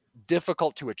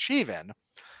difficult to achieve in,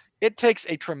 it takes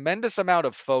a tremendous amount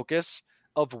of focus,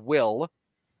 of will,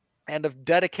 and of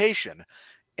dedication.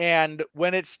 And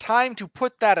when it's time to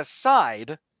put that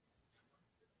aside,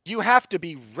 you have to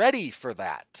be ready for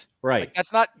that. Right.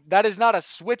 Like that is not a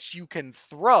switch you can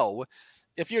throw.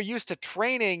 If you're used to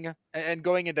training and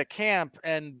going into camp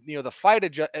and the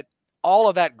fight all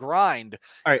of that grind,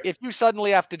 right. If you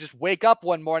suddenly have to just wake up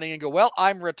one morning and go, well,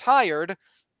 I'm retired,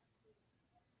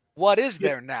 what is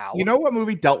there now? You know what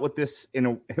movie dealt with this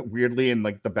weirdly in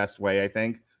like the best way, I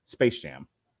think? Space Jam.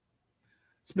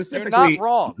 Specifically, you're not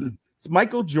wrong. It's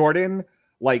Michael Jordan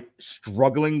like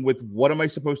struggling with what am I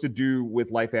supposed to do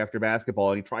with life after basketball,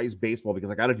 and he tries baseball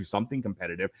because I got to do something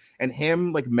competitive, and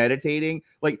him like meditating.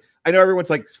 Like, I know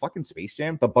everyone's like, fucking Space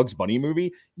Jam, the Bugs Bunny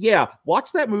movie. Yeah,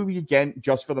 watch that movie again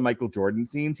just for the Michael Jordan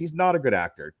scenes. He's not a good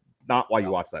actor. Not why you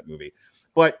watch that movie,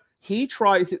 but he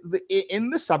tries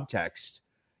in the subtext.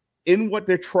 in what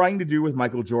they're trying to do with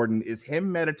Michael Jordan is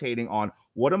him meditating on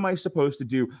what am I supposed to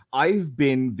do? I've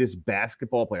been this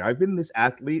basketball player. I've been this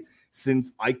athlete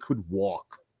since I could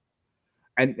walk.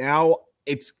 And now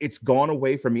it's gone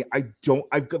away from me. I've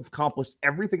accomplished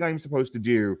everything I'm supposed to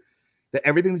do,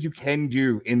 everything that you can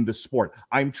do in the sport.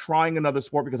 I'm trying another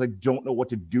sport because I don't know what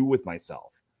to do with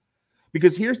myself.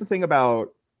 Because here's the thing about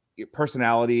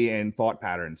personality and thought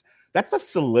patterns. That stuff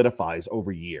solidifies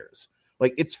over years.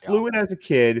 Like, it's fluid as a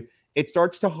kid. It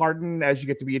starts to harden as you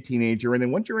get to be a teenager. And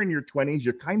then once you're in your 20s,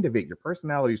 you're kind of it. Your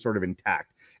personality is sort of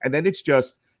intact. And then it's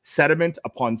just sediment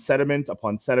upon sediment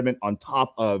upon sediment on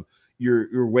top of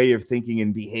your way of thinking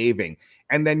and behaving.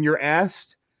 And then you're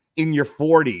asked in your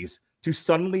 40s to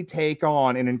suddenly take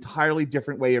on an entirely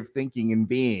different way of thinking and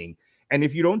being. And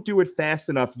if you don't do it fast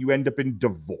enough, you end up in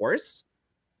divorce.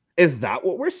 Is that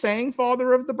what we're saying,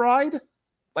 Father of the Bride?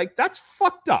 Like, that's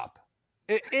fucked up.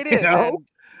 It is. You know?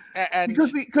 And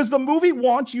because the movie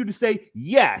wants you to say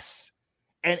yes,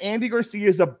 and Andy Garcia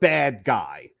is a bad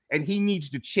guy, and he needs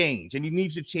to change, and he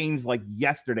needs to change like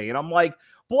yesterday. And I'm like,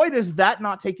 boy, does that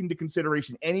not take into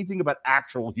consideration anything about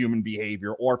actual human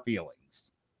behavior or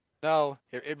feelings? No,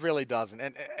 it really doesn't.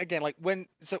 And again, like when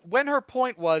her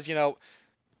point was, you know,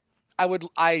 I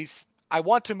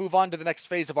want to move on to the next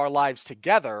phase of our lives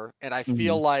together, and I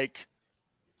feel like,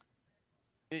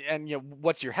 and you know,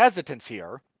 what's your hesitance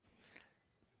here?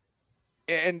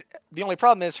 And the only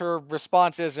problem is her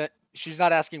response isn't, she's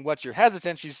not asking what's your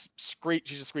hesitance. She's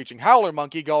a screeching howler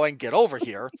monkey going, get over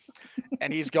here.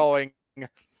 And he's going,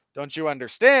 don't you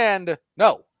understand?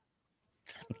 No.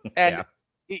 And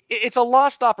it's a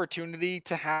lost opportunity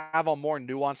to have a more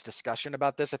nuanced discussion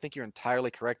about this. I think you're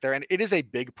entirely correct there. And it is a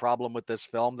big problem with this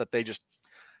film that they just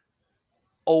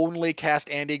only cast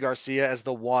Andy Garcia as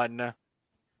the one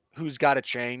who's got to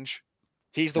change.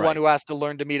 He's the one who has to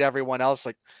learn to meet everyone else.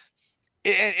 Like,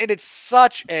 and it's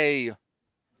such a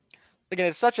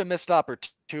missed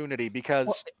opportunity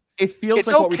because it feels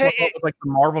like what we talk about with like the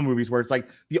Marvel movies, where it's like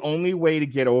the only way to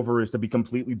get over is to be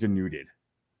completely denuded.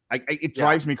 It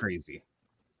drives me crazy.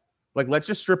 Like, let's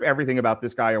just strip everything about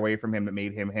this guy away from him that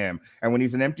made him him. And when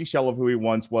he's an empty shell of who he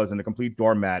once was and a complete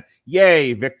doormat,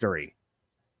 yay, victory.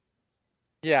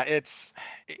 Yeah, it's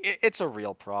a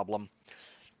real problem.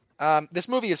 This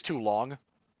movie is too long.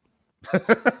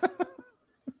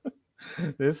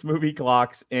 This movie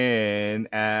clocks in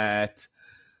at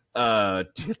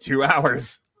 2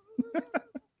 hours.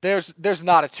 There's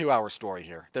not a 2-hour story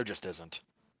here. There just isn't.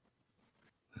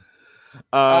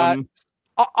 On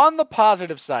the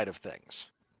positive side of things,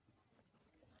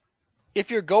 if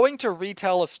you're going to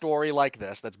retell a story like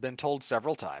this that's been told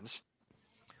several times,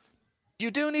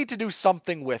 you do need to do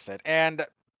something with it. And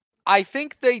I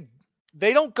think they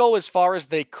don't go as far as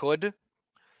they could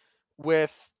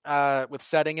with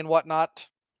setting and whatnot,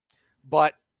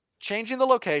 but changing the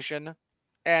location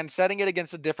and setting it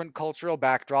against a different cultural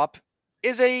backdrop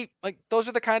is those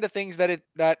are the kind of things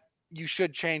that you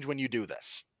should change when you do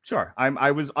this. Sure.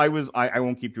 I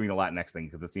won't keep doing the Latinx thing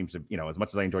because it seems to, you know, as much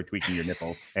as I enjoy tweaking your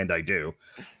nipples, and I do,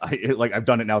 I've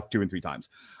done it now 2 and 3 times.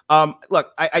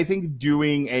 Look, I think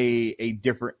doing a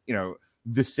different, you know,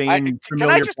 the same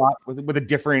familiar plot with a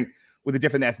different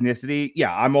ethnicity.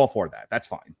 Yeah, I'm all for that. That's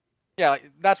fine. Yeah,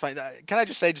 that's fine. Can I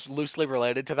just say, just loosely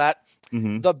related to that,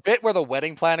 the bit where the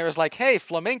wedding planner is like, "Hey,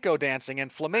 flamenco dancing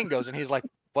and flamingos," and he's like,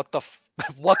 "What the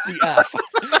f?"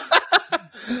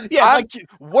 Yeah,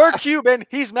 we're Cuban,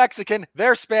 he's Mexican,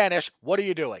 they're Spanish. What are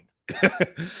you doing?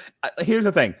 Here's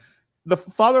the thing: the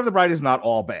Father of the Bride is not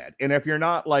all bad, and if you're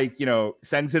not like, you know,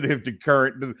 sensitive to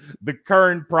the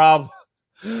current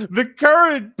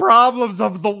problems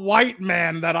of the white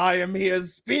man that I am here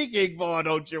speaking for,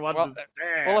 don't you understand?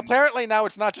 Well, apparently now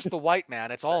it's not just the white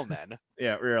man; it's all men.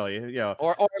 Yeah, really. Yeah,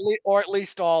 or at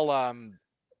least all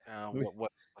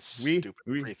we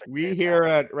here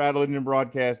at Rattle Engine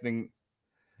Broadcasting.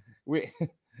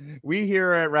 We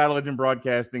here at Rattle Engine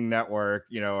Broadcasting Network,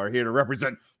 you know, are here to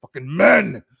represent fucking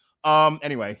men.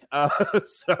 Anyway,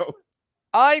 so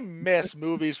I miss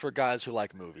movies for guys who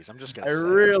like movies. I'm just gonna say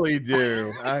really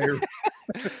do.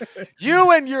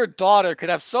 You and your daughter could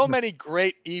have so many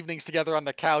great evenings together on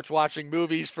the couch watching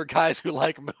movies for guys who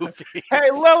like movies. Hey,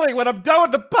 Lily, when I'm done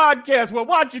with the podcast, we're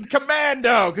watching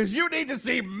Commando because you need to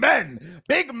see men,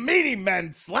 big meaty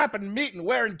men slapping meat and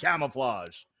wearing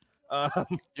camouflage.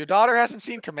 Your daughter hasn't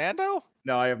seen Commando?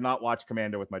 No, I have not watched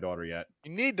Commando with my daughter yet.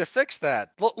 You need to fix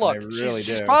that. Look, really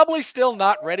she's probably still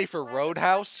not ready for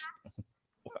Roadhouse.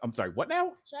 I'm sorry, what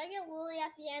now? Should I get Lily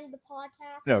at the end of the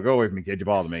podcast? No, go away from me, kid. You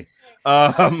bother me.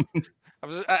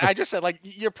 I just said, like,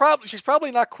 she's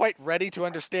probably not quite ready to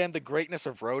understand the greatness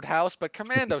of Roadhouse, but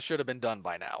Commando should have been done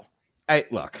by now.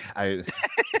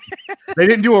 They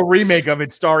didn't do a remake of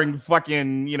it starring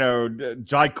fucking,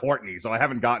 Jai Courtney, so I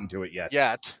haven't gotten to it yet.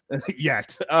 Yet.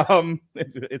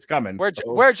 It's coming.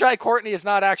 Where Jai Courtney is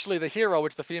not actually the hero,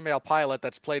 it's the female pilot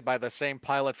that's played by the same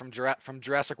pilot from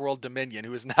Jurassic World Dominion,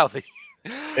 who is now the.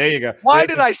 There you go. Why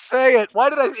did I say it?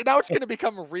 Now it's going to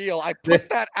become real. I put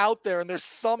that out there, and there's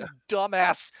some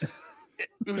dumbass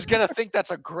who's going to think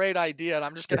that's a great idea, and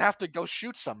I'm just going to have to go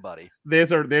shoot somebody.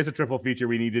 There's a triple feature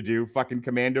we need to do. Fucking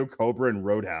Commando, Cobra, and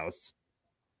Roadhouse.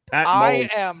 Pat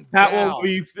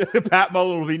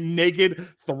Mullen will be naked,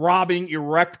 throbbing,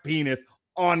 erect penis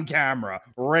on camera,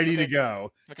 ready to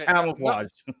go. Okay. Camouflage.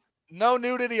 No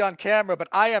nudity on camera, but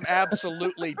I am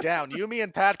absolutely down. You, me,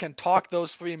 and Pat can talk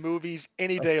those 3 movies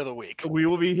any day of the week. We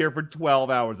will be here for 12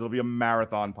 hours. It'll be a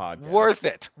marathon podcast. Worth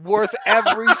it. Worth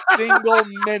every single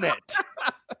minute.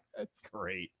 That's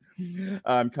great.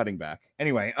 I'm cutting back.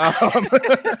 Anyway, Father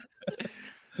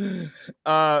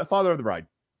of the Bride.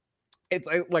 It's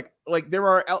like there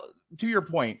are, to your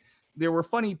point, there were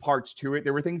funny parts to it.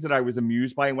 There were things that I was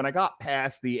amused by. And when I got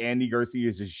past the Andy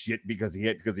Garcia's shit because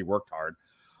he worked hard,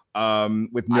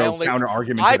 with no counter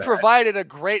argument. I provided a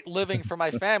great living for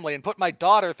my family and put my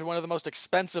daughter through one of the most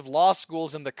expensive law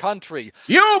schools in the country.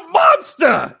 You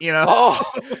monster! Oh,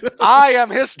 I am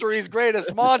history's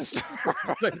greatest monster.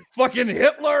 Fucking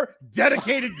Hitler,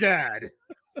 dedicated dad.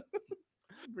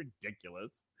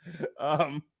 Ridiculous.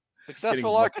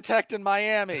 Successful architect in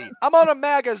Miami. I'm on a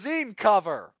magazine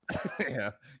cover. Yeah.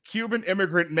 Cuban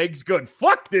immigrant makes good.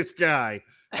 Fuck this guy.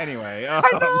 Anyway. I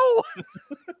know.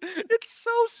 It's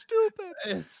so stupid.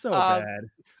 It's so bad.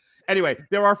 Anyway,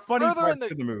 there are funny parts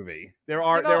to the movie. There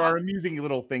are amusing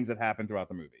little things that happen throughout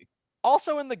the movie.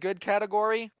 Also in the good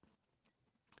category,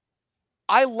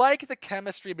 I like the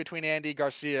chemistry between Andy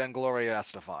Garcia and Gloria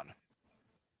Estefan.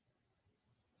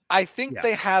 I think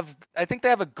they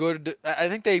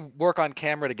work on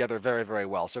camera together very, very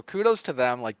well. So kudos to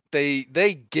them. Like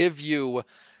they give you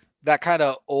that kind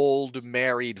of old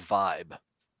married vibe.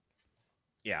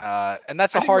 Yeah. And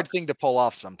that's a hard thing to pull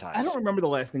off sometimes. I don't remember the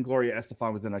last thing Gloria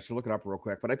Estefan was in. I should look it up real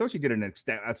quick, but I thought she did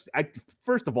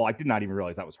first of all, I did not even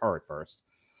realize that was her at first,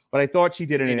 but I thought she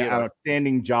did an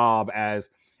outstanding job here's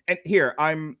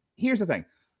the thing.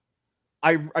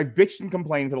 I've bitched and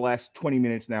complained for the last 20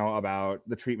 minutes now about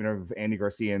the treatment of Andy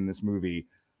Garcia in this movie.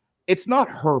 It's not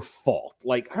her fault.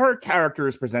 Like, her character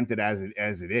is presented as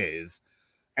it is,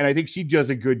 and I think she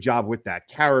does a good job with that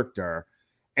character.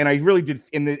 And I really did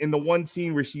in the one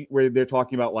scene where they're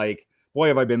talking about, like, boy,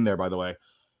 have I been there, by the way.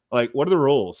 Like, what are the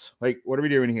rules? Like, what are we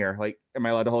doing here? Like, am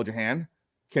I allowed to hold your hand?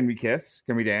 Can we kiss?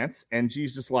 Can we dance? And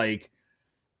she's just like,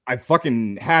 I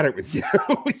fucking had it with you.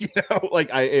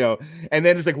 And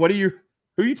then it's like, who are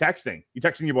you texting? You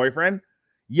texting your boyfriend?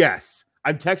 Yes.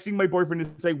 I'm texting my boyfriend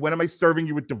to say, when am I serving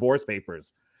you with divorce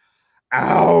papers?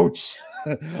 Ouch.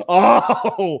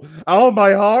 Oh,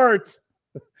 my heart.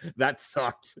 That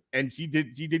sucked. And she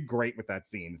did great with that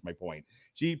scene, is my point.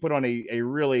 She put on a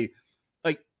really,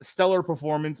 like, stellar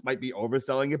performance. Might be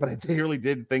overselling it, but I really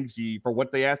did think for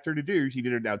what they asked her to do, she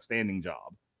did an outstanding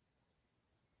job.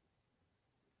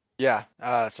 Yeah.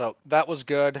 So that was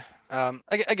good.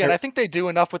 Again, I think they do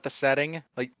enough with the setting.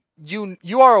 Like,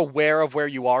 you are aware of where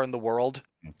you are in the world.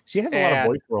 She has a lot of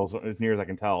voice roles, as near as I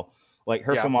can tell. Like,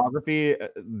 her filmography,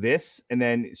 and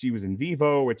then she was in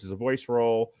Vivo, which is a voice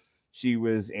role. She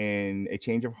was in A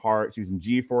Change of Heart. She was in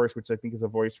G-Force, which I think is a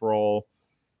voice role.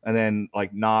 And then,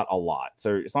 like, not a lot.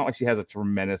 So it's not like she has a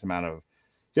tremendous amount of.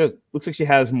 Looks like she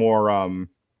has more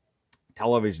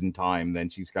television time than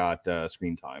she's got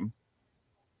screen time.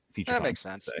 Feature that time, makes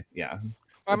sense. Yeah.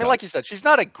 I mean, like you said, she's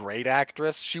not a great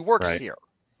actress. She works here.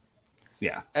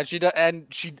 Yeah. And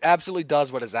she absolutely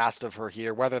does what is asked of her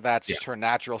here, whether that's just her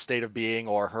natural state of being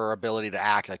or her ability to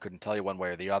act. I couldn't tell you one way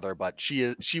or the other, but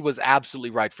she was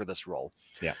absolutely right for this role.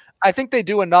 Yeah. I think they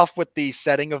do enough with the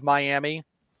setting of Miami.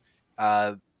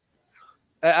 I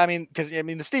mean,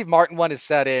 the Steve Martin one is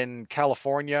set in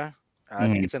California. I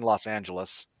think it's in Los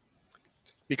Angeles,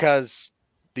 because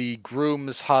the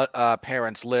groom's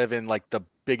parents live in, like, the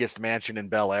biggest mansion in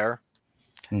Bel Air.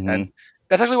 And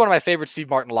that's actually one of my favorite Steve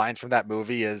Martin lines from that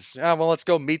movie is, well, let's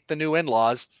go meet the new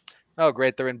in-laws. Oh,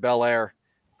 great, they're in Bel Air.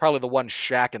 Probably the one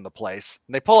shack in the place.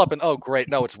 And they pull up and, oh, great,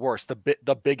 no, it's worse.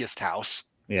 The biggest house.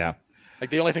 Yeah. Like,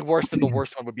 the only thing worse than the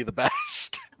worst one would be the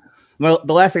best. Well,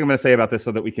 the last thing I'm going to say about this,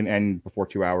 so that we can end before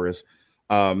 2 hours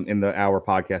in the hour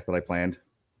podcast that I planned,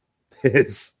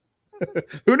 is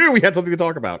who knew we had something to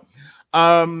talk about?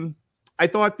 I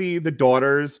thought the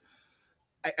daughters,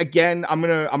 again, I'm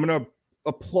gonna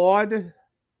applaud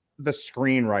the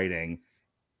screenwriting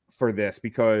for this,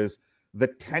 because the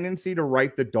tendency to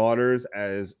write the daughters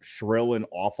as shrill and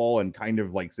awful and kind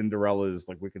of like Cinderella's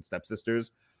like wicked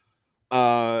stepsisters,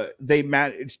 they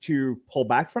managed to pull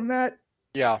back from that.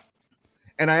 Yeah.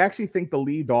 And I actually think the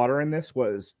lead daughter in this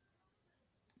was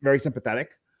very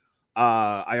sympathetic.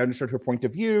 I understood her point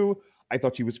of view. I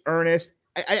thought she was earnest.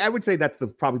 I would say that's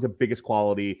probably the biggest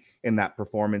quality in that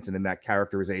performance and in that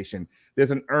characterization.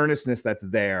 There's an earnestness that's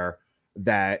there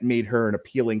that made her an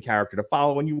appealing character to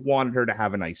follow, and you wanted her to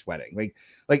have a nice wedding.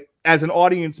 Like as an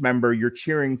audience member, you're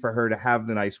cheering for her to have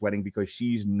the nice wedding because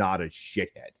she's not a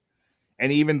shithead.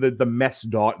 And even the mess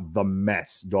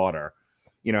daughter,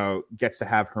 you know, gets to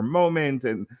have her moment,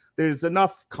 and there's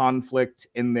enough conflict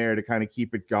in there to kind of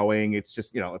keep it going. It's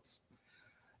just, you know, it's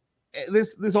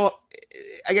this all.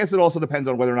 I guess it also depends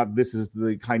on whether or not this is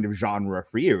the kind of genre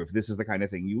for you. If this is the kind of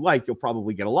thing you like, you'll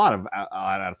probably get a lot of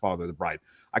out of Father of the Bride.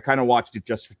 I kind of watched it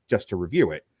just to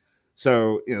review it,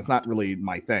 so you know, it's not really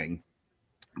my thing.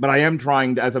 But I am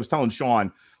trying to, as I was telling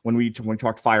Sean when we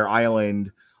talked Fire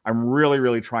Island, I'm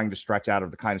really trying to stretch out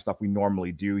of the kind of stuff we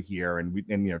normally do here. And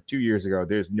you know, 2 years ago,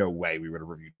 there's no way we would have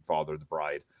reviewed Father of the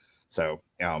Bride. So,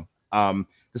 you know,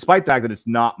 despite the fact that it's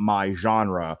not my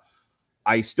genre,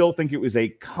 I still think it was a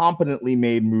competently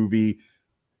made movie,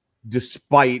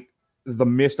 despite the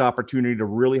missed opportunity to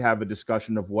really have a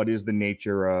discussion of what is the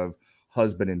nature of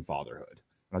husband and fatherhood.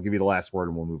 I'll give you the last word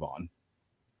and we'll move on.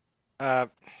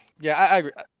 Yeah,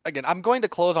 again, I'm going to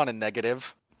close on a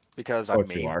negative because I'm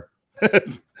me. You are.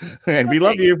 And we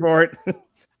love you for it.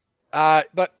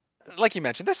 But like you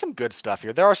mentioned, there's some good stuff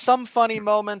here. There are some funny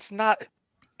moments.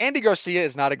 Andy Garcia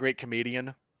is not a great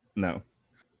comedian. No.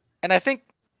 And I think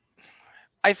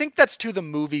that's to the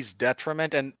movie's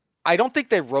detriment. And I don't think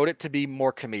they wrote it to be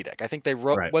more comedic. I think they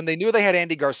wrote, when they knew they had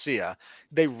Andy Garcia,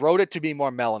 they wrote it to be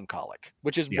more melancholic,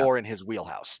 which is more in his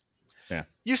wheelhouse. Yeah.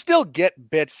 You still get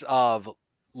bits of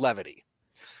levity.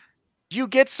 You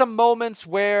get some moments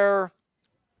where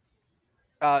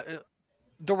the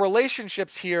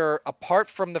relationships here, apart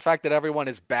from the fact that everyone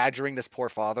is badgering this poor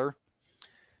father,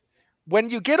 when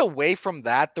you get away from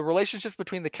that, the relationships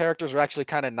between the characters are actually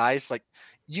kind of nice. Like,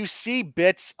 you see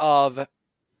bits of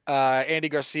Andy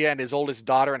Garcia and his oldest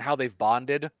daughter and how they've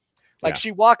bonded. Like,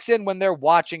 she walks in when they're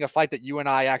watching a fight that you and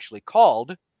I actually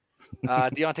called,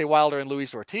 Deontay Wilder and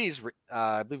Luis Ortiz,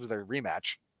 I believe it was their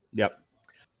rematch. Yep.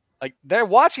 Like, they're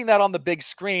watching that on the big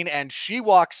screen, and she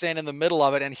walks in the middle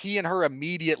of it, and he and her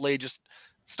immediately just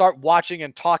start watching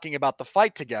and talking about the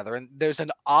fight together. And there's an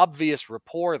obvious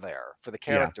rapport there for the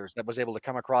characters that was able to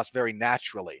come across very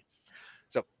naturally.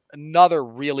 So another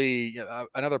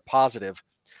positive.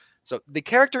 So the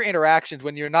character interactions,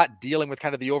 when you're not dealing with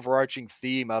kind of the overarching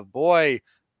theme of, boy,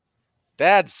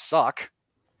 dads suck.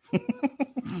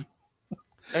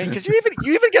 I mean, because you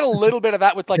even get a little bit of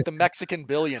that with like the Mexican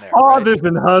billionaire. Fathers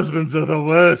and husbands are the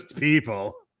worst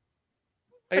people.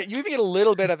 You even get a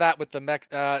little bit of that with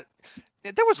the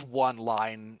there was one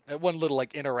little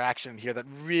like interaction here that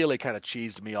really kind of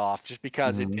cheesed me off, just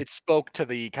because it spoke to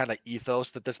the kind of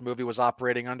ethos that this movie was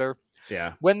operating under.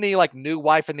 Yeah. When the like new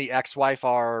wife and the ex-wife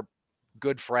are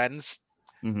good friends,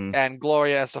 and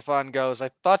Gloria Estefan goes,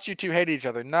 "I thought you two hated each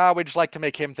other." "No, we just like to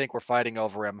make him think we're fighting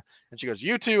over him." And she goes,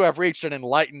 "You two have reached an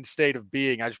enlightened state of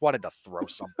being. I just wanted to throw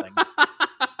something."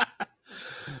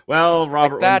 Well,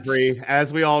 Robert Winfrey,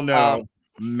 as we all know,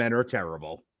 men are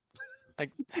terrible.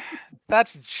 Like,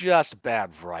 that's just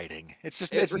bad writing.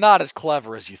 It's not as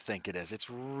clever as you think it is. It's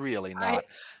really not.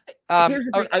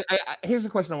 Here's a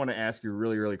question I want to ask you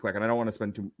really quick, and I don't want to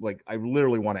spend I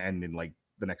literally want to end in like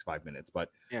the next 5 minutes, but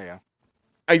yeah.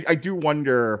 I do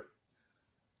wonder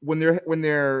when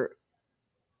they're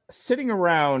sitting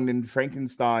around in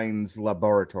Frankenstein's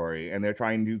laboratory and they're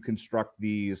trying to construct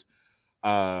these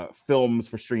films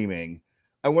for streaming.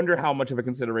 I wonder how much of a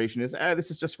consideration is this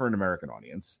is just for an American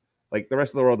audience. Like, the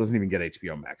rest of the world doesn't even get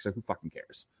HBO Max, so who fucking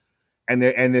cares? And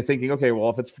they're thinking, okay, well,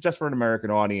 if it's just for an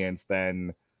American audience,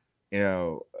 then you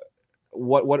know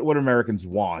what Americans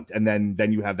want, and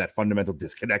then you have that fundamental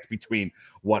disconnect between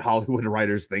what Hollywood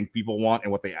writers think people want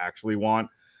and what they actually want.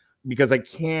 Because I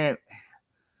can't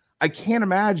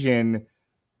imagine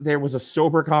there was a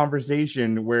sober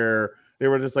conversation where they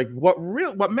were just like, what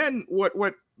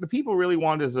the people really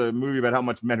want is a movie about how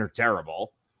much men are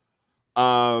terrible.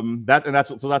 That's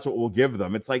what we'll give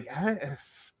them. It's like,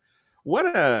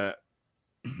 what an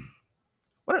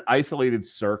isolated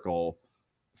circle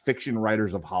fiction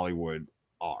writers of Hollywood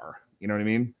are. You know what I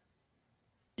mean?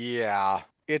 Yeah,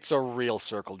 it's a real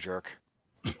circle jerk.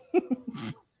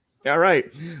 All right.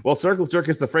 Well, circle jerk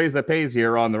is the phrase that pays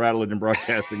here on the Rattlegion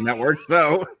Broadcasting Network.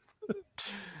 So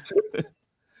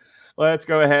let's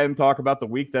go ahead and talk about the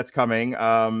week that's coming.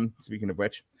 Speaking of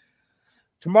which,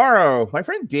 Tomorrow, my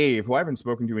friend Dave, who I haven't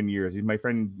spoken to in years, he's my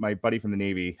friend, my buddy from the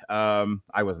Navy.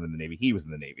 I wasn't in the Navy; he was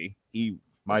in the Navy.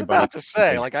 I was about to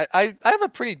say, like, I have a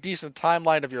pretty decent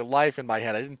timeline of your life in my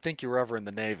head. I didn't think you were ever in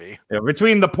the Navy. Yeah,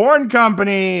 between the porn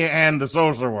company and the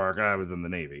social work, I was in the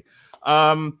Navy.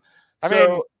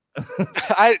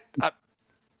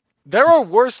 There are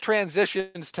worse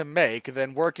transitions to make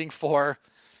than working for.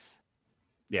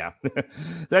 Yeah.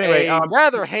 So anyway, a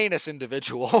rather heinous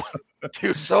individual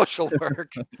to social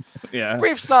work. Yeah.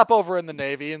 Brief stopover in the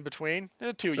Navy in between.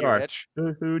 2 year itch.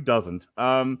 Who doesn't?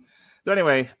 So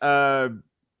anyway,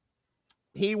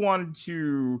 he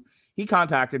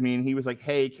contacted me and he was like,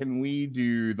 "Hey, can we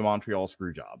do the Montreal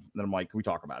screw job?" And I'm like, "Can we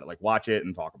talk about it? Like, watch it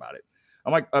and talk about it."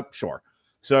 I'm like, sure.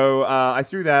 So I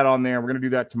threw that on there. We're gonna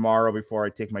do that tomorrow before I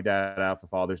take my dad out for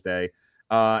Father's Day.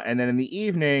 And then in the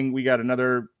evening, we got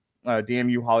another Damn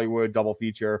You Hollywood double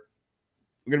feature.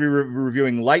 We're gonna be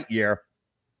reviewing Lightyear,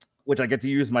 which I get to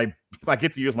use my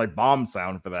bomb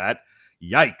sound for that.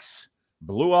 Yikes!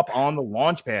 Blew up on the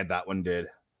launch pad. That one did.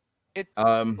 It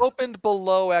opened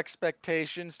below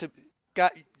expectations.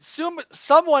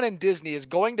 Someone in Disney is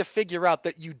going to figure out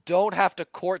that you don't have to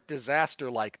court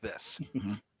disaster like this.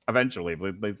 Eventually,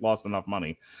 they've lost enough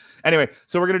money. Anyway,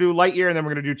 so we're going to do Lightyear, and then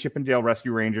we're going to do Chip and Dale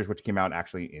Rescue Rangers, which came out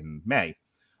actually in May.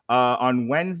 On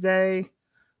Wednesday,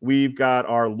 we've got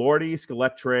our Lordy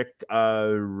Skeletric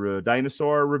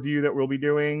dinosaur review that we'll be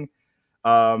doing.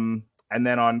 And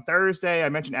then on Thursday, I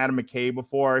mentioned Adam McKay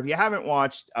before. If you haven't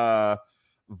watched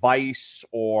Vice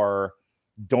or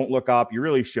Don't Look Up, you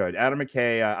really should. Adam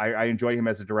McKay, I enjoy him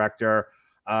as a director.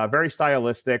 Very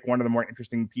stylistic, one of the more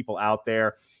interesting people out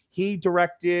there. He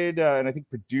directed and I think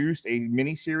produced a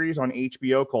miniseries on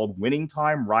HBO called Winning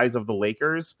Time: Rise of the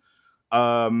Lakers.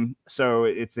 So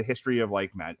it's the history of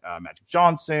like Magic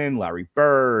Johnson, Larry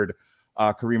Bird,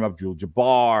 Kareem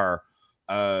Abdul-Jabbar.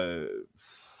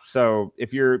 So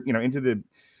if you're into the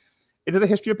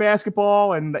history of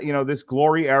basketball and this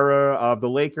glory era of the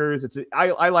Lakers,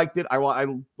 I liked it.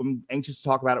 I'm anxious to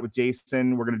talk about it with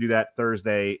Jason. We're going to do that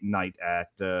Thursday night at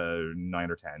 9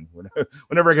 or 10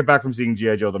 whenever I get back from seeing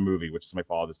G.I. Joe the movie, which is my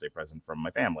Father's Day present from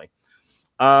my family.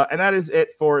 And that is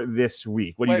it for this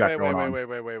week. What do you got going on?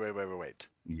 Wait.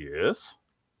 Yes.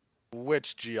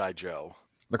 Which G.I. Joe?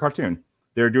 The cartoon.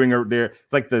 They're doing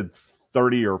it's like the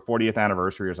 30 or 40th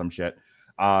anniversary or some shit.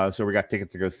 So we got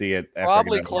tickets to go see it.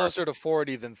 Probably closer to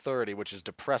 40 than 30, which is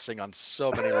depressing on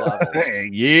so many levels.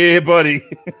 Yeah, buddy.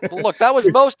 Look, that was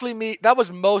mostly me. That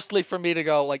was mostly for me to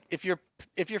go, like, if your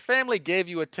family gave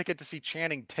you a ticket to see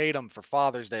Channing Tatum for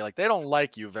Father's Day, like, they don't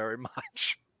like you very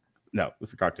much. No,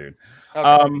 it's a cartoon.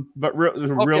 Okay. But Hope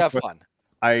you have fun.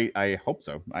 I hope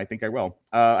so. I think I will.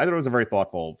 I thought it was a very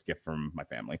thoughtful gift from my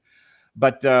family.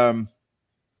 But all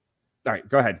right,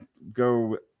 go ahead.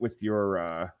 Go with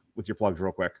your plugs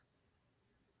real quick.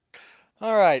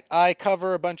 All right. I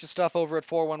cover a bunch of stuff over at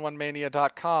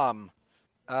 411mania.com.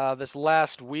 This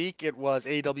last week, it was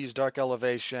AEW's Dark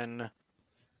Elevation,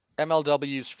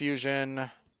 MLW's Fusion,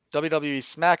 WWE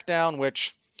SmackDown,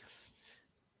 which,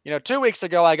 2 weeks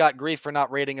ago, I got grief for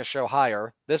not rating a show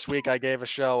higher. This week, I gave a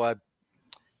show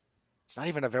it's not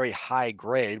even a very high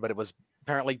grade, but it was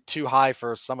apparently too high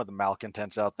for some of the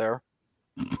malcontents out there.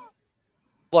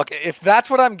 Look, if that's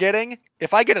what I'm getting,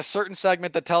 if I get a certain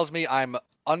segment that tells me I'm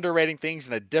underrating things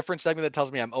and a different segment that tells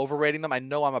me I'm overrating them, I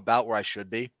know I'm about where I should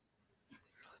be.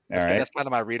 That's kind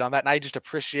of my read on that. And I just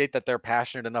appreciate that they're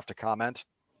passionate enough to comment.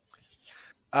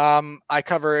 I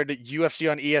covered UFC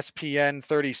on ESPN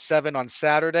 37 on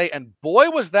Saturday, and boy,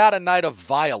 was that a night of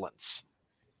violence.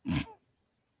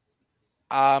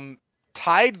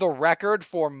 Tied the record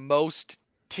for most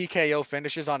TKO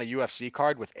finishes on a UFC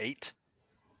card with 8.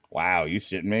 Wow, you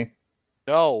shitting me?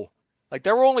 No. Like,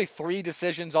 there were only 3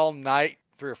 decisions all night.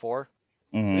 3 or 4?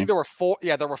 Mm-hmm. I think there were 4.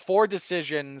 Yeah, there were 4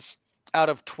 decisions out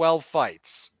of 12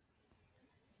 fights.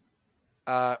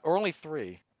 Or only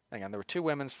 3. Hang on, there were 2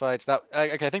 women's fights.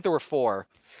 I think there were 4.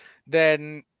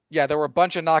 Then, yeah, there were a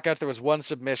bunch of knockouts. There was 1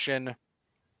 submission.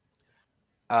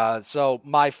 So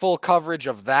my full coverage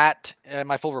of that and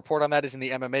my full report on that is in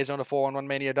the MMA zone of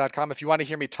 411mania.com. If you want to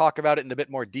hear me talk about it in a bit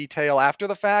more detail after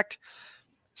the fact,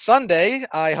 Sunday,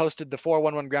 I hosted the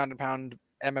 411 Ground and Pound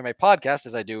MMA podcast,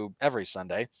 as I do every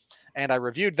Sunday, and I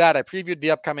reviewed that. I previewed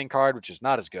the upcoming card, which is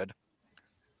not as good,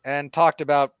 and talked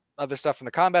about other stuff from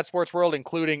the combat sports world,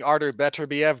 including Artur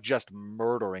Beterbiev just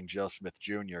murdering Joe Smith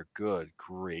Jr. Good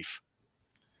grief.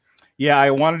 Yeah, I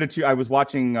was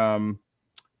watching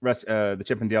the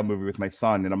Chip and Dale movie with my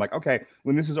son, and I'm like, okay,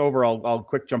 when this is over, I'll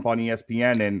quick jump on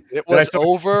ESPN, and it was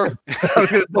over.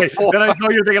 Then I know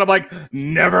you're thinking, I'm like,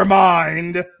 never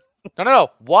mind. No.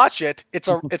 Watch it. It's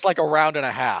like a round and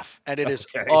a half, and it is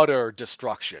Okay. utter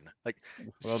destruction. Like,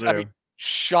 Will I do. mean,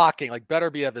 shocking. Like,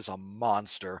 Better BF is a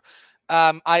monster.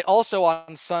 I also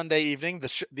on Sunday evening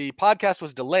the podcast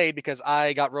was delayed because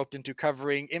I got roped into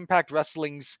covering Impact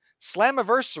Wrestling's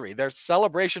Slammiversary, their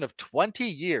celebration of 20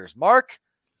 years. Mark,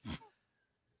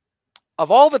 of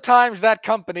all the times that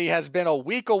company has been a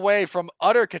week away from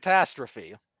utter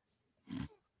catastrophe,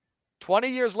 20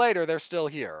 years later, they're still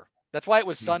here. That's why it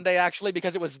was Sunday, actually,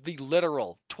 because it was the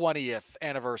literal 20th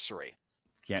anniversary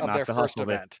of their first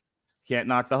event. Can't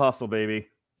knock the hustle, baby.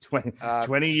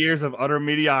 20 years of utter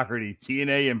mediocrity.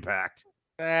 TNA Impact.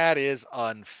 That is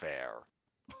unfair.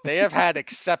 They have had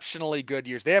exceptionally good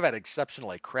years. They have had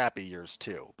exceptionally crappy years,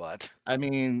 too. But I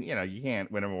mean, you can't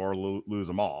win them or lose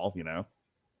them all, I'll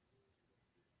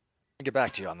get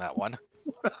back to you on that one.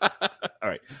 All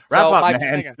right. Wrap up,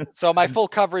 man. So my full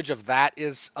coverage of that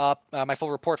is up. My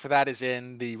full report for that is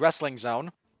in the Wrestling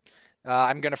Zone.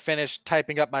 I'm going to finish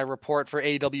typing up my report for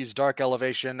AEW's Dark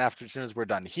Elevation as soon as we're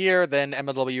done here. Then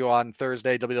MLW on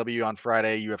Thursday, WWE on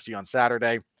Friday, UFC on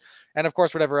Saturday. And, of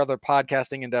course, whatever other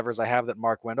podcasting endeavors I have that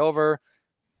Mark went over.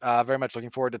 Very much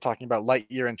looking forward to talking about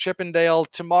Lightyear and Chippendale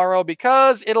tomorrow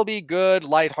because it'll be good,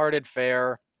 lighthearted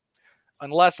fare.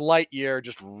 Unless Lightyear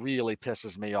just really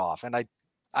pisses me off. And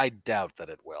I doubt that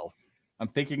it will. I'm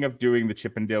thinking of doing the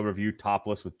Chippendale review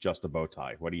topless with just a bow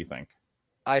tie. What do you think?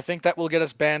 I think that will get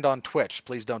us banned on Twitch.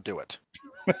 Please don't do it.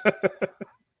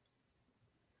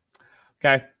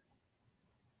 Okay.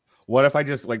 What if I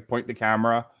just point the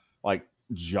camera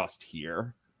just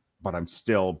here, but I'm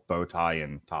still bow tie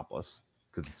and topless?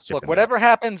 Look, whatever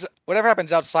happens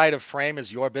outside of frame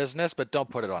is your business, but don't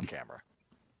put it on camera.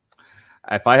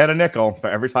 If I had a nickel for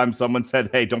every time someone said,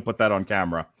 "Hey, don't put that on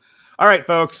camera." All right,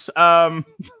 folks.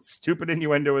 Stupid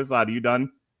innuendo aside, are you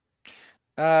done?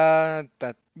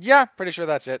 Pretty sure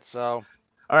that's it. So,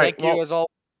 all right. Thank you as all.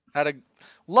 Had a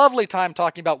lovely time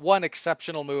talking about one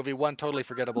exceptional movie, one totally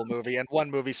forgettable movie, and one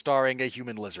movie starring a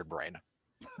human lizard brain.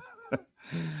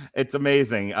 It's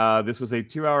amazing. This was a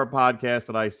 2-hour podcast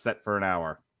that I set for an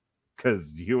hour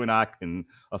because you and I can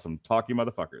some talky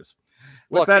motherfuckers.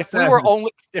 Look, if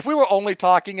we were only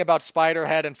talking about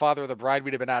Spiderhead and Father of the Bride,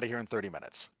 we'd have been out of here in 30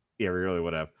 minutes. Yeah, we really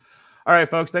would have. All right,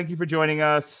 folks. Thank you for joining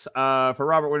us. For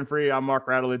Robert Winfrey, I'm Mark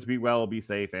Radulich. Be well, be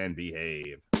safe, and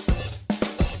behave.